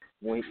 Like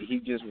when he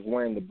just was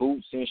wearing the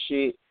boots and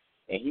shit,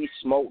 and he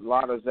smoked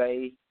Lotta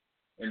Zay,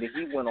 and then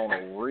he went on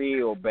a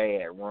real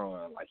bad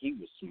run. Like he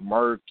was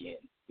smirking.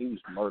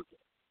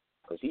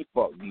 Because he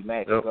fucked B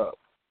Magic up.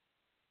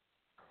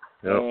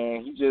 Yep.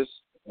 And he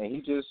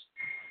just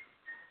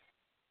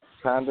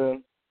kind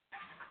of.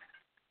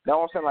 Know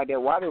what I'm saying? Like that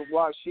Writer's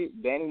Block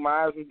shit, Danny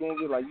Myers was doing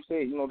it. Like you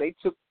said, you know, they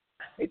took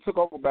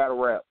over battle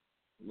rap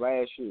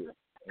last year.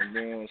 And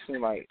then it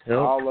seemed like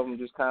all of them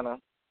just kind of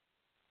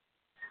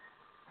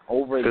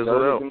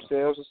overexerted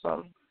themselves or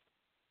something.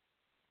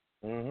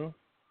 Mm-hmm.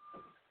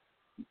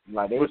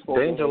 Like they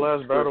Danger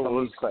last battle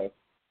was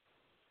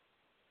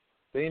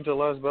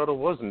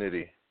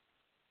Nitty,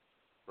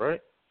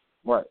 right?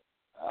 Right.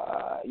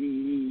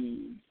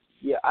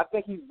 Yeah, I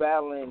think he's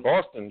battling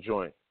Boston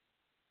joint.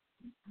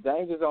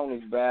 Danger Zone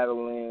is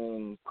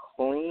battling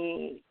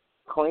Clean.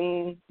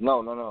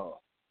 No.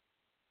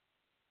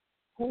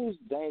 Who's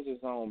Danger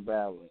Zone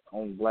battling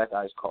on Black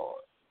Ice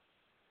Card?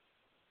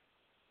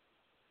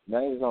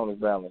 Danger Zone is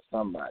battling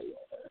somebody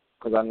on there.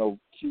 Because I know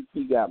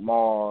QP got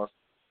Mars.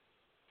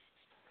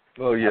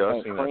 Oh, yeah,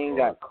 I think Clean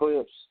got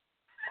Clips.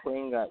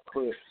 Danger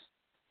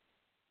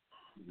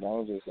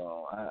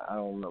Zone, I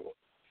don't know.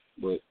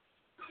 But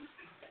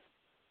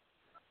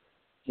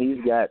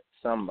he's got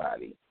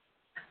somebody.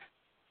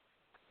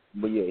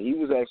 But, yeah, he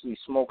was actually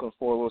smoking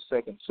for a little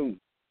second, too.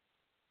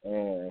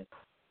 And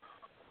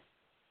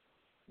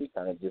he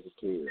kind of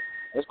disappeared.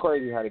 It's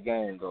crazy how the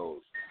game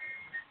goes.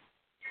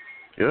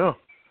 Yeah.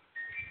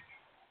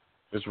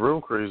 It's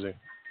real crazy.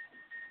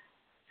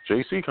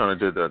 JC kind of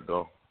did that,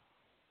 though.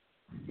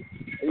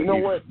 You know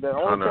what? The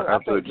only thing after I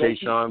think the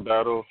Jay-Sean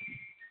battle,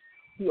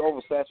 he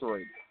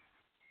oversaturated.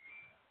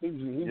 He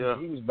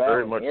was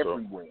very battling much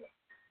everywhere.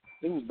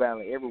 He was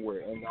battling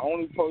everywhere. And the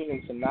only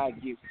person to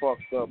not get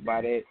fucked up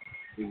by that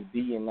is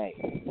DNA.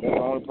 That's the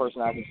only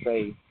person I can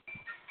say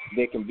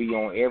that can be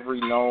on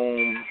every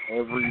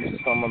every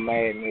Summer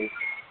Madness,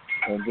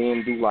 and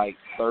then do like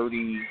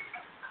 30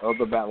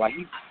 other battles. Like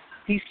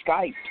he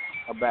Skyped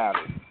a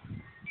battle.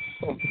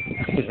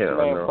 Yeah,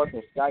 man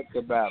fucking Skyped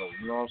a battle.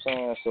 You know what I'm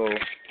saying? So,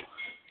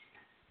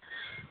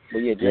 but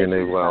yeah,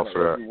 DNA JC wild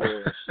for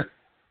that.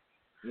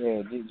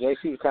 Yeah,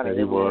 JC was kind of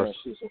everywhere and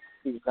shit, so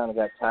people kind of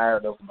got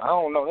tired of him. I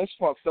don't know. That's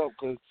fucked up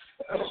because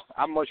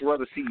I'd much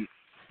rather see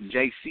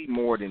JC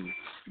more than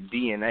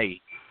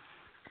DNA.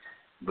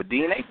 But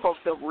DNA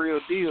fucked up real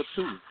deal,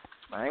 too.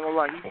 I ain't gonna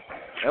lie.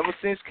 Ever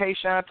since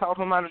K-Shine taught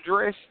him how to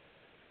dress.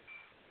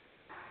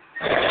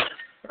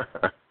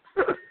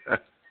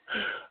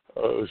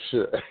 Oh,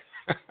 shit.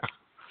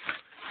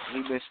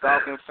 He been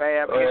stalking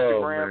Fab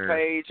Instagram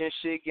page and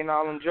shit, getting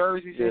all them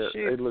jerseys and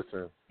shit. Hey,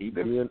 listen.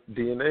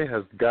 DNA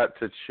has got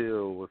to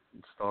chill with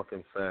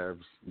stalking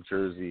Fab's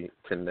jersey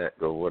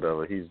connect or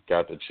whatever. He's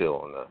got to chill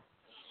on that.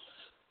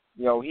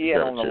 Yo, he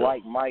had on the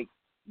Like Mike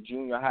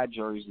junior high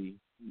jersey.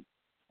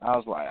 I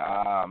was like,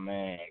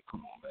 man,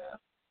 come on, man.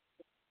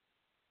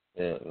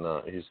 Yeah,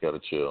 no, he's got to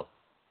chill.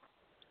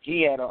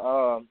 He had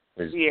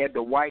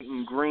the white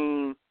and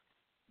green,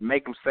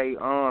 make him say,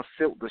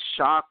 Silk the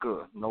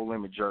Shocker, No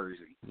Limit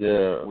jersey.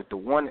 Yeah. With the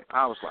one,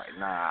 I was like,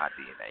 nah,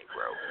 DNA,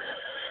 bro.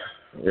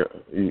 Yeah,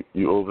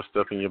 you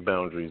overstepping your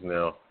boundaries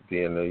now,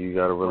 DNA. You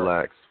got to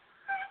relax.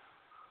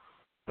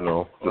 You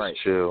know,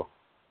 just chill.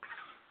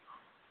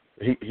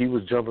 He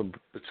was jumping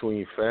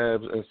between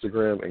Fab's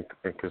Instagram and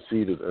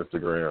Conceded's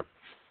Instagram.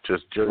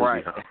 Just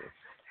jersey hopping.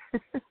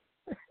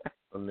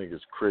 That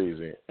nigga's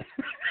crazy.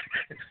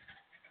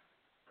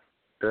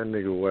 That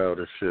nigga wild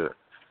as shit.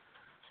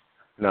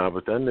 Nah,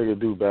 but that nigga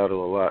do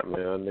battle a lot,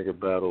 man. That nigga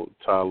battled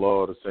Ty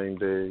Law the same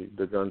day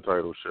the gun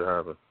title shit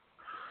happened.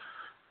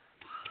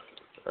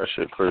 That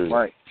shit crazy.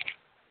 Right.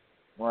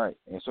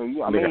 And so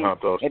you, I nigga mean,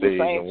 hopped off stage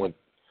and went.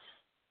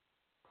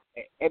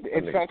 At the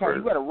same time,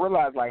 you got to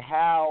realize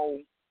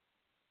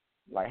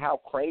how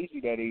crazy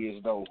that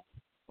is, though.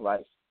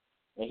 Like,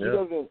 and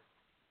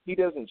he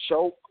doesn't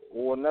choke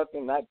or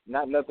nothing, not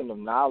nothing of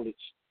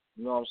knowledge.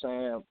 You know what I'm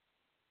saying?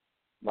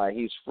 Like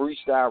his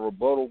freestyle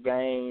rebuttal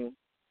game,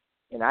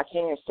 and I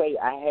can't say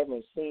I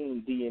haven't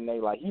seen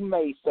DNA. Like he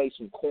may say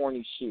some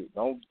corny shit.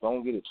 Don't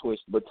get it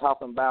twisted. But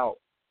talking about,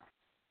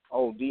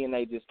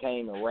 DNA just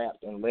came and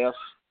rapped and left.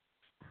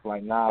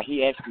 Like, nah,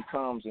 he actually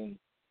comes and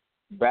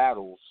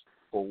battles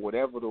for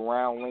whatever the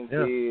round length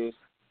is.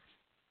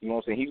 You know what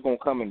I'm saying? He's going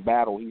to come and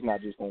battle. He's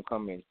not just going to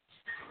come and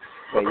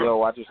say,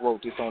 yo, I just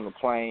wrote this on the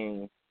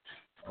plane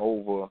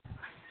over,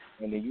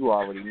 and then you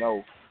already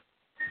know.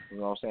 You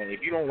know what I'm saying?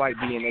 If you don't like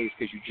DNA, it's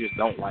because you just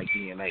don't like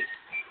DNA.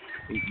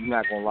 You're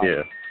not going to like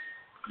him.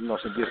 You know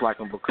what I'm saying? Dislike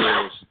him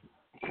because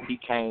he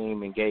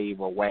came and gave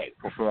a whack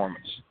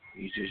performance.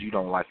 It's just you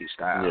don't like his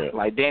style. Yeah.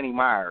 Like Danny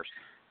Myers,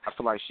 I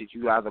feel like shit,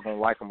 you either going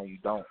to like him or you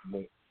don't,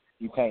 but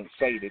you can't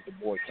say that the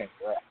boy can't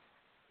rap.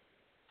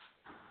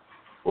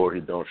 Or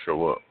he don't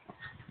show up.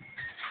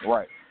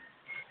 Right.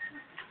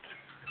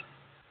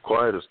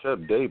 Quiet as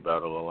kept, Day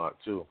battle a lot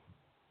too.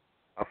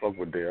 I fuck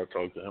with Day. I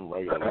talk to him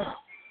regularly.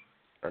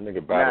 That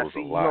nigga battles a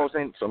lot. You know what I'm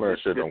saying? Some of that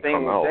shit don't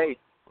come out.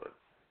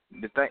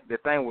 The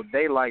thing with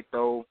Daylight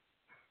though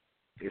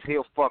is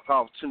he'll fuck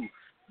off too,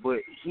 but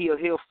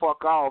he'll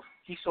fuck off.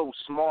 He's so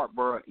smart,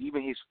 bro.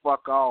 Even his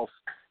fuck off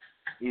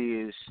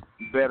is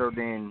better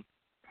than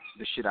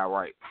the shit I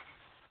write.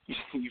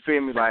 You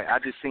feel me? Like, I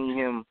just seen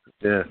him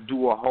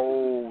do a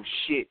whole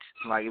shit.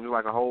 Like, it was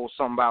like a whole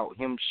something about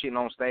him shitting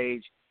on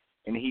stage,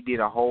 and he did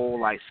a whole,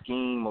 like,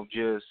 scheme of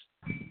just,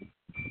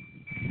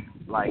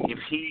 like, if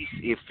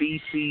he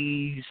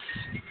sees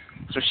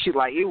some shit,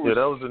 like, it was.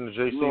 Yeah, that was in the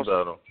JC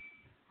battle.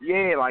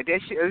 Yeah, like, that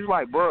shit, it was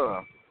like,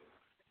 bruh.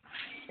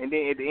 And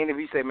then at the end of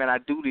it, he said, man, I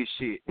do this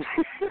shit.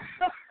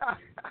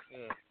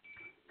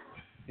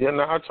 Yeah,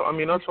 no, I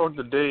talk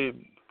to Dave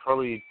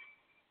probably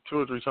 2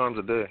 or 3 times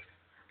a day.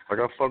 Like,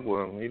 I fuck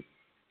with him.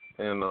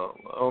 I don't know,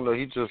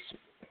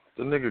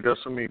 the nigga got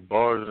so many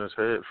bars in his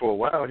head. For a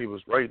while, he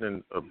was writing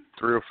in a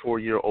 3 or 4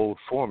 year old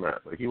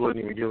format. Like, he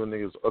wasn't even giving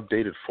niggas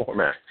updated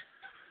format.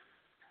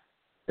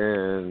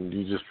 And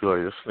you just be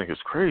like, this nigga's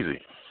crazy.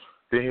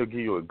 Then he'll give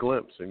you a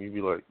glimpse, and you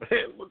be like,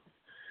 man, what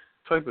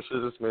type of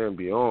shit this man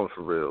be on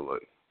for real?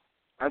 Like,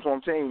 that's what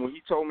I'm saying. When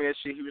he told me that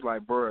shit, he was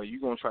like, bro,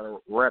 you going to try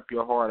to rap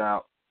your heart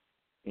out.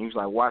 And he was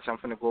like, watch, I'm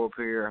finna go up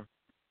here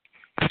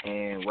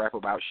and rap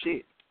about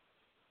shit.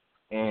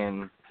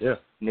 And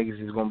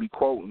niggas is going to be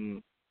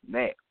quoting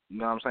that. You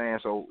know what I'm saying?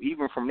 So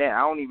even from that, I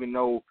don't even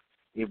know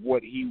if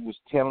what he was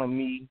telling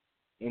me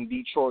in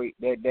Detroit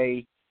that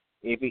day,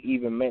 if it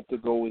even meant to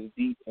go as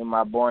deep in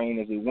my brain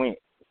as it went.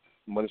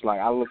 But it's like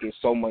I look at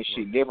so much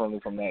shit differently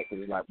from that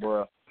because it's like,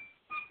 bro,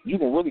 you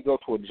can really go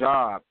to a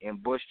job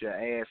and bust your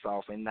ass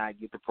off and not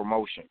get the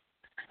promotion.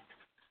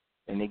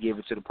 And they give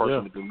it to the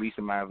person with the least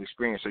amount of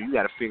experience. So you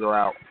got to figure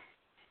out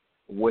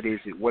what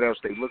else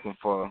they looking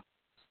for.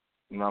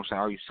 You know what I'm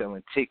saying? Are you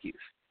selling tickets?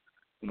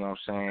 You know what I'm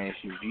saying? Is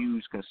your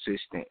views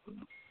consistent?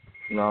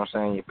 You know what I'm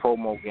saying? Your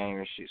promo game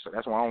and shit. So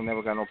that's why I don't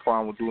never got no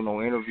problem with doing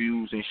no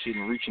interviews and shit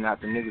and reaching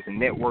out to niggas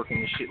and networking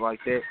and shit like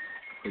that.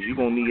 Because you're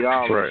going to need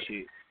all that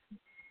shit.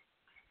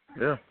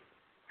 Yeah.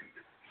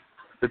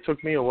 It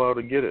took me a while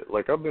to get it.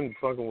 Like, I've been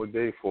fucking with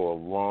Dave for a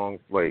long,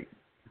 like,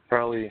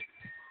 probably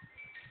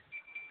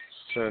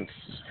since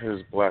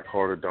his Black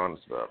Heart Adonis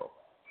battle.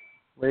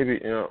 Maybe,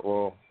 a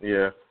little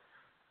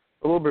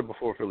bit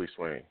before Philly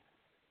Swain.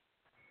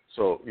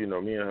 So, you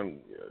know, me and him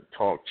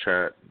talk,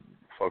 chat,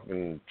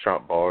 fucking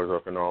chop bars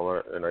up and all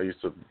that. And I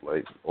used to,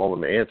 like, all of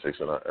the antics,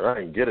 and I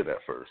didn't get it at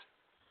first.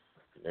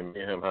 And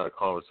me and him had a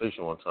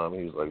conversation one time.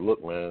 He was like,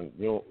 look, man,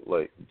 you don't,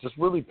 like, just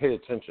really pay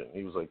attention.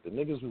 He was like, the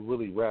niggas who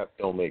really rap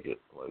don't make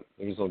it. Like,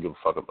 niggas don't give a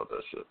fuck about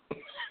that shit.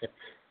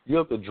 You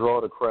have to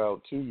draw the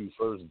crowd to you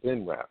first,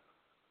 then rap.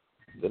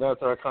 Then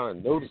after I kind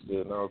of noticed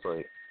it, and I was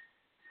like,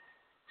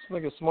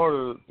 this nigga's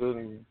smarter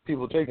than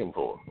people take him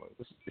for.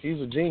 Like,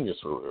 he's a genius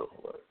for real.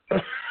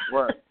 Like,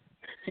 right.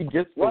 He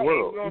gets the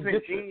world. You know what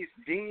I'm saying?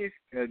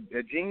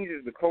 A genius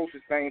is the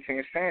closest thing to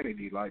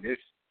insanity. Like,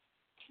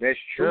 that's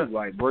true. Yeah.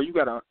 Like, bro, you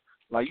gotta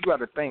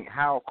think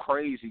how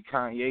crazy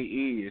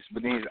Kanye is,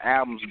 but then his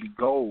albums be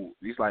gold.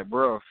 It's like,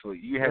 bro, so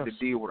you have to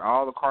deal with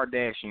all the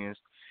Kardashians,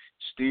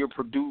 still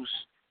produce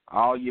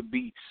all your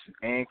beats,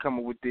 and come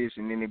up with this,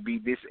 and then it be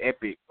this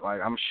epic. Like,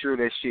 I'm sure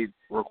that shit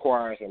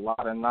requires a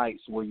lot of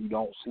nights where you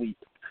don't sleep.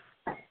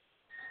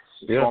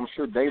 So I'm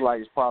sure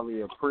Daylight is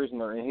probably a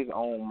prisoner in his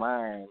own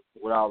mind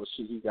with all the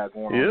shit he got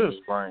going on in his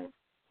brain.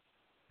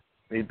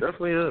 He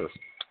definitely is.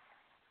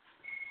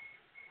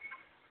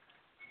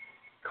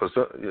 Cause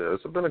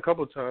it's been a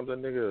couple of times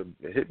that nigga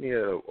hit me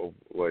at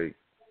like,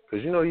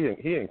 cause you know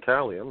he in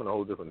Cali. I'm in a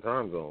whole different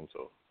time zone,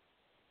 so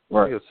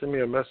he'll send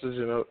me a message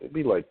and it'd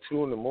be like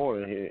 2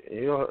 a.m.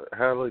 He'll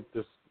have like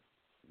this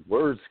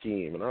word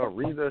scheme, and I'll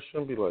read that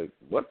shit and be like,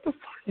 what the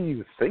fuck are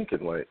you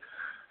thinking, like?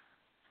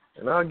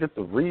 And I get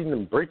to reading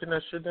and breaking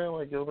that shit down,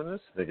 like, yo, man,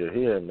 this nigga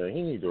here, man,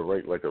 he need to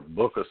write like a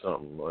book or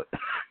something. Like,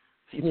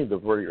 he need to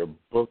write a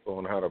book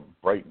on how to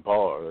write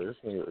bars.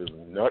 This nigga is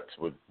nuts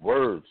with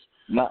words.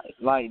 Not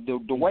like the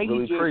way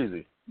really he just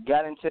crazy.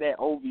 Got into that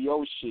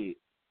OVO shit.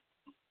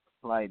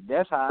 Like,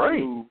 that's how I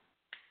knew.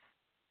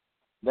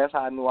 That's how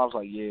I knew. I was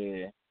like,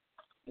 yeah,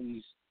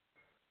 he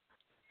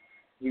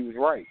was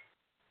right.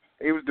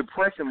 It was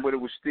depressing, but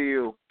it was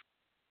still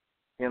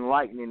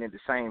enlightening at the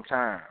same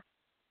time.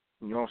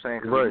 You know what I'm saying?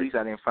 Because at least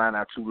I didn't find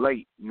out too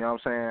late. You know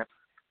what I'm saying?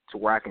 To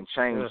where I can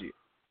change it.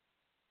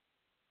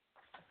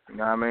 You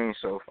know what I mean?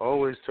 So I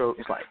always tell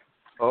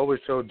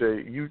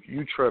Dave,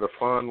 you tread a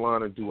fine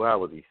line of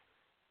duality.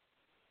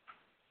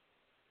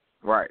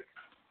 Right.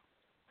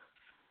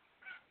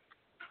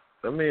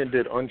 That man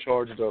did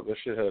Uncharged Up. That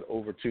shit had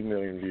over 2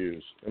 million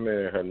views. That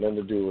man had nothing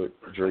to do with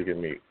Drake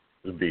and Meek.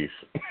 The beef.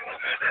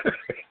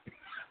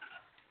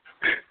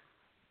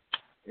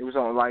 It was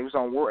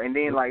on World, and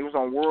then it was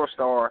on World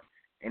Star,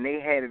 and they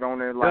had it on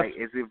there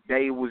as if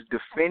they was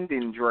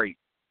defending Drake.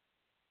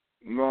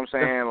 You know what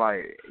I'm saying?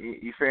 Like,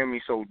 you feel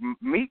me? So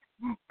Meek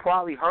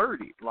probably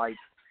heard it. Like,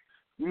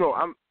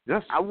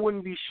 I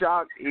wouldn't be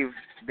shocked if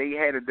they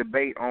had a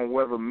debate on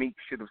whether Meek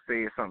should have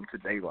said something to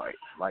Daylight.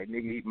 Like,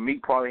 nigga,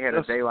 Meek probably had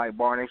a Daylight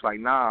bar, and he's like,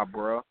 nah,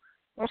 bro,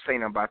 don't say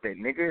nothing about that,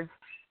 nigga.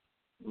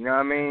 You know what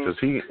I mean? Because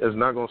he is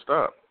not gonna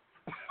stop.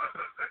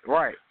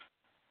 Right.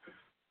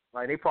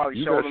 Like, they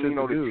probably showed him,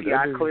 the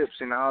T.I. clips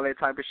and all that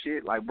type of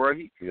shit. Like, bro,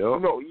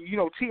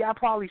 T.I.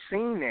 probably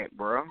seen that,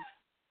 bro.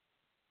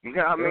 You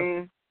know what I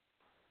mean?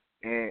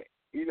 And,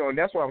 and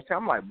that's what I was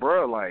telling him. I'm like,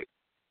 bro, like,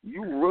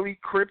 you really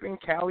cripping,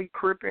 Cali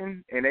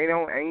cripping, and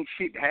ain't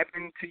shit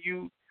happening to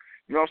you?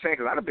 You know what I'm saying?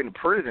 Because I'd have been to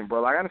prison,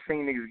 bro. Like, I done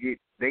seen niggas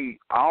get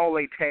all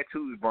their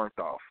tattoos burnt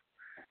off.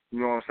 You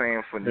know what I'm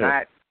saying? For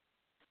not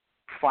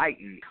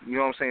fighting. You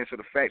know what I'm saying? So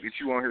the fact that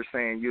you on here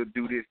saying you'll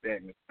do this, that,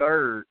 and the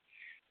third,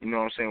 you know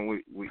what I'm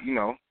saying, with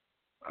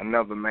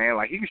another man.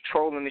 Like, he was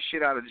trolling the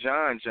shit out of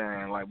John.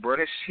 Like, bro,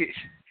 that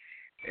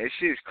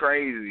shit's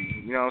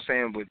crazy. You know what I'm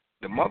saying? But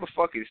the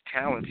motherfucker is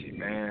talented,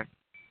 man.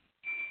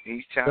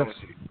 He's talented.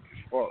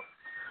 Fuck.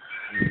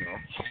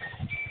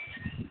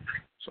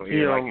 So,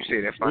 yeah, like you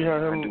said, that's my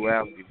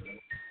duality.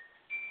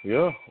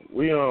 Yeah.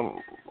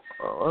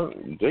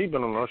 They've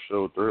been on our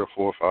show 3 or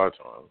 4 or 5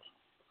 times.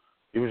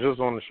 He was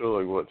just on the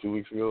show, 2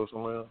 weeks ago or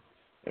something.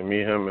 And me,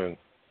 him, and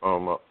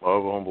my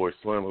other homeboy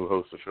Slim, who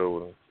hosts the show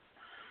with him,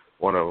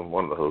 one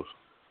of the hosts.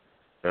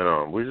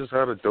 And we just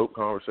had a dope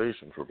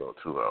conversation for about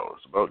 2 hours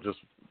about just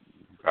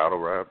battle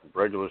rap,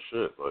 regular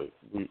shit. Like,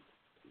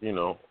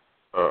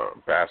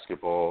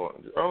 basketball.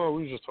 I don't know,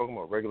 we were just talking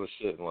about regular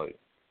shit. And,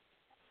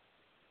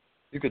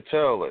 you could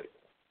tell,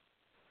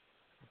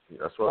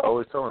 that's what I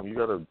always tell him. You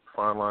got a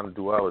fine line of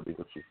duality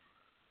with you.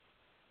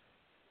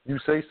 You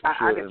say some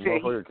shit and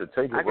motherfucker could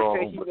take it wrong. I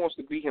can tell he wants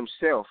to be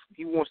himself.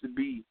 He wants to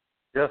be,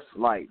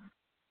 like,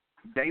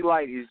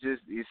 Daylight is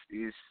just,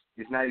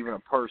 it's not even a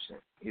person.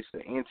 It's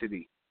an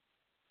entity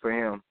for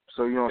him.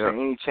 So, you know what I'm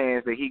saying? Any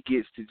chance that he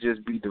gets to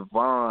just be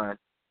Devon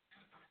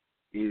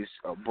is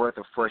a breath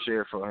of fresh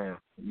air for him.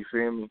 You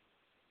feel me?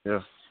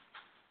 Yeah.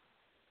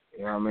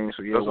 You know what I mean?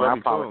 So, that's when I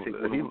politic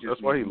with him,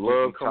 that's why he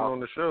loved coming on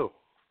the show.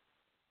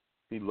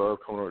 He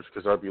loved coming on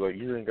because I'd be like,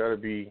 you ain't got to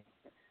be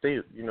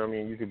stated. You know what I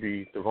mean? You could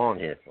be Devon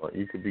here. Like,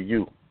 you could be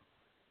you.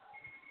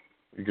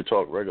 You could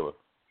talk regular.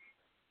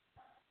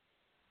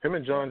 Him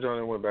and John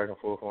went back and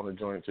forth on the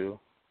joint, too.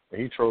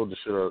 And he trolled the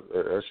shit out.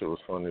 That shit was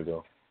funny,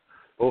 though.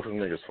 Both of them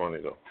niggas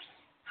funny, though.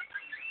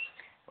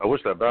 I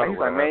wish that battle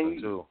would happen,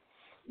 too.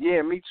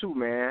 Yeah, me too,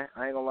 man.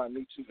 I ain't gonna lie,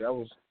 me too. That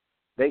was,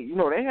 they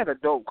had a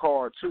dope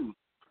card, too.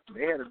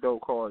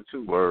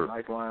 Word.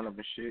 Nice lineup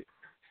and shit.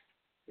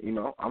 I'm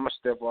going to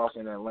step off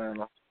in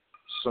Atlanta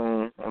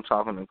soon. I'm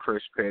talking to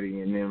Chris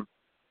Petty and them,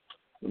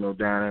 down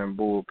there in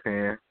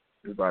Bullpen.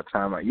 It's about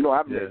time.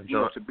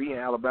 To be in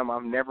Alabama,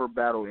 I've never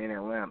battled in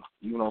Atlanta.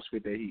 You don't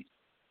spit that heat.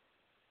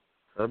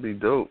 That'd be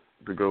dope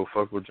to go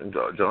fuck with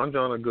John.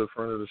 John, a good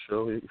friend of the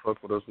show. He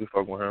fuck with us. We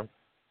fuck with him.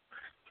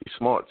 He's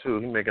smart, too.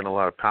 He's making a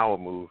lot of power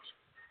moves.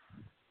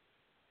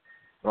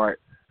 Right.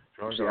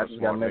 John's smart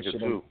nigga,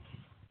 too.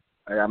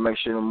 I gotta make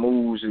sure the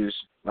moves is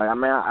like,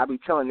 I be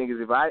telling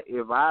niggas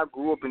if I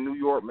grew up in New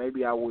York,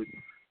 maybe I would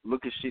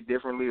look at shit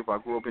differently. If I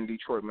grew up in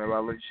Detroit, maybe I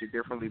look at shit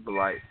differently. But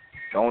like,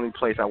 the only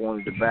place I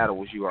wanted to battle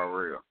was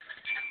URL.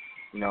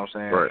 You know what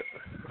I'm saying? Right.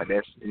 Like,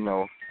 that's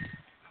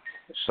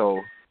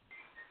so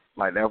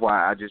like, that's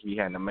why I just be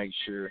having to make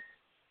sure,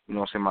 you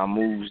know what I'm saying, my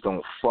moves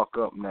don't fuck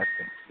up nothing.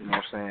 You know what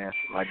I'm saying?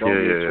 Like,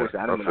 don't get twisted.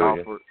 I've been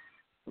offered,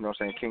 you know what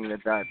I'm saying, King of the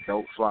Dot,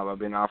 dope flop. I've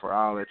been offered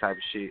all that type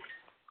of shit.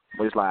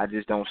 But it's like, I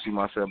just don't see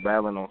myself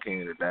battling on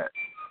King of the Dot.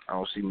 I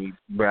don't see me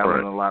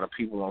battling a lot of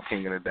people on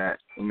King of the Dot.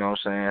 You know what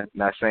I'm saying?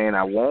 Not saying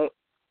I won't.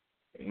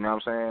 You know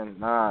what I'm saying?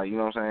 Nah, you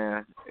know what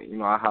I'm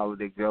saying? I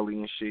hollered at Gully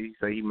and shit. He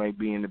say he may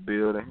be in the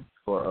building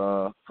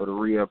for the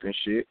re-up and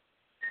shit.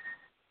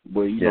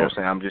 But you know what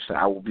I'm saying?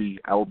 I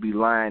would be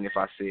lying if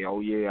I said, oh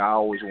yeah, I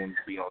always wanted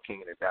to be on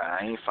King of the Dot.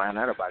 I ain't find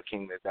out about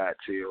King of the Dot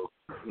till,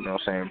 you know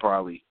what I'm saying,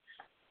 probably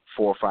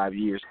 4 or 5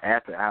 years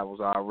after I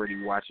was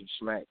already watching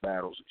Smack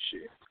battles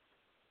and shit.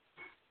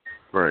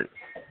 Right.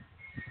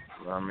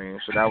 You know what I mean?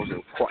 So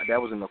that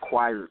was an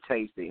acquired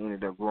taste that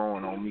ended up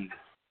growing on me,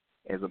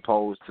 as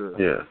opposed to,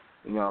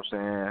 you know what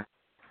I'm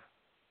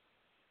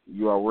saying,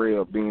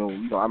 URL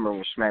being, I remember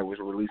when Smack was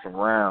releasing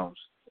rounds,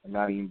 and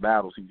not even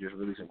battles, he was just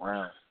releasing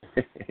rounds.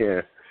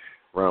 Yeah,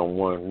 round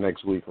 1,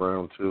 next week,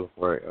 round 2.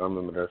 Right, I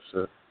remember that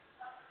shit.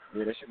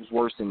 Yeah, that shit was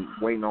worse than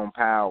waiting on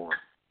power.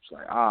 It's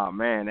like,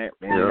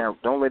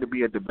 don't let it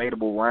be a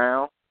debatable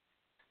round.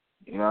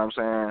 You know what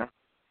I'm saying?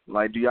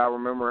 Like, do y'all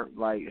remember,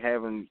 like,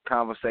 having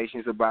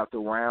conversations about the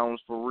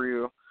rounds for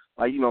real?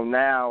 Like,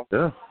 now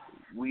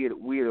we at a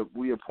point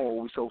where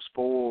we so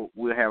spoiled,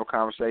 we'll have a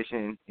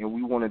conversation and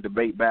we want to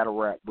debate battle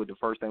rap, but the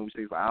first thing we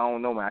say is, like, I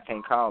don't know, man, I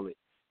can't call it.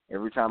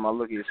 Every time I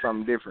look at it,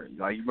 something different.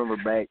 Like, you remember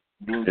back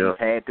then you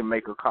had to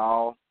make a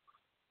call?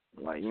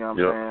 Like, you know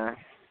what I'm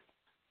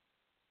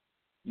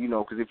saying?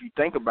 Because if you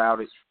think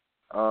about it,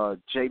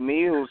 Jay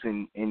Mills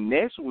and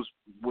Ness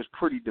was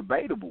pretty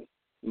debatable.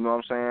 You know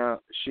what I'm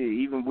saying? Shit,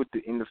 even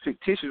in the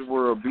fictitious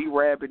world,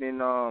 B-Rabbit and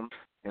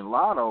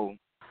Lotto,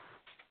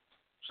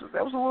 so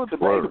that was a little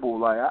debatable.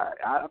 Like,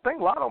 I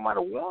think Lotto might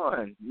have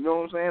won. You know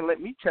what I'm saying?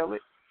 Let me tell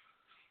it.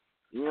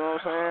 You know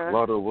what I'm saying?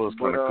 Lotto was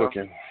kind of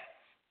cooking.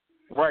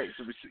 Right.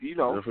 So,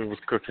 if it was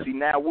cooking. See,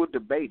 now we'll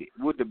debate it.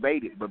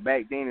 But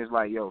back then it's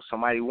like, yo,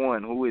 somebody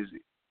won. Who is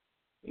it?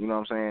 You know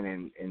what I'm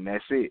saying? And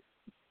that's it.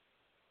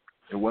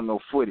 There wasn't no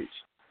footage.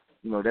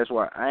 That's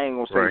why I ain't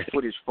going to say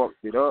footage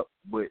fucked it up,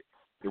 but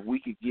if we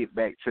could get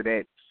back to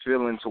that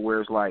feeling to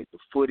where it's like the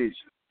footage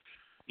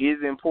is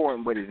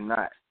important, but it's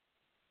not.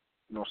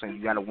 You know what I'm saying?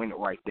 You got to win it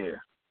right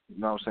there. You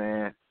know what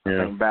I'm saying?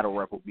 Yeah. I think battle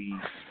rap will be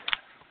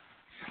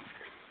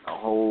a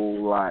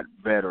whole lot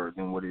better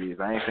than what it is.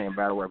 I ain't saying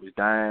battle rap is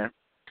dying,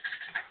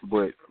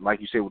 but like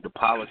you said, with the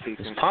politics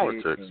it's and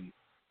politics. shit. And,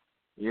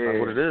 that's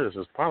what it is.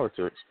 It's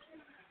politics.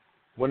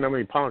 Wasn't that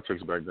many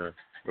politics back then.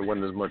 There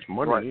wasn't as much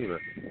money either.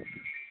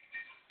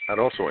 That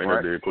also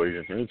entered the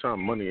equation.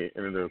 Anytime money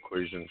entered the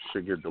equation,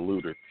 shit get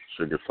diluted,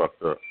 shit get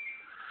fucked up.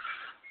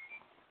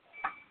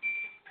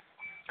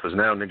 Because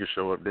now niggas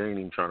show up, they ain't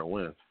even trying to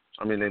win.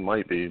 I mean, they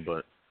might be,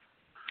 but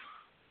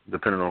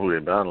depending on who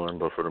they're battling.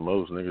 But for the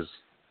most, niggas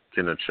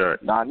getting a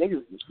check. Nah,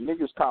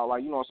 niggas call,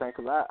 like, you know what I'm saying?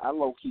 Because I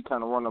low-key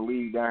kind of run the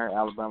league down here in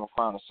Alabama,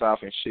 Crown of South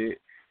and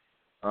shit.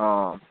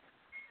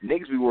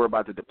 Niggas be worried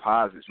about the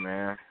deposits,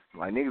 man.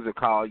 Like, niggas will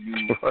call you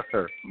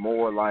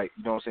more like,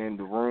 you know what I'm saying,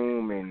 the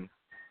room and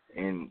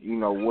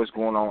what's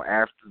going on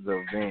after the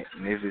event.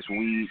 And if it's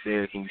weed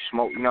there, can you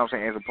smoke? You know what I'm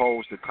saying? As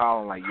opposed to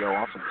calling like, yo,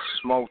 I'm finna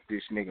smoke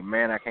this nigga,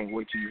 man. I can't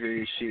wait till you hear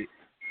this shit.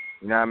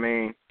 You know what I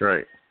mean?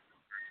 Right.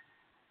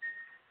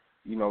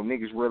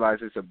 Niggas realize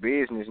it's a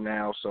business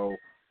now, so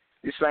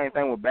the same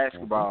thing with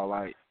basketball.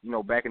 Like,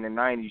 back in the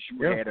 90s,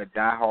 you had a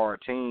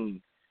diehard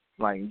team.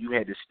 Like, you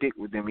had to stick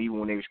with them even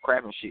when they was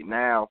crapping shit.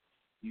 Now,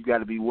 you got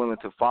to be willing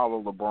to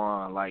follow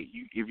LeBron. Like,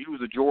 if you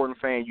was a Jordan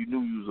fan, you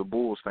knew you was a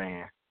Bulls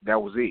fan.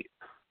 That was it.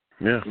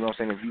 Yeah. You know what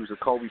I'm saying? If you was a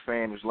Kobe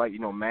fan, it was like,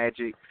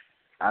 Magic,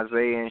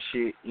 Isaiah and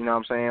shit. You know what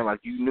I'm saying? Like,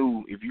 you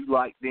knew if you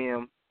liked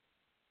them,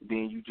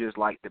 then you just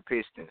liked the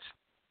Pistons.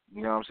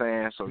 You know what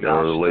I'm saying? So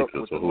y'all stuck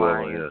with the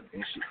Lions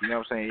and shit. You know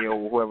what I'm saying?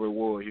 Yeah, whoever it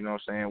was. You know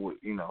what I'm saying? With,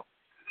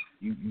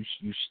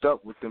 you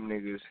stuck with them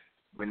niggas.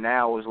 But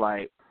now it's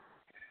like,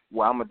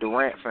 well, I'm a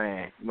Durant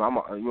fan. I'm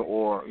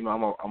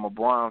a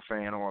Bron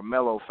fan or a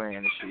Melo fan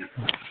and shit.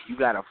 You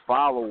gotta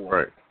follow them.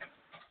 Right.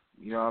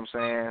 You know what I'm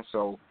saying?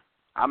 So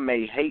I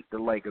may hate the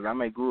Lakers. I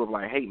may grew up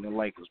like hating the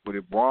Lakers, but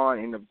if Bron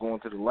end up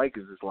going to the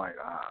Lakers, it's like,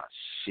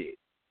 shit.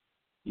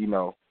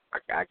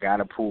 I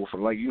gotta pull for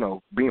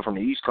being from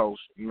the East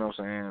Coast. You know what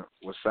I'm saying?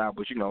 With South,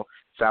 but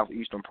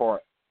southeastern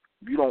part.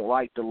 If you don't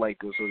like the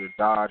Lakers or the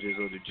Dodgers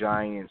or the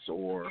Giants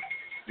or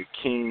the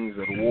Kings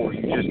or the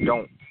Warriors, you just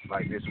don't.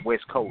 Like, it's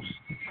West Coast.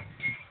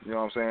 You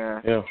know what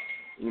I'm saying?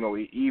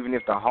 Yeah. Even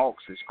if the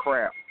Hawks is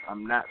crap,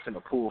 I'm not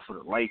finna pull for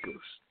the Lakers.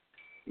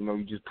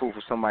 You just pull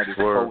for somebody that's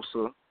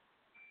closer.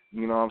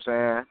 You know what I'm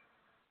saying?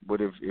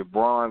 But if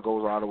Bron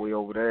goes all the way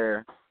over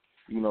there,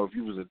 if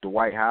you was a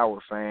Dwight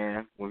Howard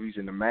fan when he was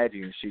in the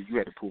Magic and shit, you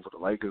had to pull for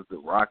the Lakers, the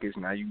Rockets.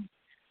 Now you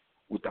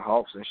with the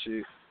Hawks and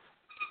shit.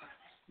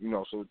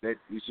 So that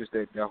it's just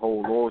that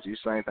whole loyalty.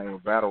 Same thing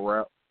with battle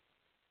rap.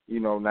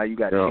 Now you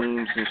got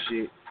teams and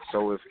shit.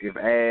 So if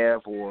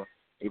Av or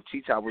if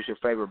T-Top was your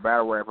favorite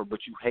battle rapper, but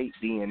you hate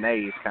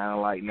DNA, it's kind of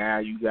like now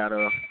you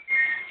gotta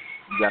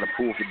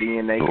pull for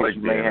DNA because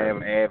you may have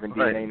Av and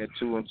DNA in the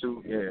 2 and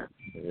 2. Yeah.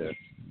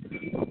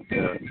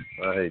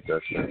 I hate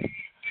that shit.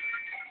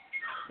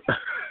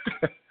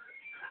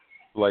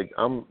 Like,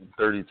 I'm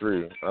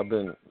 33. I've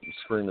been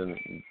screaming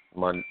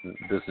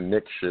this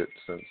Knicks shit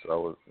since I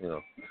was,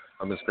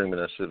 I've been screaming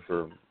that shit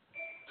for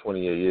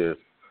 28 years.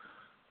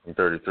 I'm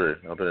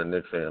 33. I've been a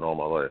Knicks fan all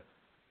my life.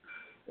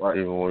 Right.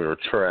 Even when we were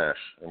trash.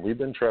 And we've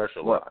been trash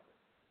a lot.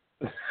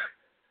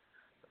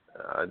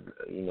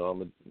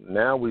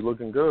 Now we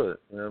looking good.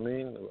 You know what I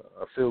mean?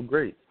 I feel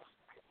great.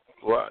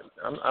 Well,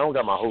 I don't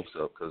got my hopes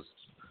up because,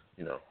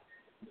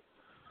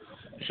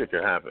 shit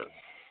could happen.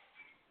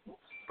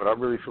 But I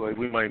really feel like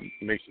we might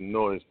make some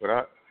noise. But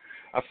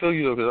I feel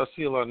you, though, because I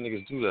see a lot of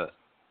niggas do that.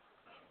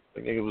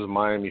 Like, nigga was a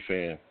Miami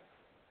fan.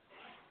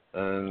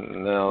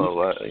 And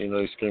now,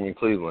 he's screaming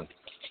Cleveland.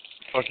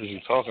 What the fuck is you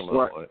talking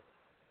about? Right.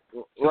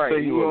 Like,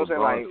 say you were a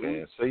LeBron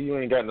fan. Say you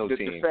ain't got no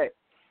team. The fact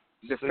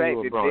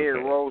that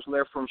Derrick Rose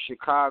left from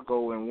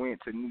Chicago and went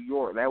to New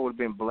York, that would have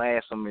been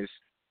blasphemous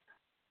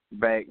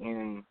back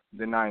in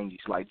the 90s.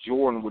 Like,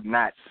 Jordan would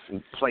not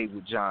play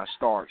with John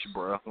Starks,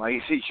 bro.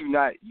 Like, you're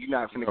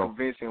not finna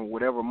convince him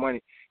whatever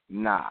money.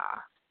 Nah.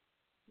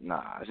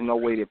 Nah, there's no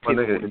way that Pippen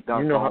would have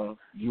dunked on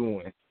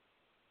Ewing.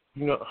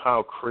 You know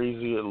how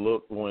crazy it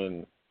looked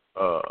when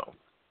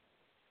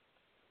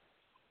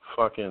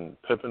fucking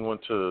Pippen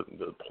went to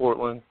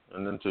Portland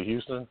and then to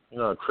Houston? You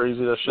know how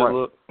crazy that shit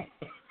looked?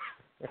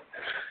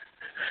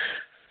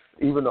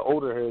 Even the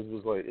older heads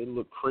was like, it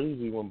looked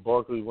crazy when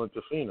Barkley went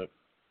to Phoenix.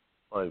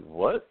 Like,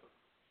 what?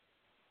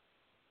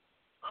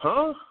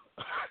 Huh?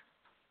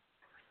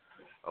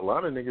 A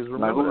lot of niggas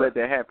remember like, who that. let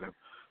that happen?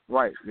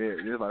 Right, yeah.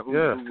 It's like, who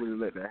would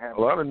let that happen?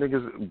 A lot of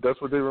niggas,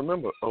 that's what they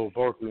remember. Oh,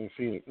 Barkley and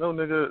Phoenix. No,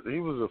 nigga, he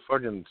was a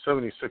fucking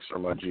 76er,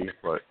 my G.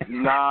 Like,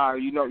 nah,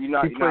 you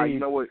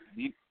know what?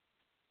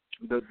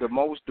 The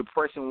most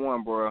depressing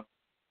one, bro,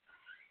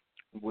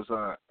 was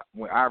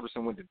when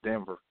Iverson went to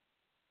Denver.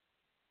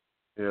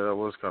 Yeah, that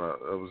was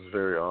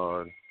very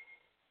odd.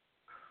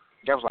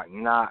 That was like,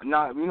 nah,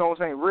 you know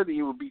what I'm saying? Really,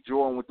 it would be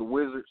Jordan with the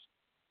Wizards.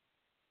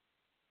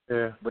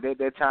 Yeah. But at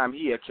that time,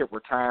 he had kept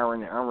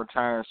retiring and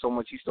unretiring so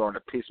much, he started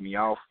to piss me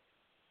off.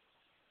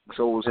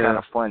 So it was kind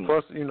of funny.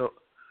 Plus, you know,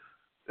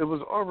 it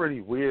was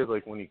already weird,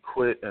 like, when he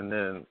quit, and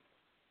then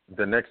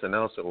the next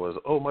announcement was,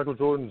 oh, Michael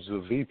Jordan's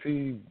the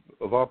VP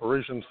of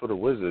operations for the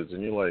Wizards.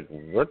 And you're like,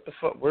 what the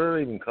fuck? Where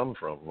did it even come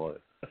from?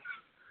 Like,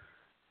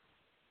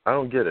 I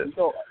don't get it. You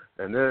know,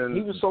 and then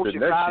he was so the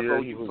Chicago, next year,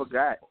 you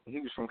forgot. He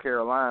was from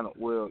Carolina.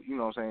 Well, you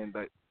know what I'm saying?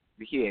 Like,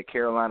 he had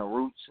Carolina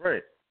roots.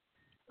 Right.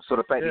 So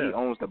the fact that he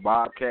owns the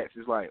Bobcats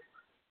is like,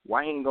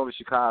 why he didn't go to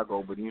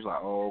Chicago? But he was like,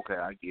 oh, okay,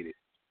 I get it.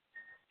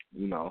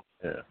 You know.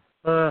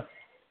 Yeah.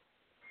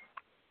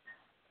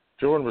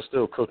 Jordan was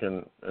still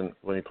cooking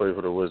when he played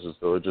for the Wizards,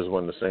 though. It just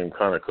wasn't the same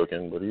kind of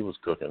cooking, but he was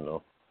cooking,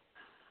 though.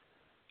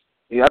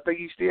 Yeah, I think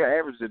he still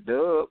averaged a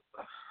dub.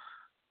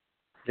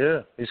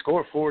 Yeah, he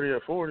scored 40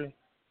 at 40.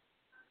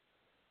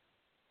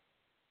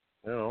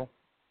 You know,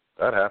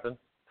 that happened.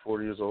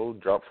 40 years old,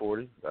 dropped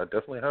 40. That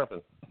definitely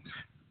happened.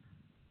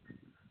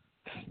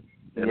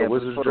 In the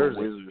Wizards jersey.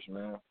 The Wizards,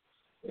 man.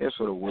 It's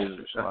for the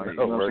Wizards. Like, you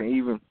know what I'm saying?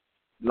 Even,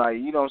 like,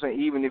 you know what I'm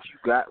saying? Even if you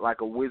got,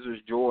 like, a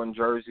Wizards Jordan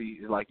jersey,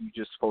 it's like you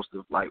just supposed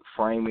to, like,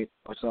 frame it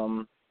or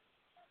something.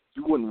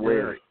 You wouldn't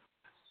wear it.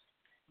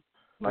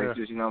 Like,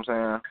 just, you know what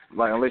I'm saying?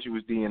 Like, unless you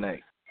was DNA.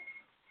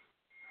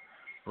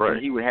 Right.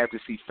 And he would have to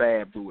see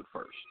Fab do it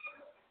first.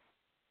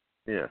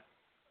 Yeah.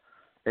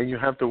 And you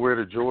have to wear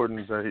the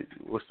Jordans that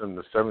what's them,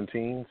 the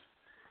 17s?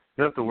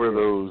 You have to wear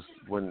those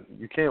when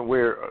you can't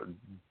wear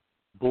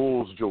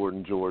Bulls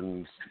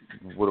Jordans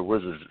with a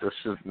Wizards. That's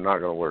just not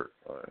gonna work.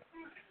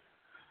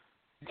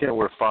 You can't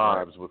wear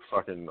 5s with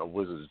fucking a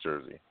Wizards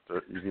jersey.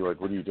 You'd be like,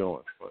 what are you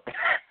doing?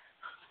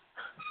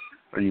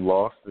 Are you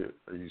lost?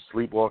 Are you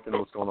sleepwalking?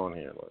 What's going on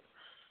here?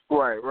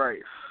 Right.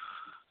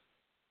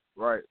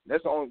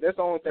 That's the only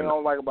thing I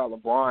don't like about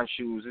LeBron's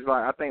shoes. It's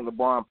like I think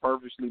LeBron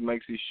purposely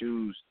makes his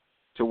shoes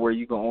to where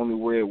you can only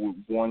wear it with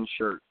one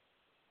shirt.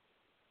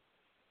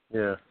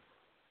 Yeah.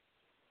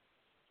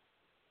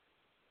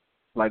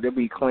 Like, they'll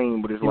be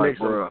clean, but it's like,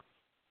 bro.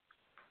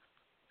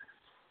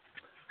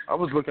 I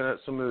was looking at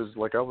some of his,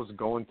 like, I was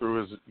going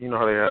through his, you know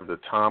how they have the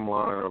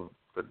timeline of,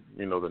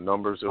 the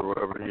numbers or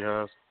whatever he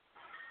has?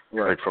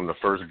 Right. Like, from the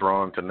first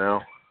Braun to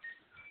now.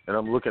 And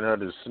I'm looking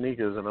at his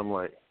sneakers, and I'm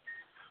like,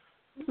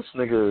 this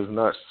nigga is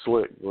not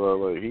slick, bro.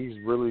 Like, he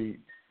really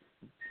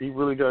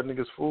got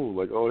niggas fooled.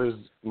 Like,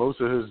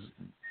 most of his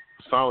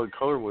solid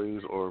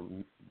colorways are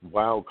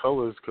wild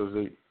colors because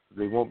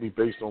they won't be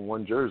based on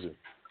one jersey.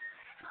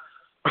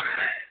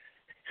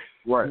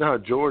 Right. Now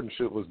Jordan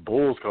shit was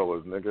Bulls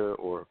colors, nigga,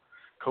 or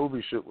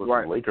Kobe shit was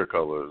Laker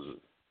colors.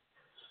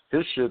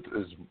 His shit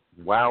is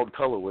wild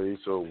colorways,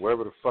 so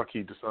wherever the fuck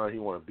he decide he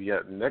want to be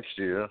at next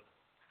year,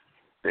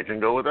 they can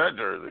go with that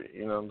jersey.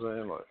 You know what I'm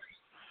saying? Like,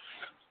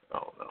 I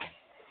don't know.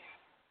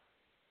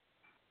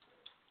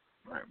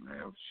 Right,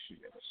 man. Shit.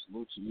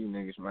 Salute to you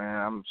niggas, man.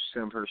 I'm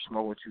sitting here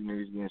smoking two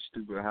niggas getting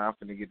stupid. How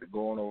I'm finna get to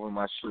going over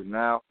my shit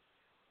now.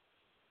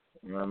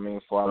 You know what I mean?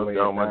 Before I lay it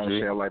down,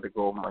 shit, I like to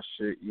go over my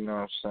shit. You know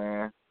what I'm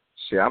saying?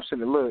 Shit, I'm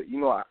sitting look. You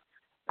know,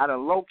 I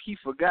done low key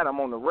forgot I'm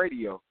on the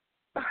radio.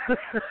 I'm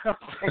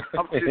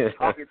just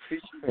talking to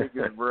you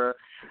niggas, bro.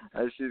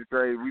 That shit's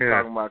crazy. We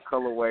talking about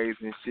colorways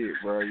and shit,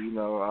 bro. You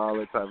know, all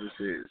that type of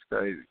shit. It's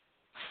crazy.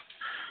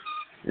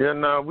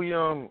 Yeah, we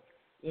don't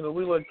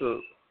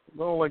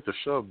like to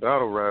shove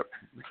battle rap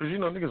because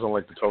niggas don't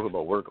like to talk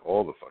about work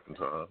all the fucking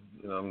time.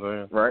 You know what I'm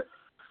saying? Right.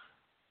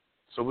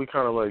 So we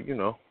kind of like,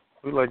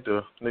 we like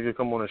to nigga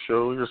come on a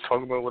show. We just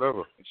talk about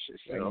whatever.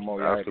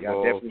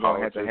 Basketball, definitely politics,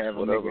 gonna have to have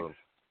whatever. A nigga.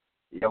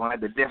 Yeah, I'm gonna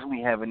have to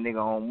definitely have a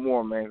nigga on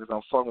more, man, because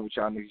I'm fucking with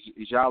y'all niggas.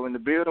 Is y'all in the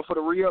building for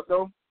the re-up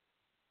though?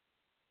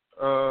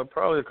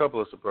 Probably a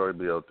couple of us will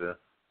probably be out there.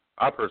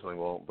 I personally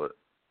won't, but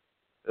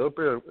it'll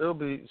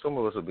be some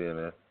of us will be in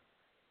there.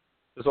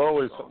 There's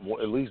always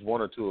at least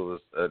one or two of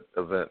us at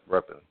event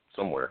repping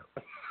somewhere.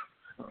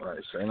 All right,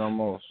 say no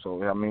more.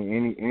 So I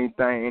mean,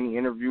 any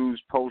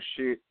interviews, post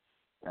shit.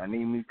 I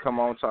need me to come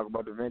on talk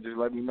about the event. Just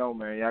let me know,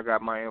 man. Y'all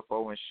got my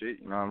info and shit.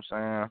 You know what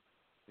I'm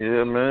saying?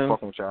 Yeah, man.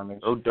 Fucking with y'all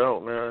niggas. No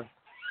doubt, man.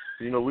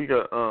 We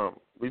got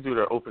We do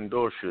that open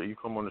door shit. You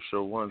come on the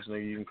show once,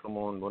 nigga. You can come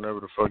on whenever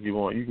the fuck you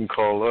want. You can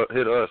call up,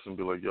 hit us, and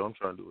be like, yo, I'm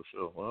trying to do a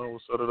show. Well,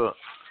 we'll set it up.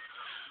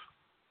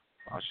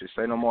 I should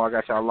say no more. I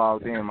got y'all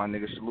logged in, my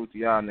niggas. Salute to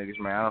y'all niggas,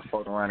 man. I done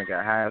fucked around and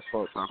got high as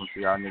fuck talking to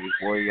y'all niggas,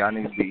 boy. Y'all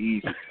niggas be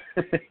easy.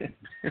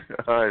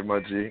 All right, my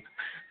G.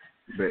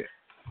 Bet.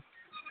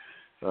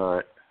 All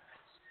right.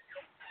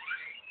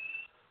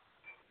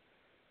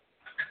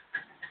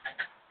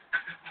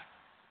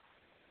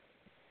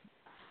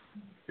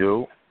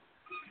 Yo.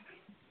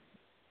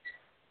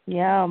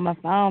 Yeah, my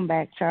phone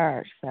back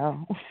charged, so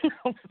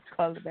I'm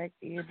call it back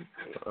to you.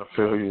 I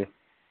feel you.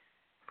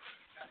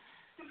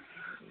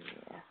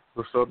 Yeah.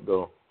 What's up,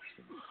 though?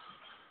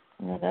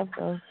 What up,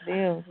 those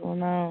deals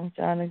going on? What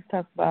y'all niggas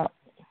talk about?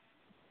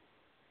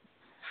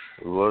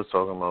 We was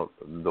talking about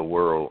the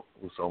world.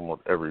 We was talking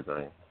about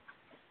everything.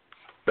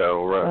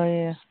 Battle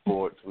rap,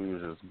 sports. We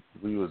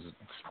was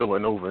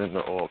spilling over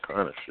into all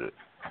kind of shit.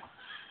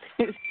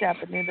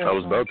 Chopping it up. I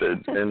was about to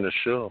end the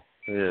show.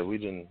 Yeah, we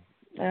didn't.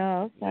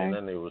 Oh, okay. And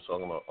then they was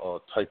talking about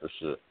all type of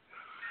shit.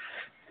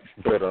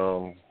 But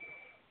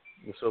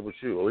what's up with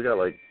you? Well, we got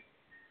like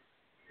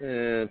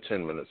 10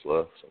 minutes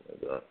left, something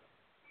like that.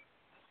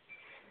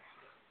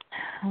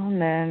 Oh,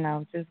 man, I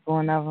was just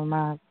going over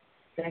my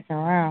second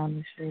round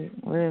and shit,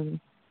 really,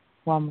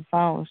 while my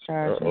phone was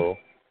charging.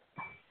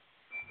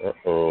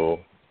 Uh-oh.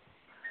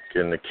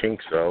 Getting the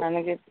kinks out.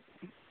 Trying to get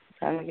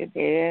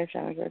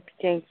the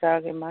kinks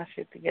out, get my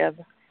shit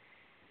together,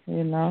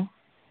 you know.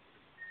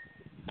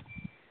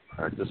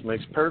 Practice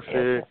makes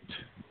perfect.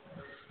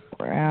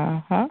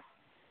 Uh-huh.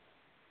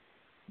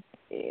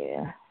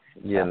 Yeah.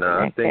 Yeah,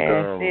 I think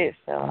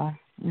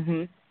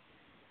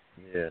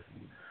yeah.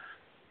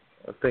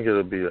 I think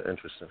it'll be an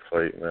interesting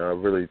fight, man. I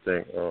really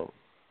think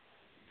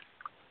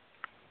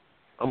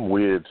I'm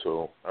weird,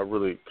 so I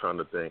really kind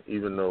of think,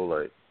 even though,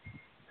 like,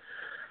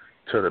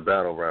 to the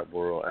battle rap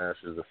world,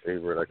 Ash is the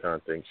favorite, I kind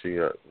of think she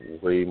got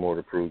way more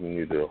to prove than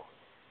you do.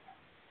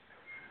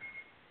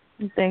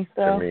 You think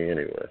so? To me,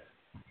 anyway.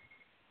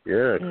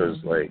 Yeah, because,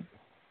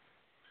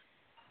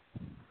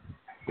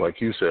 like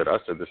you said, I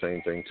said the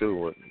same thing,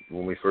 too.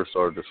 When we first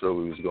started the show,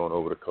 we was going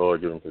over the card,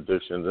 giving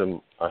predictions,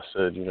 and I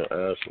said,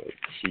 Ash, like,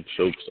 she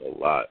chokes a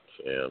lot,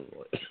 fam.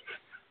 Like,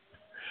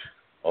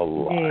 a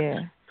lot. Yeah.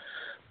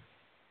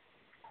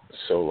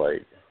 So,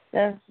 like...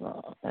 That's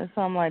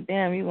something like,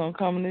 damn, you gonna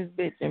come in this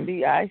bitch and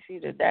be icy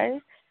today?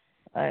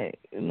 Like,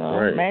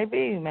 right.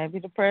 maybe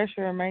the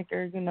pressure will make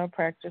her,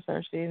 practice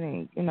her shit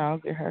and,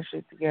 get her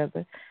shit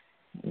together.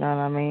 You know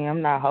what I mean?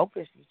 I'm not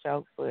hoping she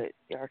chokes, but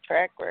her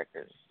track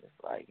record is just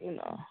like,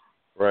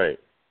 Right.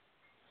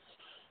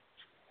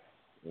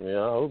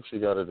 Yeah, I hope she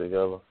got it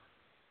together.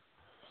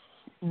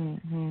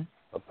 Mhm.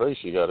 I pray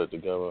she got it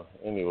together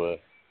anyway,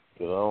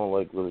 because I don't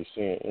like really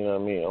seeing, I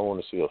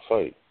want to see a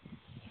fight.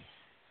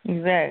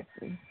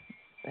 Exactly.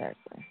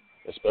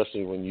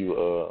 Especially when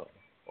you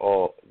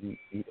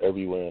you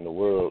everywhere in the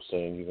world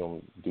saying you're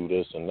gonna do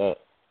this and that.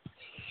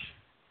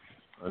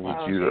 I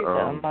need you to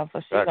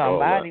she gonna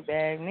body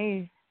bag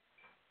me.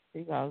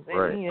 She gonna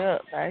set me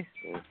up.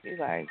 Basically, she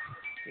like,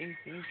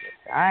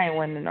 I ain't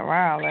winning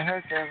around. Let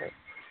her tell it.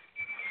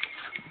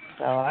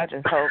 So I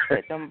just hope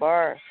that them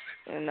bars,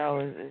 is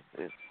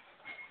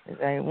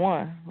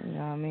A1. You know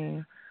what I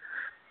mean?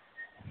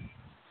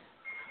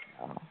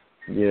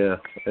 Yeah.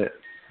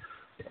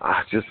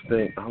 I just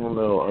think, I don't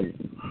know,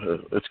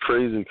 it's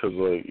crazy because,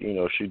 like,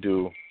 she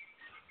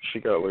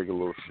got, like, a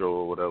little show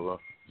or whatever.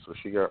 So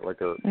she got, like,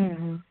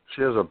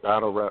 she has a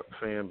battle rap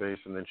fan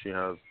base, and then she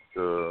has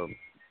the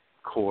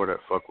core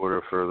that fuck with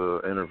her for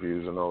the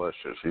interviews and all that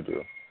shit she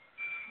do.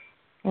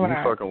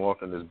 Right. You fucking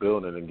walk in this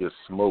building and get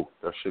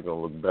smoked, that shit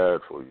gonna look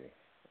bad for you.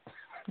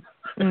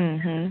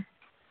 Mhm.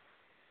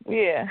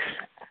 Yeah.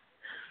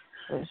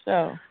 For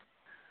sure.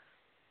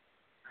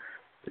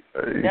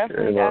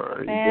 Definitely got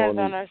the fans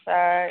on her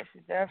side. She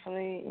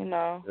definitely,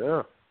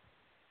 Yeah.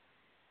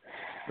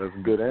 That's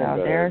good and bad.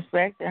 They're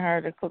expecting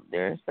her to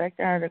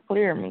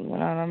clear me. You know what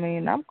I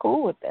mean? I'm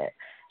cool with that.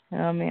 You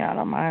know what I mean? I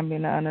don't mind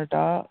being an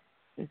underdog.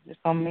 It's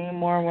just gonna mean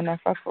more when I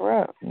fuck her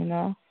up.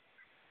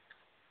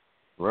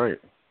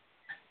 Right.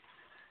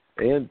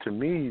 And to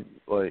me,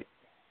 like,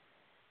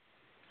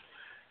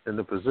 in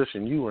the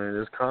position you in,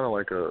 it's kind of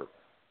like a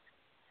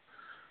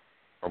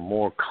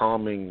more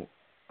calming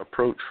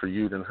approach for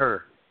you than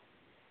her.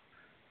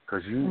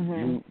 Because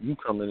you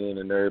coming in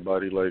and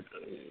everybody, like,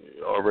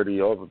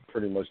 already all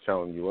pretty much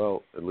counting you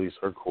out, at least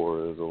her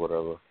core is or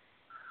whatever.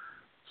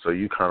 So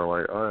you kind of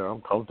like, all right,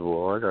 I'm comfortable.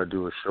 All I got to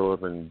do is show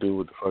up and do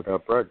what the fuck I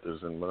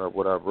practice and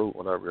what I wrote,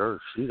 what I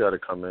rehearsed. She got to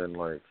come in,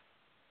 like,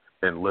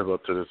 and live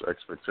up to this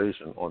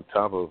expectation on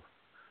top of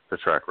the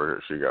track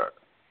record she got.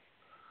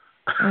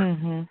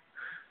 Mhm.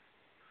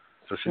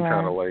 So she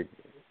kind of, like,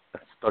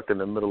 stuck in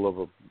the middle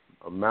of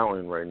a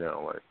mountain right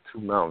now, like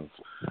two mountains.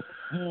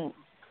 Mm.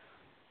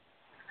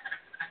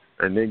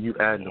 And then you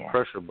add the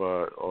pressure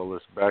by all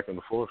this back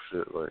and forth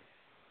shit, like,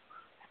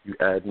 you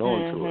adding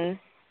on to it.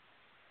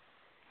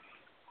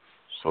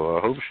 So I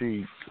hope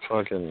she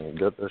fucking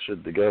get that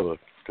shit together,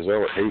 because I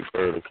would hate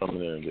for her to come in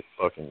there and get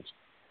fucking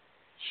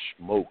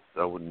smoked.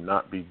 That would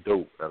not be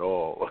dope at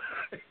all.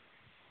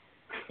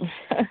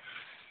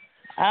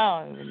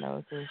 I don't even know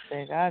what to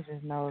expect. I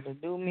just know to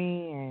do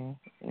me,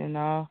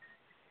 and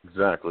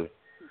Exactly.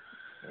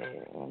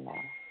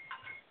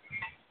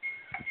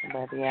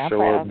 But yeah, I Show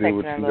plan up, on do taking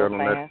what a you little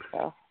got on fast,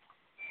 so.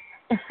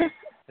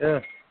 Yeah.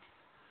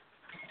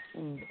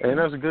 Mm-hmm. And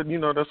that's good.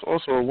 That's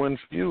also a win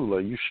for you.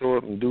 Like, you show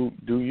up and do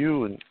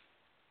you, and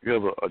you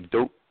have a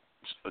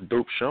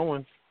dope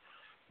showing.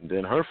 And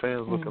then her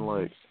fans looking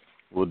like,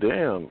 well,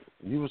 damn,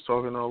 you was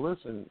talking all this,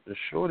 and the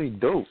shorty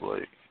dope.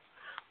 Like,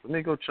 let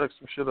me go check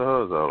some shit of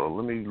hers out, or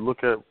let me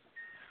look at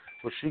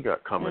what she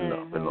got coming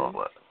up and all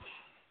that.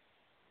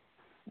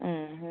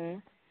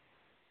 Mhm.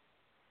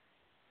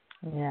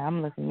 Yeah,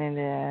 I'm looking at it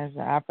as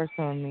an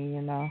opportunity.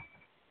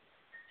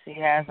 She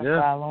has a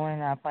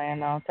following. I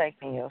plan on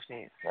taking your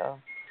shit. So.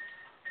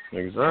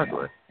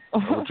 Exactly.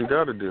 That's what you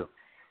got to do.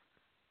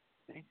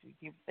 You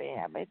keep saying,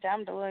 I bet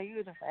I'm doing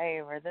you the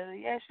favor.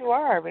 Yes, you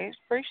are, bitch.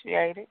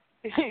 Appreciate it.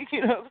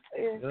 You know what I'm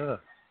saying? Yeah.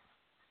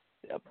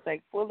 I'll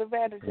take full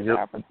advantage of the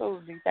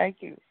opportunity.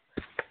 Thank you.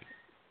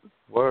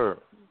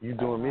 Word. You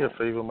doing me a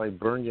favor might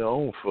burn your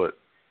own foot.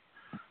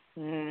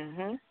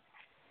 Mhm.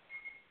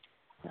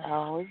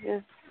 No, we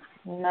just,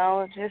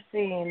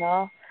 see.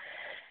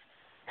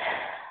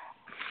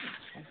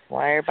 That's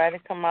why everybody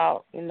come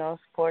out,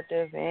 support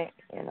the event.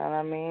 You know what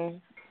I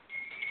mean?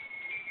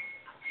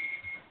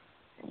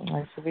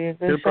 It should be a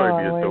good show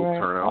probably be a dope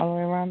turnout. all the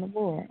way around the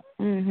board.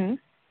 Mhm.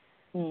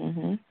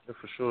 Yeah,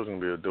 for sure it's going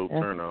to be a dope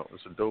turnout.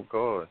 It's a dope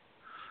card.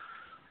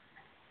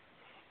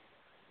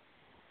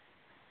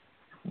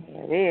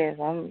 It is.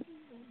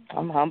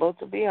 I'm humbled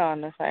to be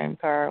on the same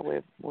card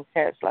with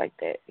cats like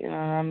that. You know what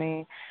I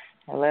mean?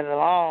 And let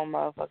alone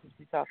motherfuckers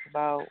we talked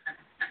about.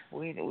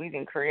 We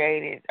done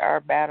created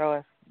our battle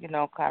as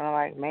kind of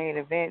like main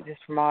event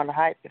just from all the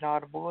hype and all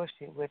the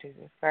bullshit, which is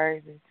just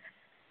crazy.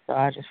 So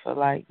I just feel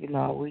like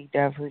we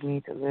definitely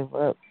need to live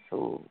up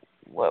to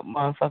what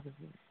motherfuckers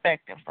is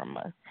expecting from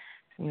us.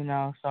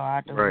 So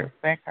I do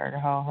respect her to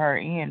hold her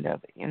end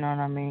of it. You know what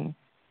I mean?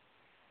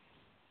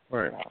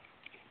 Right. So.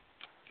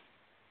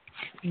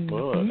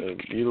 Well,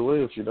 either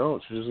way, if you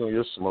don't, she's going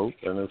to get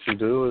smoked. And if you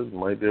do, it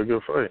might be a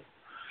good fight.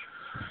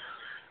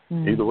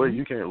 Either way,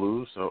 you can't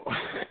lose, so.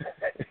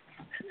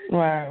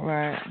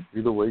 Right.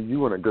 Either way,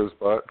 you in a good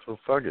spot, so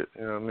fuck it.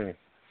 You know what I mean?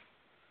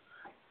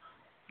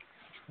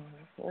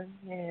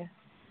 Yeah.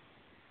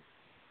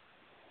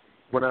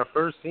 When I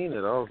first seen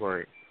it, I was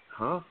like,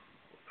 huh?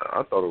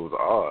 I thought it was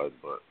odd,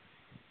 but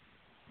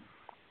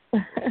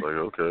I was like,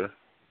 okay.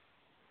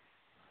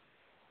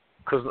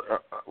 Because,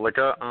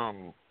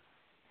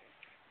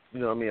 you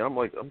know what I mean?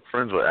 I'm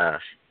friends with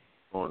Ash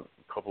on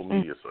a couple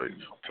media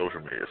sites, social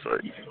media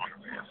sites.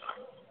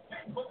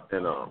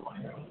 And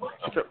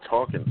she kept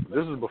talking.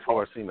 This is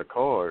before I seen the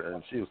card,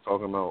 and she was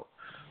talking about,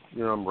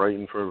 I'm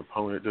writing for an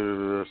opponent,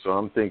 so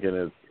I'm thinking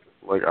it's,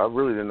 like, I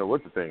really didn't know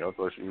what to think. I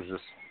thought she was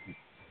just,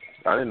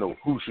 I didn't know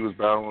who she was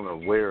battling or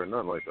where or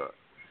nothing like that.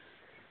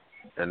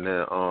 And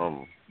then,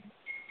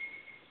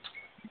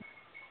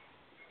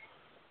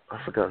 I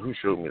forgot who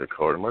showed me the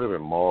card. It might have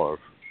been Marv.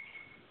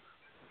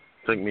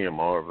 I think me and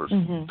Marv were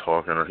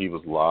talking, or he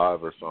was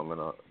live or something.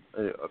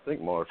 I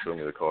think Marv showed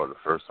me the card the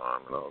first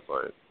time, and I was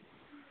like,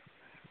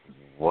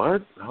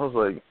 what? I was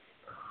like,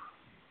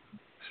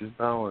 she's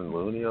battling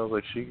Looney. I was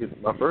like, she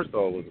could. My first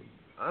thought was,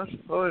 I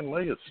should probably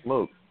might get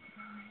smoked.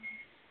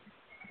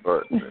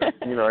 But, I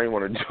didn't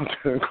want to jump to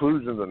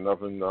conclusions or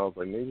nothing. I was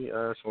like, maybe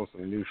Ash wants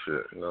some new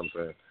shit. You know what I'm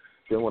saying?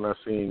 Then when I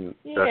seen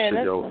that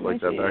shit,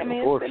 that back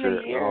and forth shit,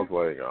 I was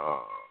like,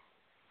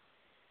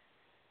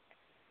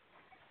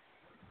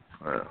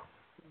 yeah.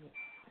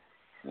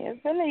 Yeah,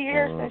 it's been a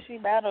year since she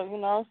battled,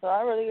 so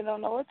I really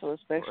don't know what to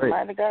expect. She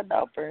might have got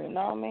doper, you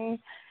know what I mean?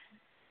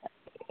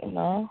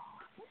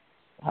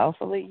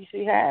 Hopefully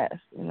she has,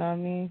 you know what I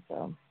mean?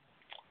 So,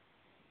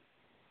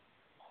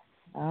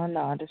 I don't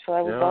know. I just feel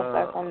like we both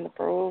got something to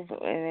prove,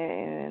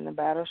 and the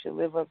battle should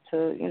live up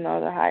to,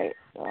 the hype.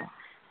 So.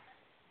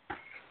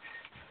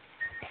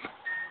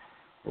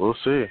 We'll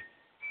see.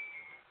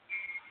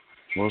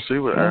 We'll see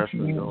what Ash is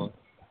doing.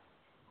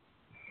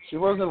 She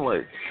wasn't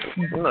like,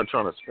 I'm not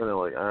trying to spin it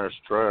like Ash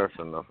trash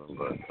or nothing,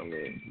 but, I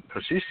mean,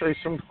 because she say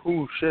some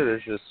cool shit,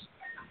 it's just,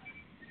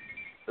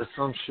 there's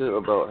some shit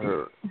about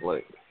her,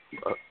 like,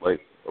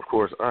 of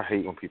course, I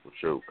hate when people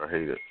choke. I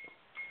hate it.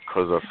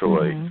 Because I feel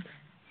like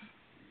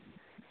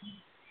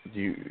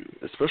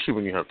especially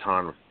when you have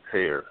time to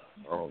prepare,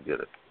 I don't get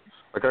it.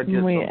 Like, I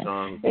get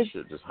sometimes this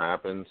shit just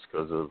happens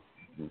because of,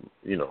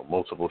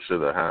 multiple shit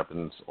that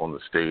happens on the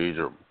stage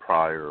or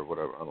prior or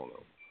whatever. I don't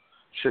know.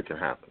 Shit can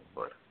happen,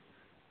 but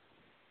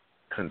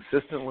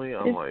consistently,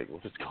 I'm like,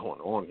 what's going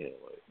on here?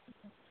 Like,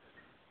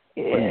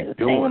 what are you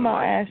doing? Thing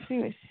about Ash,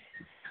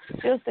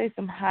 she'll say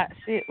some hot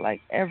shit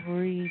like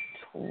every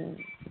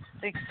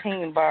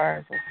 16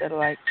 bars instead of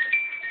like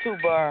 2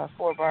 bar,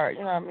 4 bar, you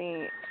know what I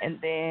mean? And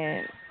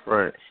then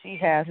she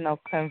has no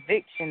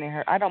conviction in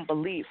her. I don't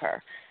believe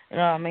her. You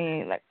know what I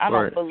mean? Like, I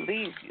don't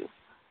believe you.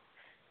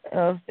 You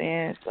know what I'm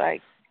saying? It's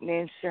like,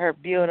 then her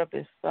build up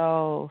is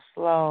so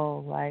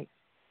slow. Like,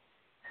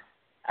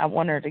 I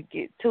want her to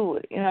get to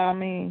it. You know what I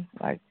mean?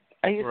 Like,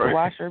 I used to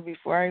watch her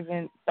before I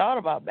even thought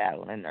about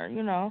battling her,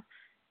 you know.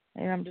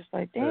 And I'm just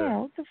like,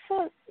 damn, what the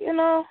fuck, you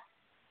know?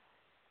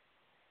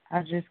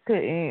 I just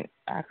couldn't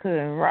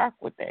rock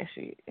with that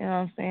shit. You know what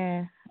I'm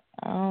saying?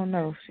 I don't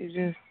know. She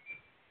just,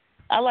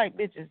 I like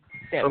bitches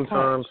that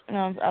sometimes, punch. You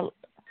know,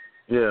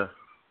 yeah,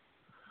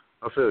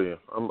 I feel you.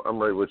 I'm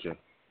right with you.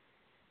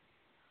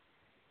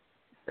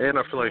 And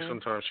I feel like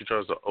sometimes she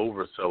tries to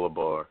oversell a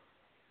bar.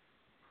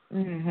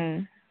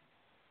 Mhm.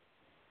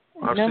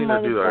 I've seen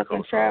her do that a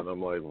couple times.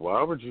 I'm like,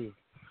 why would you?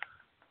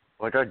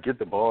 Like, I get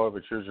the bar,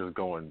 but you're just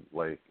going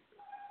like.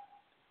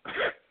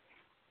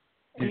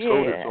 You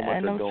told it so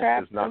much that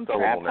it's not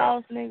sellable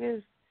now.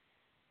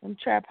 Them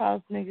trap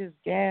house niggas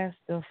gas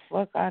the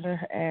fuck out of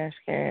her Ash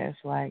Cash.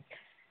 Like,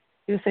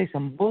 you'll say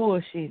some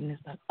bullshit and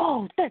it's like,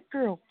 oh, that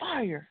girl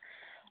fire.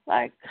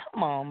 Like,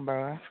 come on,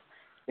 bro.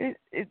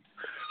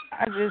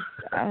 I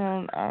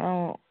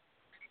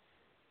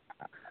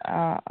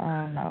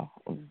don't know.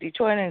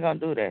 Detroit ain't gonna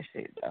do that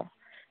shit though.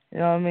 You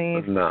know what I mean?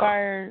 If you're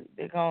fired,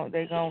 they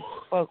gon'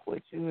 fuck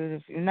with you. And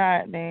if you're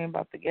not, they ain't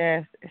about to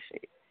gas that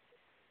shit.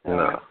 So,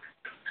 no.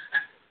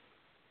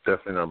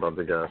 Definitely not about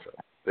the gas.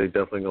 They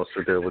definitely gonna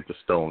sit there with the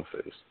stone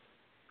face.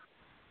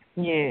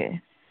 Yeah.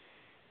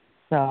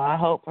 So I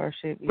hope her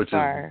shit be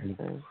fired.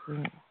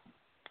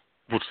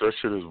 Which that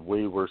shit is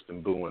way worse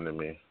than booing to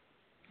me.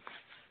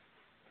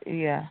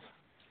 Yeah.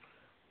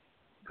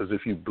 Because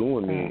if you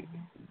booing me,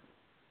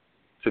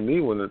 to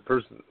me, when the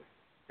person,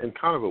 in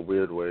kind of a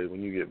weird way,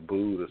 when you get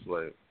booed, it's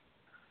like,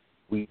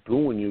 we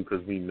booing you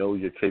because we know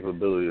your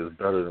capability is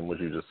better than what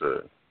you just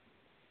said.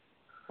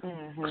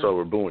 Mm-hmm. So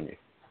we're booing you.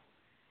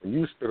 When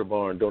you spit a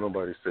bar and don't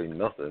nobody say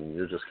nothing,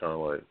 you're just kind of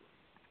like,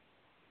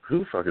 who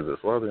the fuck is this?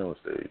 Why are they on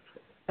the stage?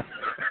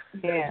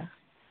 Yeah.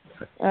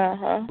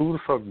 Uh-huh. Who the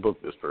fuck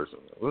booked this person?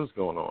 What is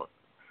going on?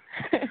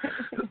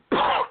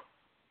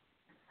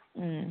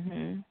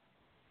 Mhm.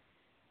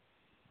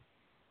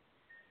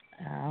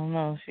 I don't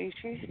know. She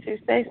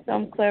says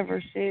some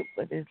clever shit,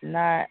 but it's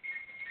not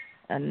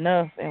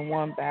enough in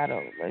one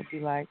battle. It'd be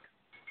like,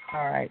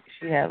 all right,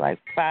 she had like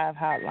 5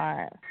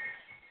 hotlines,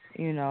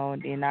 you know,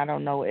 and then I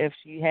don't know if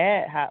she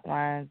had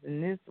hotlines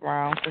in this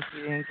round because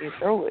she didn't get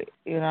through it.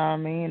 You know what I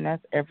mean?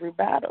 That's every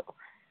battle.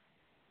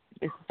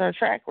 It's her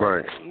track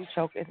record. Right. You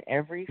choke in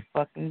every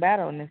fucking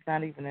battle, and it's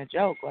not even a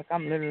joke. Like,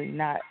 I'm literally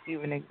not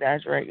even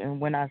exaggerating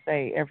when I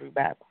say every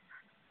battle.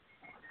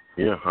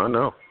 Yeah, I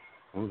know.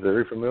 I'm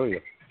very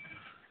familiar.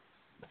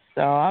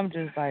 So I'm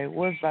just like,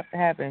 what's about to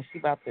happen? She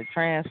about to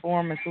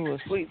transform into a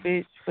sweet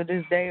bitch for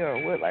this day,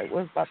 or what? Like,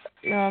 what's about to,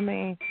 you know what I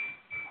mean?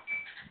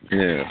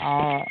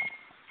 Yeah.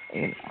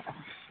 You know,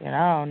 and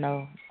I don't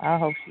know. I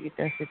hope she get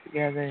that shit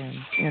together, and,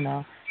 you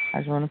know, I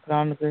just want to put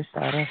on the good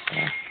side. That's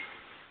all.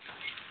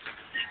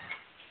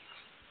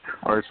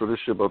 All right, so this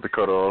shit about to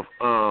cut off.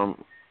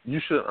 You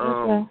should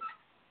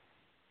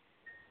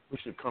we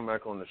should come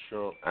back on the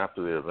show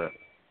after the event.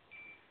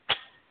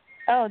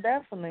 Oh,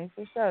 definitely,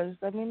 for sure.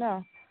 Just let me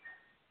know.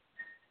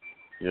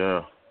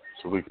 Yeah,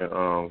 so we can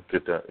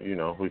get that. You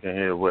know, we can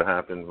hear what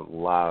happened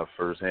live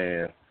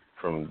firsthand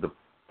from the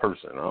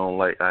person.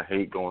 I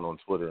hate going on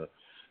Twitter.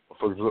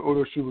 Folks are like, oh,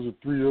 that shit was a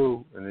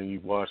 3-0, and then you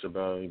watch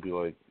about it and you be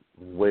like,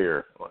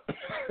 where?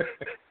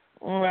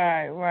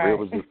 Right. Where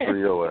was the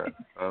 3-0 at?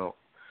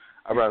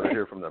 I'd rather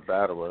hear from the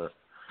battler.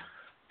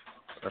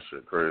 That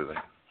shit crazy.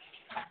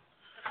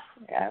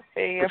 Yeah, I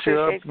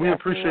feel you. We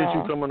appreciate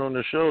you coming on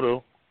the show,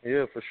 though.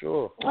 Yeah, for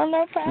sure. Well,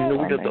 no problem. You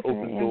know, we got the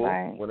open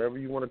door. Whenever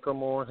you want to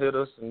come on, hit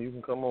us, and you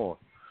can come on.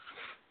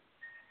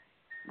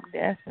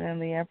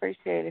 Definitely. I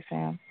appreciate it,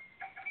 fam.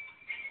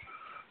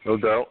 No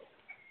doubt.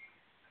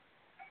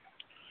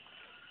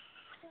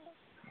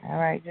 All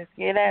right, just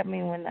get at me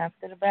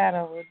after the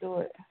battle. We'll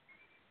do it.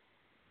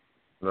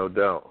 No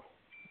doubt.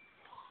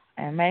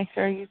 And make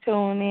sure you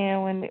tune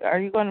in are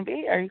you coming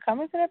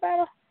to that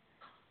battle?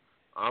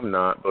 I'm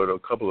not, but a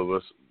couple of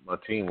us, my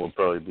team will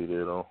probably be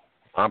there, though.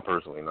 I'm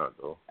personally not,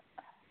 though.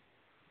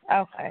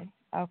 Okay.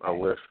 I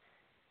wish.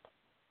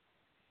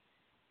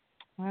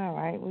 All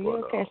right. Well,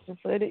 you'll catch the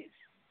footage.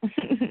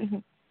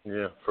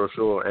 Yeah, for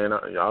sure. And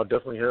I'll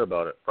definitely hear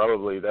about it.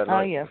 Probably that night.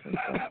 Oh, yeah, for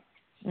sure.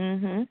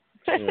 Mm-hmm.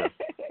 Yeah.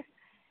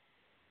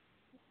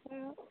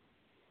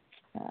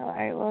 All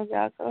right. Well,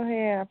 y'all go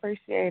ahead. I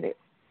appreciate it.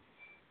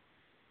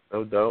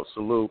 No doubt.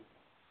 Salute.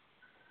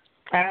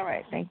 All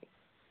right. Thank you.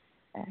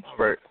 All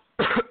right.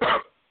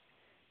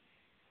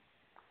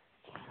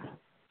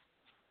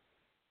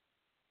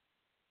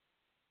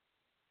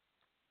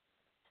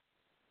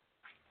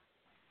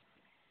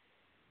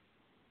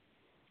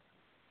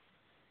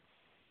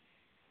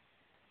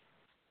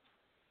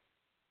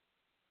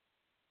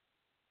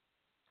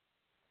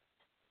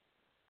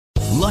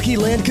 Lucky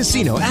Land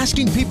Casino,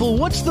 asking people,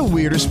 what's the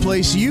weirdest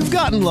place you've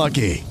gotten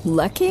lucky?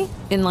 Lucky?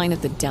 In line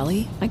at the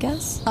deli, I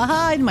guess?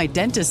 Aha, in my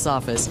dentist's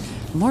office.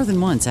 More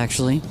than once,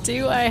 actually.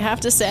 Do I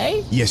have to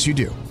say? Yes, you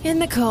do. In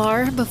the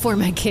car before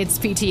my kids'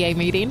 PTA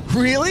meeting.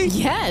 Really?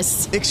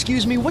 Yes.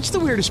 Excuse me, what's the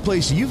weirdest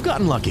place you've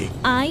gotten lucky?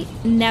 I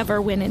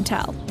never win and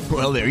tell.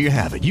 Well, there you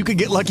have it. You can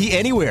get lucky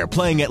anywhere,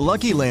 playing at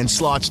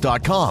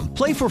LuckyLandSlots.com.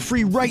 Play for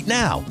free right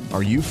now.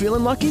 Are you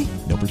feeling lucky?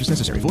 No purchase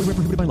necessary. Void where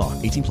prohibited by law.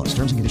 18 plus.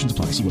 Terms and conditions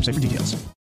apply. See website for details.